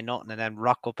lengths and say nothing, and then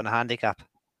rock up in a handicap.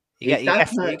 You get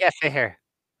fit here.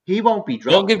 He won't be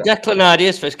dropped. Don't give Declan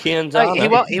ideas for his Keane's on.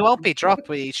 He won't be dropped,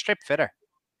 but he's strip fitter.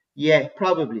 Yeah,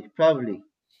 probably. But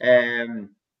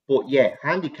yeah,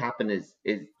 handicapping is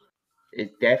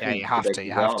definitely. You have to.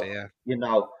 Yeah.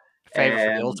 Favourite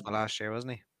for the Ultimate last year,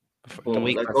 wasn't he? The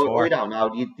week before. I don't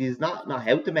know. There's not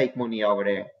how to make money over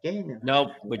there.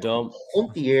 No, we don't.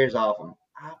 Punt the ears off him.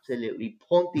 Absolutely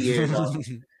punt the ears off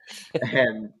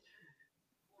him.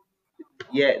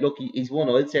 Yeah, look, he's one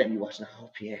I'd certainly watching. I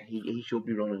hope, he should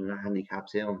be running a handicap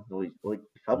soon. He's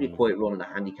probably quite running a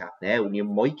handicap now, and you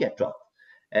might get dropped.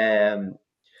 2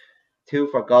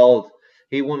 for Gold.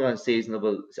 He won on a seasonal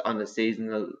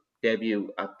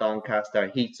debut at Doncaster.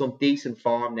 He's some decent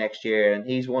form next year, and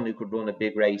he's one who could run a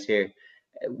big race here.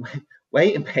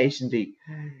 Waiting patiently.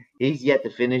 He's yet to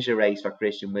finish a race for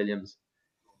Christian Williams.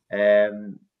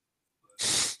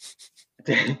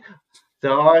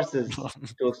 The horse has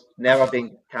just never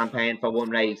been campaigned for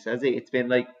one race, has it? It's been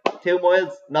like 2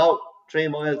 miles, no, 3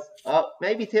 miles,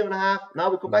 maybe 2.5. Now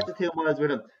we come back to 2 miles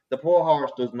with him. The poor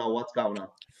horse doesn't know what's going on.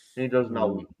 He doesn't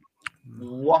know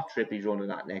what trip he's running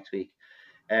at next week.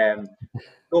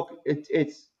 Look,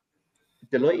 it's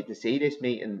delighted to see this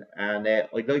meeting, and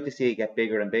I'd like to see it get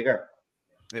bigger and bigger.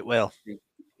 It will.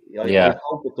 I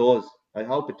hope it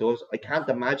does. I can't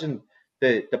imagine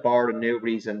the Bar and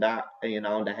Newberries and that, and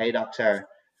the Haydocks are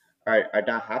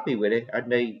that happy with it. Are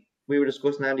they? We were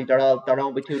discussing, Andy, they're owned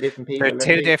by 2 different people.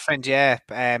 They're 2 different, yeah.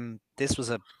 This was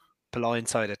a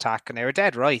blindside attack, and they were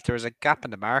dead right. There was a gap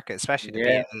in the market, especially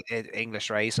to be English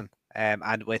racing.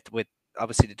 And with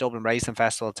obviously the Dublin Racing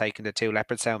Festival taking the 2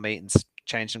 Leopardstown meetings,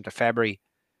 changed them to February.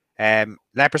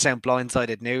 Leopardstown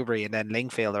blindsided Newbury, and then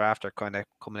Lingfield are after kind of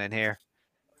coming in here.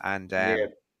 And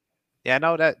they're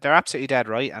absolutely dead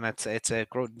right, and it's a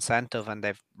good incentive, and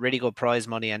they've really good prize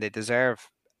money, and they deserve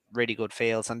really good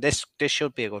fields, and this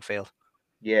should be a good field.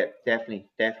 Yeah, definitely,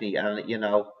 and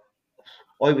I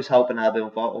was hoping Albion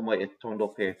Vaughton might have turned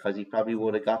up here, because he probably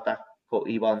would have got that cut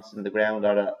he wants in the ground,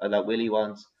 or that Willie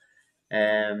wants.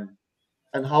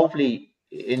 And hopefully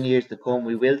in years to come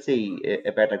we will see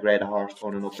a better grade of horse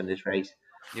turning up in this race.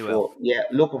 You will. So, yeah,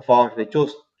 looking forward to it.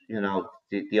 Just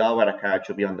the all-weather card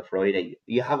should be on the Friday.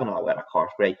 You have an all-weather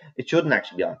course, great. It shouldn't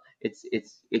actually be on.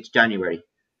 It's January.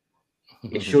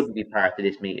 It shouldn't be part of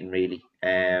this meeting, really.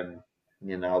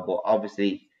 But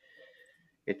obviously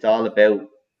it's all about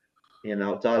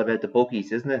the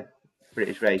bookies, isn't it?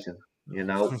 British racing.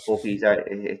 Bookies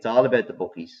it's all about the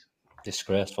bookies.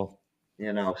 Disgraceful.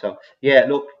 So yeah,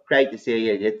 look, great to see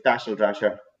you. It's Dashel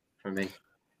Drasher for me.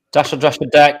 Dashel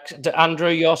Drasher, Deck. Andrew,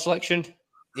 your selection?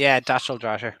 Yeah, Dashel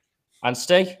Drasher. And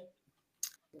Steve?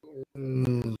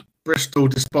 Bristol,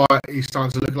 despite he's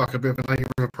starting to look like a bit of a name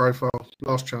of a profile.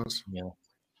 Last chance. Yeah.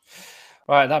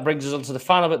 Right, that brings us on to the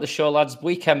final bit of the show, lads.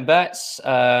 Weekend bets.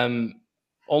 Only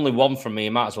one from me.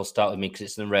 You might as well start with me because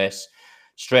it's in the race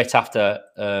straight after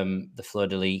the Fleur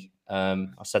de Lis I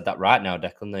said that right now,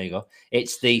 Declan. There you go.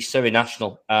 It's the Surrey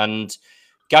National, and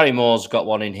Gary Moore's got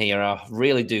one in here. I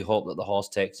really do hope that the horse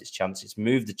takes its chance. It's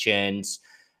moved the chains.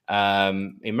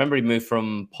 Remember, he moved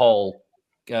from Paul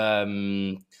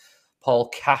Cashman.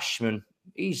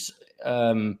 He's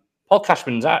Paul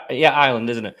Cashman's Ireland,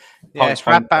 isn't it? Yeah, it's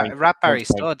Ratbarry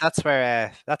Stud. That's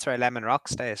where Lemon Rock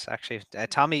stays. Actually,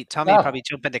 Tommy probably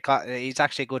jump into. He's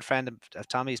actually a good friend of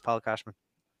Tommy's, Paul Cashman.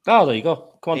 Oh, there you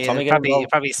go. Come on, Tommy. You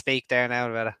probably speak there now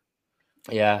about it.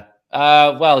 Yeah.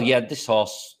 Well, yeah. This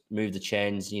horse moved the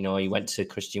chains. You know, he went to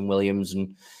Christian Williams,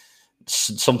 and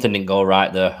something didn't go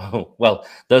right there. Well,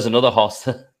 there's another horse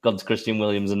that gone to Christian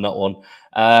Williams and not won.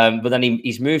 But then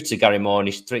he's moved to Gary Moore, and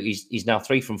he's now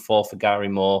 3 from 4 for Gary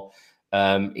Moore.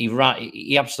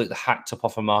 He absolutely hacked up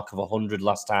off a mark of 100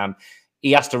 last time.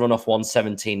 He has to run off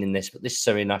 117 in this, but this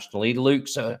Surrey National, he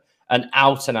looks an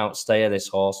out-and-out stayer, this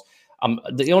horse.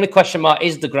 The only question mark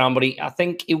is the ground, but I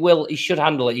think he should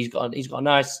handle it. He's got a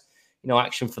nice,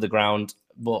 action for the ground,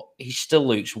 but he still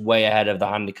looks way ahead of the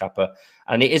handicapper.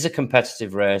 And it is a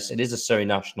competitive race. It is a Surrey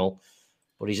National,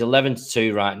 but he's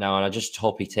 11-2 right now, and I just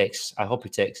hope he takes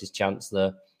his chance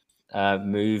there.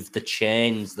 Move the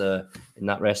chains there in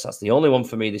that race. That's the only one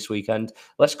for me this weekend.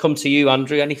 Let's come to you,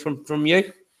 Andrew. Any from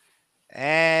you?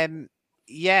 Yeah,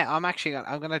 I'm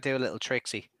gonna do a little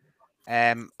tricksy.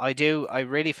 I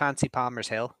really fancy Palmer's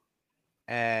Hill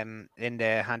in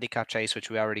the handicap chase, which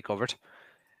we already covered.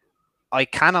 I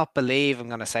cannot believe I'm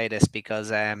gonna say this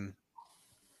because I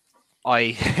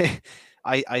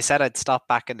I said I'd stop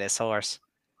backing this horse.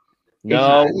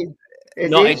 No,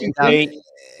 not itchy feet.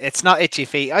 It's not itchy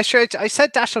feet. I said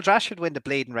Dashel Drash should win the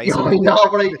bleeding race. I know,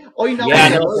 but I know.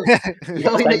 Yeah,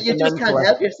 you just can't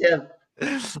help yourself.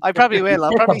 I probably will.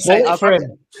 I'll probably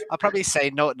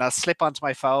say no, and I'll slip onto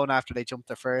my phone after they jump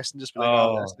there first and just be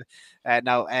like,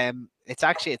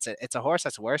 it's a horse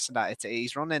that's worse than that.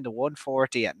 He's running into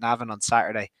 140 at Navan on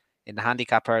Saturday in the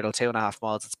handicap hurdle, 2.5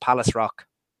 miles. It's Palace Rock.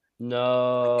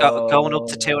 No, going up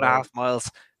to 2.5 miles.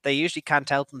 They usually can't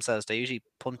help themselves. They usually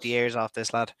punt the ears off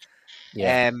this lad.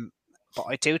 Yeah. But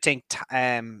I do think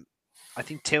I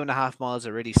think 2.5 miles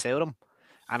will really suit him,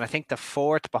 and I think the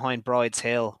fourth behind Bride's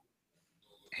Hill,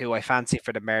 who I fancy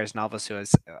for the Mares Novice, who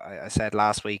I said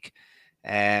last week,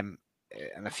 and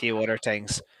a few other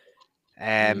things.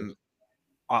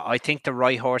 I think the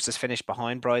right horses finished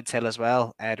behind Bride's Hill as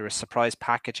well. There was surprise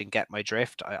package and Get My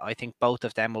Drift. I think both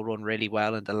of them will run really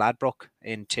well in the Ladbroke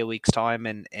in 2 weeks' time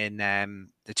in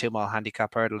the 2 mile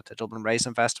handicap hurdle at the Dublin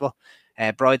Racing Festival.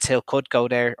 Bride's Hill could go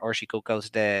there, or she could go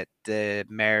to the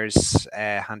Mares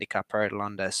handicap hurdle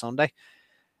on the Sunday.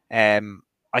 I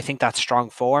think that's strong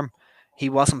form. He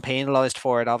wasn't penalised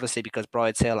for it, obviously, because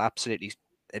Bride's Hill absolutely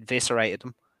eviscerated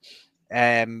him.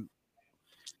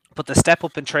 But the step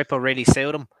up and trip will really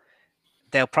suit him.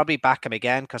 They'll probably back him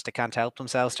again because they can't help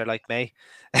themselves. They're like me,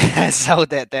 so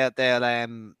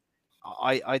they'll.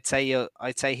 I'd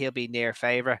say he'll be near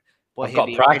favourite. I've got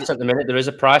a price at the minute. There is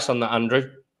a price on that,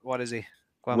 Andrew. What is he?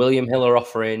 William Hill are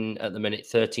offering at the minute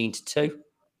 13-2.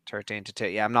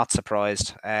 13-2. Yeah, I'm not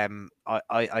surprised.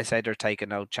 I say they're taking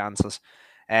no chances.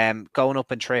 Going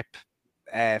up and trip.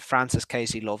 Francis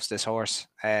Casey loves this horse,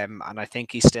 and I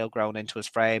think he's still grown into his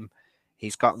frame.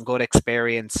 He's gotten good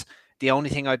experience. The only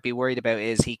thing I'd be worried about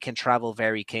is he can travel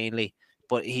very keenly,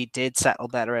 but he did settle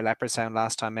better at Leopardstown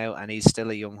last time out, and he's still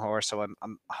a young horse. So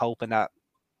I'm hoping that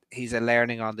he's a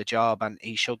learning on the job, and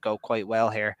he should go quite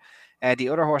well here. The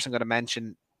other horse I'm going to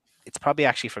mention, it's probably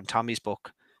actually from Tommy's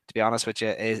book, to be honest with you,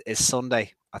 is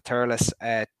Sunday at Thurles,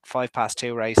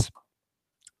 2:05 race.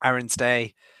 Aaron's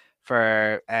Day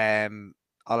for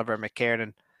Oliver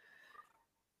McKiernan.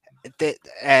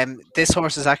 This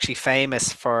horse is actually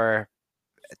famous for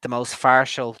the most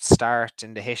farcical start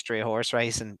in the history of horse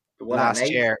racing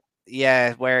last year.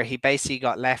 Yeah, where he basically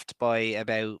got left by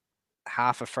about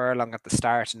half a furlong at the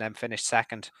start and then finished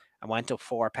second and went up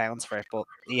 4 pounds for it. But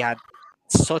he had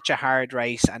such a hard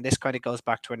race, and this kind of goes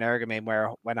back to an ergomein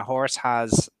where when a horse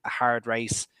has a hard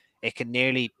race, it can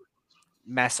nearly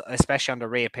mess, especially on the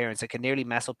reappearance, it can nearly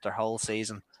mess up their whole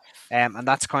season. And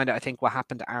that's kind of, I think, what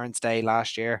happened to Aaron's Day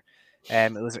last year.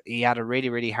 He had a really,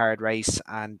 really hard race,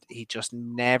 and he just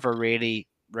never really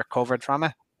recovered from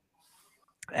it.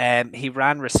 He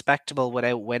ran respectable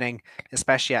without winning,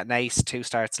 especially at Naas 2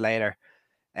 starts later.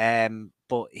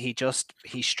 But he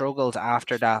struggled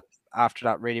after that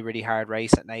really, really hard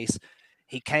race at Naas.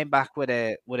 He came back with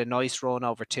a nice run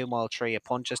over 2 mile 3 at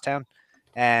Punchestown.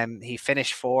 He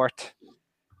finished 4th.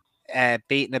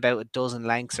 Beaten about a dozen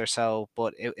lengths or so,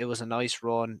 but it was a nice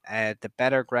run. The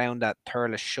better ground at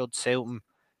Thurles should suit him.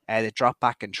 The drop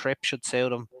back and trip should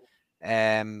suit him.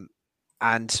 And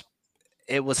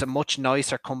it was a much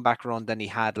nicer comeback run than he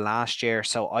had last year.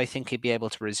 So I think he'd be able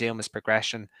to resume his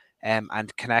progression.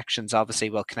 And Connections, obviously,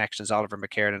 well, Connections, Oliver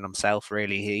McKiernan himself,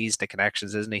 really, he's the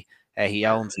Connections, isn't he? He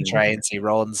owns, he trains, he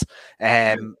runs.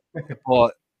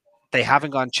 But they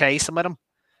haven't gone chasing with him.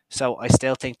 So I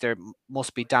still think there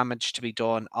must be damage to be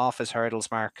done off his hurdles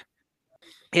mark.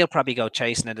 He'll probably go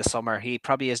chasing in the summer. He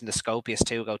probably isn't the scopiest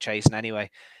to go chasing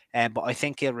anyway. But I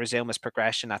think he'll resume his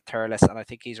progression at Thurles, and I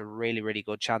think he's a really, really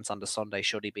good chance on the Sunday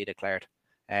should he be declared.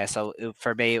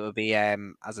 For me, it would be,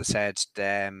 as I said,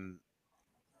 the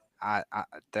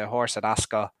horse at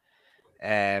Ascot.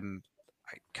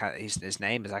 His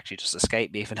name has actually just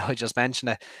escaped me, even though I just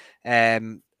mentioned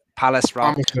it. Palace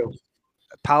Rock,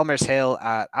 Palmer's Hill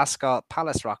at Ascot,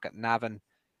 Palace Rock at Navan,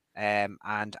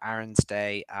 and Aaron's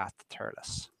Day at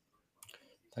Thurles.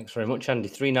 Thanks very much, Andy.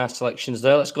 3 nice selections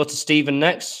there. Let's go to Stephen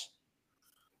next.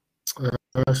 They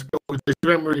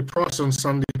didn't really price on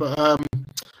Sunday, but I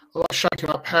like shaking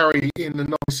up Harry in the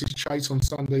novices chase on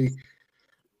Sunday.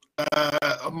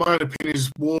 My opinion is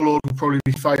Warlord will probably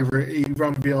be favourite. He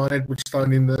ran behind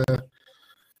Edwardstone in the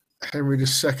Henry II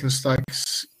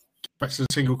Stakes. Back to the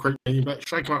Single Creek meeting, but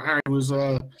shaking up Harry was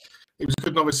he was a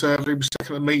good novice early. He was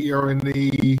second at Meteor in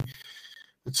the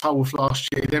Tolworth last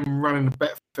year. Then running the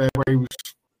Betfair where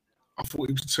I thought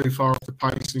he was too far off the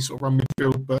pace and he sort of ran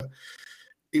midfield, but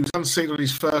he was unseated on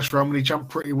his first run when he jumped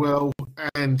pretty well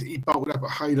and he bolted up at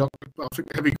Haydock. But I think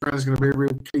the heavy ground is going to be a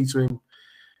real key to him.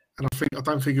 And I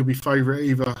don't think he'll be favourite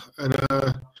either.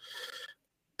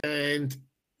 And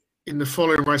in the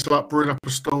following race, like Brewing Up a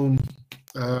Storm,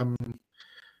 I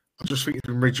just think he's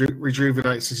been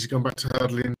rejuvenated since he's gone back to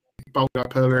hurdling. He bolted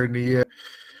up earlier in the year.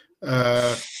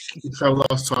 He fell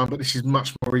last time, but this is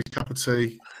much more his cup of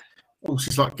tea.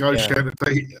 Horses like Ghost Show to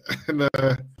beat. And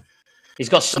he's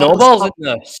got snowballs, isn't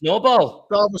there? Snowball.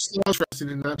 I was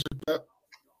interested in that. But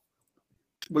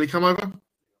will he come over?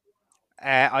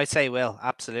 I'd say he will,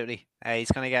 absolutely.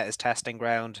 He's going to get his testing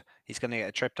ground. He's going to get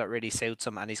a trip that really suits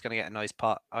him, and he's going to get a nice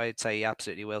pot. I'd say he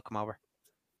absolutely will come over.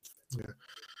 Yeah.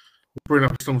 Brewing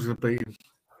Up a Storm's going to beat him.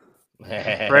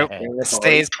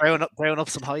 Stays growing up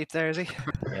some hype there, is he?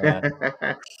 Yeah.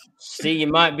 See, you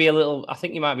might be a little. I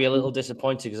think you might be a little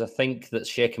disappointed because I think that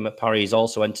Shaker McParry is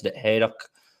also entered at Haydock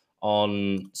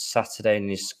on Saturday and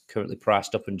he's currently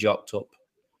priced up and jocked up.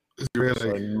 Really?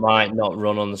 So he might not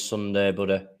run on the Sunday,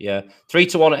 but yeah,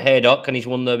 3-1 at Haydock, and he's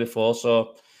won there before,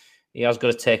 so he has got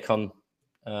to take on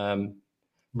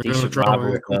decent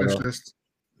rivals.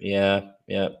 Yeah.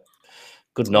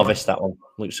 Good novice, that one.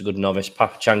 Looks a good novice.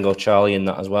 Papa Chango Charlie in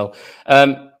that as well.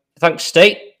 Thanks,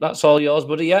 State. That's all yours,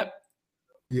 buddy, yeah?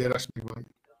 Yeah, that's me, mate.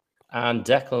 And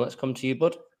Declan, let's come to you,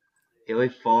 bud. Yeah, I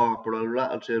 4, but I'll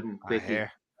rattle through them quickly.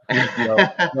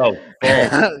 No.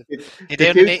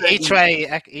 You're doing each way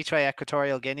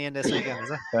Equatorial Guinea in this weekend,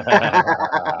 is it?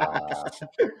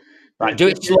 Right, do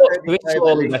it slow. Do it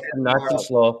slowly,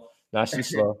 nice and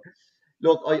slow.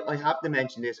 Look, I have to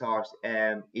mention this horse.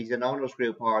 He's an owners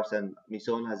group horse, and my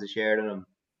son has a share in him.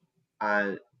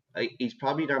 And he's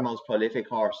probably their most prolific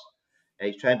horse.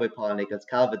 He's trained by Paul Nichols,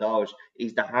 Calvados.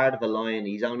 He's the heart of a lion.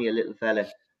 He's only a little fella.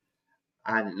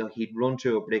 And look, he'd run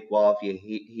through a brick wall for you.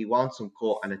 He wants some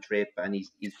cut and a trip, and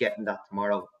he's getting that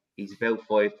tomorrow. He's about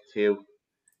 5-2.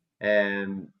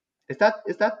 Is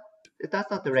that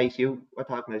not the race you were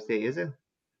talking about today, is it?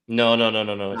 No.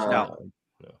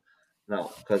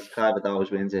 No, because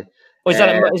Calvados wins it. Oh, is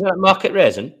that Market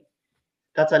Raisin?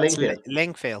 That's a Lingfield.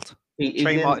 Lingfield.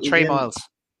 3 miles.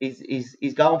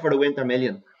 He's going for the Winter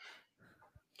Million.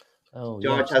 Oh,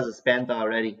 George has it spent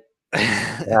already.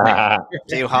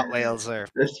 Two Hot Wheels there.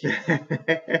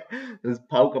 There's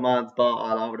Pokemon's bought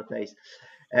all over the place.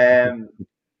 The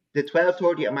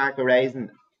 12:30 at Market Raisin.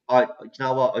 You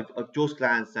know what? I've just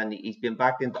glanced and he's been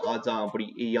backed into odds on, but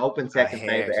he opened second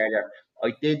favourite earlier.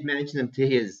 I did mention him to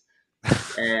his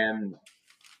the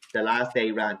last day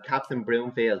he ran, Captain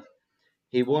Broomfield.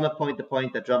 He won a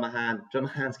point-to-point at Drummahan.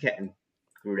 Drummahan's getting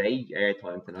great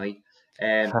airtime tonight.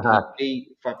 He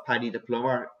for Paddy the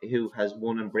Plumber, who has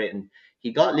won in Britain.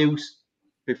 He got loose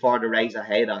before the race at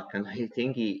Haydock, and I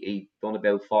think he done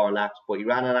about 4 laps, but he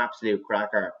ran an absolute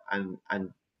cracker, and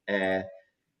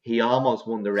he almost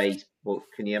won the race. But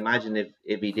can you imagine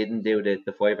if he didn't do the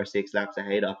 5 or 6 laps at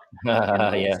Haydock?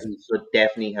 Yeah, he should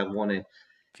definitely have won it.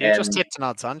 You just tipped an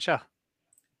odds on, Shaw.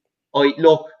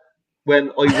 Look,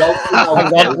 when I wrote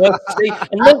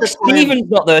and look, Stephen's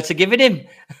not there to give it him.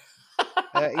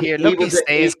 You're lucky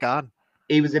Stay's gone.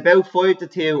 He was about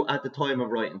 5-2 at the time of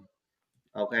writing.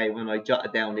 Okay, when I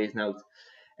jotted down these notes.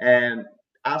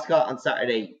 Ascot on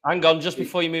Saturday. Hang on, just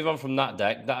before you move on from that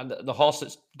deck, the horse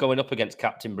that's going up against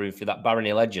Captain Broomfield, that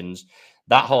Barony Legends,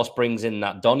 that horse brings in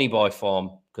that Donny Boy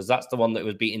form, because that's the one that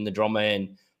was beating the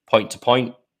Dromane point to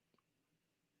point.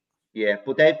 Yeah,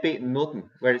 but they've beaten nothing.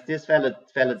 Whereas this fella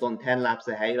done 10 laps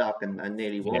of Haylock and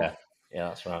nearly won. Yeah,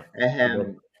 that's right.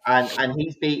 And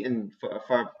he's beaten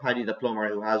for Paddy the Plumber,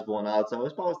 who has won also. I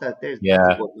suppose that's a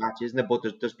good match, isn't it? But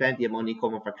there's plenty of money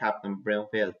coming for Captain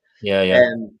Brownfield. Yeah.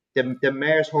 The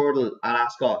Mare's Hurdle at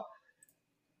Ascot,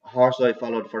 a horse I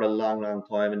followed for a long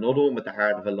time. Another one with the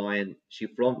heart of a lion. She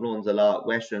front runs a lot.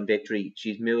 Western Victory.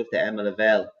 She's moved to Emma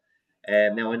Lavelle.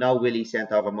 Now I know Willie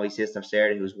sent over My Sister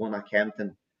Sarah, who's won at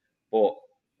Kempton. But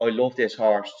I love this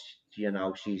horse. You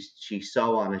know, she's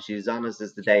so honest. She's honest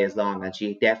as the day is long, and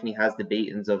she definitely has the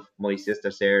beatings of My Sister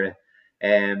Sarah.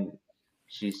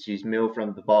 She's moved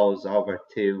from the Bows over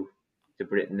to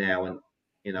Britain now, and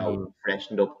you know,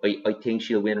 freshened up. I think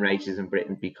she'll win races in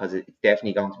Britain because it's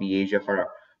definitely going to be easier for her.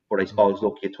 But I suppose,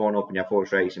 look, you turn up in your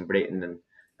first race in Britain,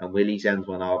 and Willie sends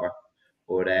one over.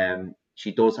 But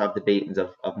she does have the beatings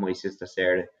of My Sister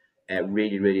Sarah.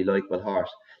 Really likeable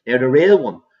horse. Now the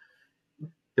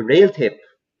real tip,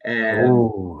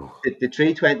 the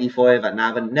 325 at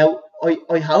Navan. Now,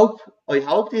 I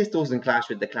hope this doesn't clash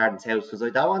with the Clarence House, because I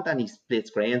don't want any split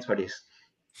screens for this.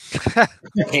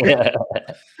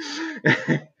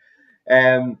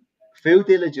 Food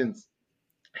Diligence.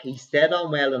 He's stead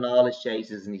on well in all his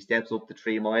chases, and he steps up to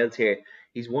 3 miles here.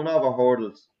 He's won over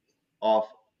hurdles off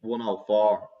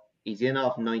 104. He's in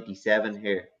off 97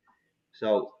 here.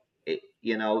 So,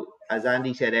 you know, as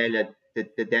Andy said earlier,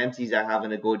 the Dempseys are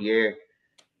having a good year.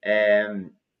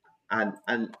 And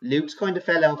Luke's kind of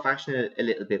fell out of fashion a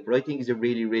little bit, but I think he's a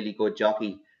really good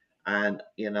jockey. And,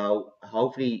 you know,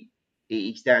 hopefully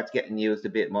he starts getting used a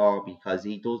bit more, because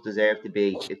he does deserve to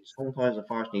be. It's sometimes,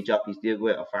 unfortunately, jockeys do go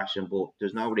out of fashion, but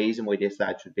there's no reason why this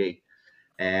lad should be.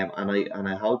 And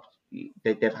I hope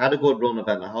they've had a good run of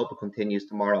it, and I hope it continues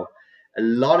tomorrow. A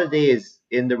lot of these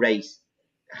in the race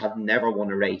have never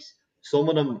won a race. Some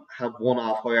of them have won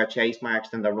off higher chase marks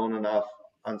than they're running off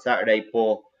on Saturday,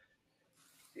 but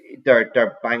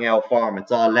they're bang out form.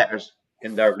 It's all letters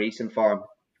in their recent form.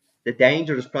 The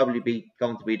danger is probably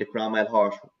going to be the Cromwell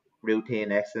horse,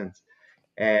 Routine Excellence.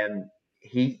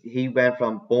 He went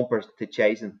from bumpers to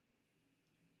chasing.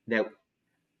 Now,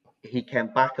 he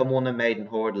came back and won a maiden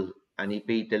hurdle, and he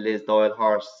beat the Liz Doyle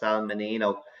horse, San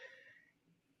Menino.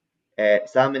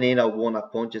 San Menino won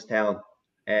at Punchestown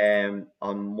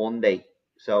on Monday.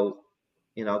 So,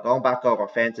 you know, going back over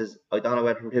fences, I don't know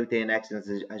whether Routine Excellence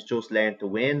has just learned to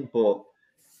win, but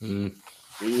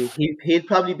he'd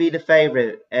probably be the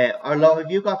favourite. Arlo, have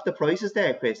you got the prices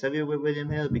there, Chris? Have you with William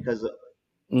Hill? Because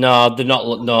no, they're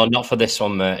not. No, not for this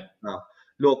one, mate. No.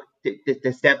 Look,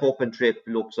 the step up and trip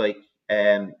looks like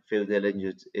Phil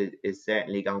Diligence is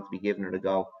certainly going to be giving it a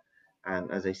go.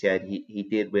 And as I said, he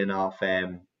did win off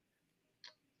 £7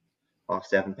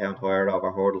 higher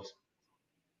over hurdles.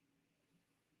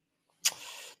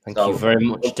 Thank you very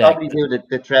much, we'll probably do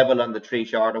the treble on the 3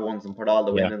 shorter ones and put all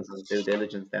the winnings on Food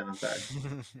Diligence down on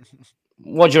Saturday.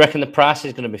 What do you reckon the price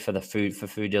is going to be for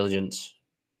Food Diligence?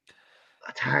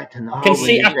 It's hard to know. I can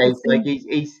see. Like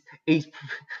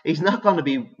he's not going to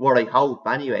be what I hope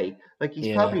anyway. Like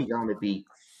he's probably going to be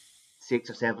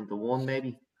 6 or 7 to 1,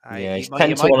 maybe. Yeah, he's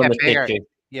 10 to 1 on the ticket.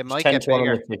 You might get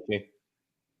bigger.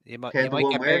 You might get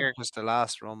where? bigger because the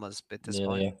last run was a bit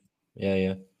disappointing.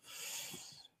 Yeah.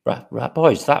 Right,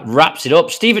 boys, that wraps it up.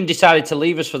 Stephen decided to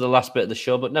leave us for the last bit of the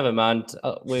show, but never mind.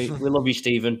 We love you,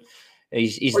 Stephen.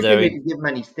 He's there. I didn't give him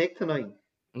any stick tonight.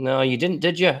 No, you didn't,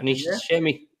 did you? And he's a shame.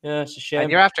 Yeah, it's a shame.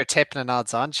 And you're after tipping an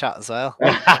odds-on shot as well.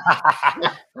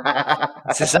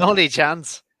 It's his only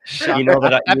chance. You know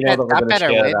that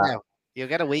better win now. You'll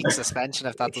get a week suspension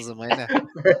if that doesn't win now.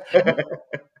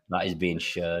 That is being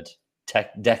shared.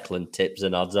 Declan tips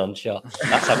and odds-on shot.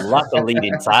 That's a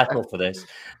leading title for this.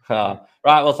 Right,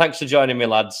 well, thanks for joining me,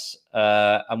 lads.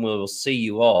 And we will see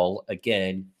you all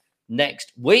again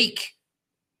next week.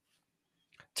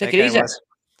 Take it easy.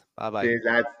 Bye-bye. Cheers,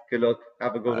 lads. Good luck.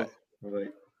 Have a good one.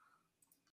 Bye-bye.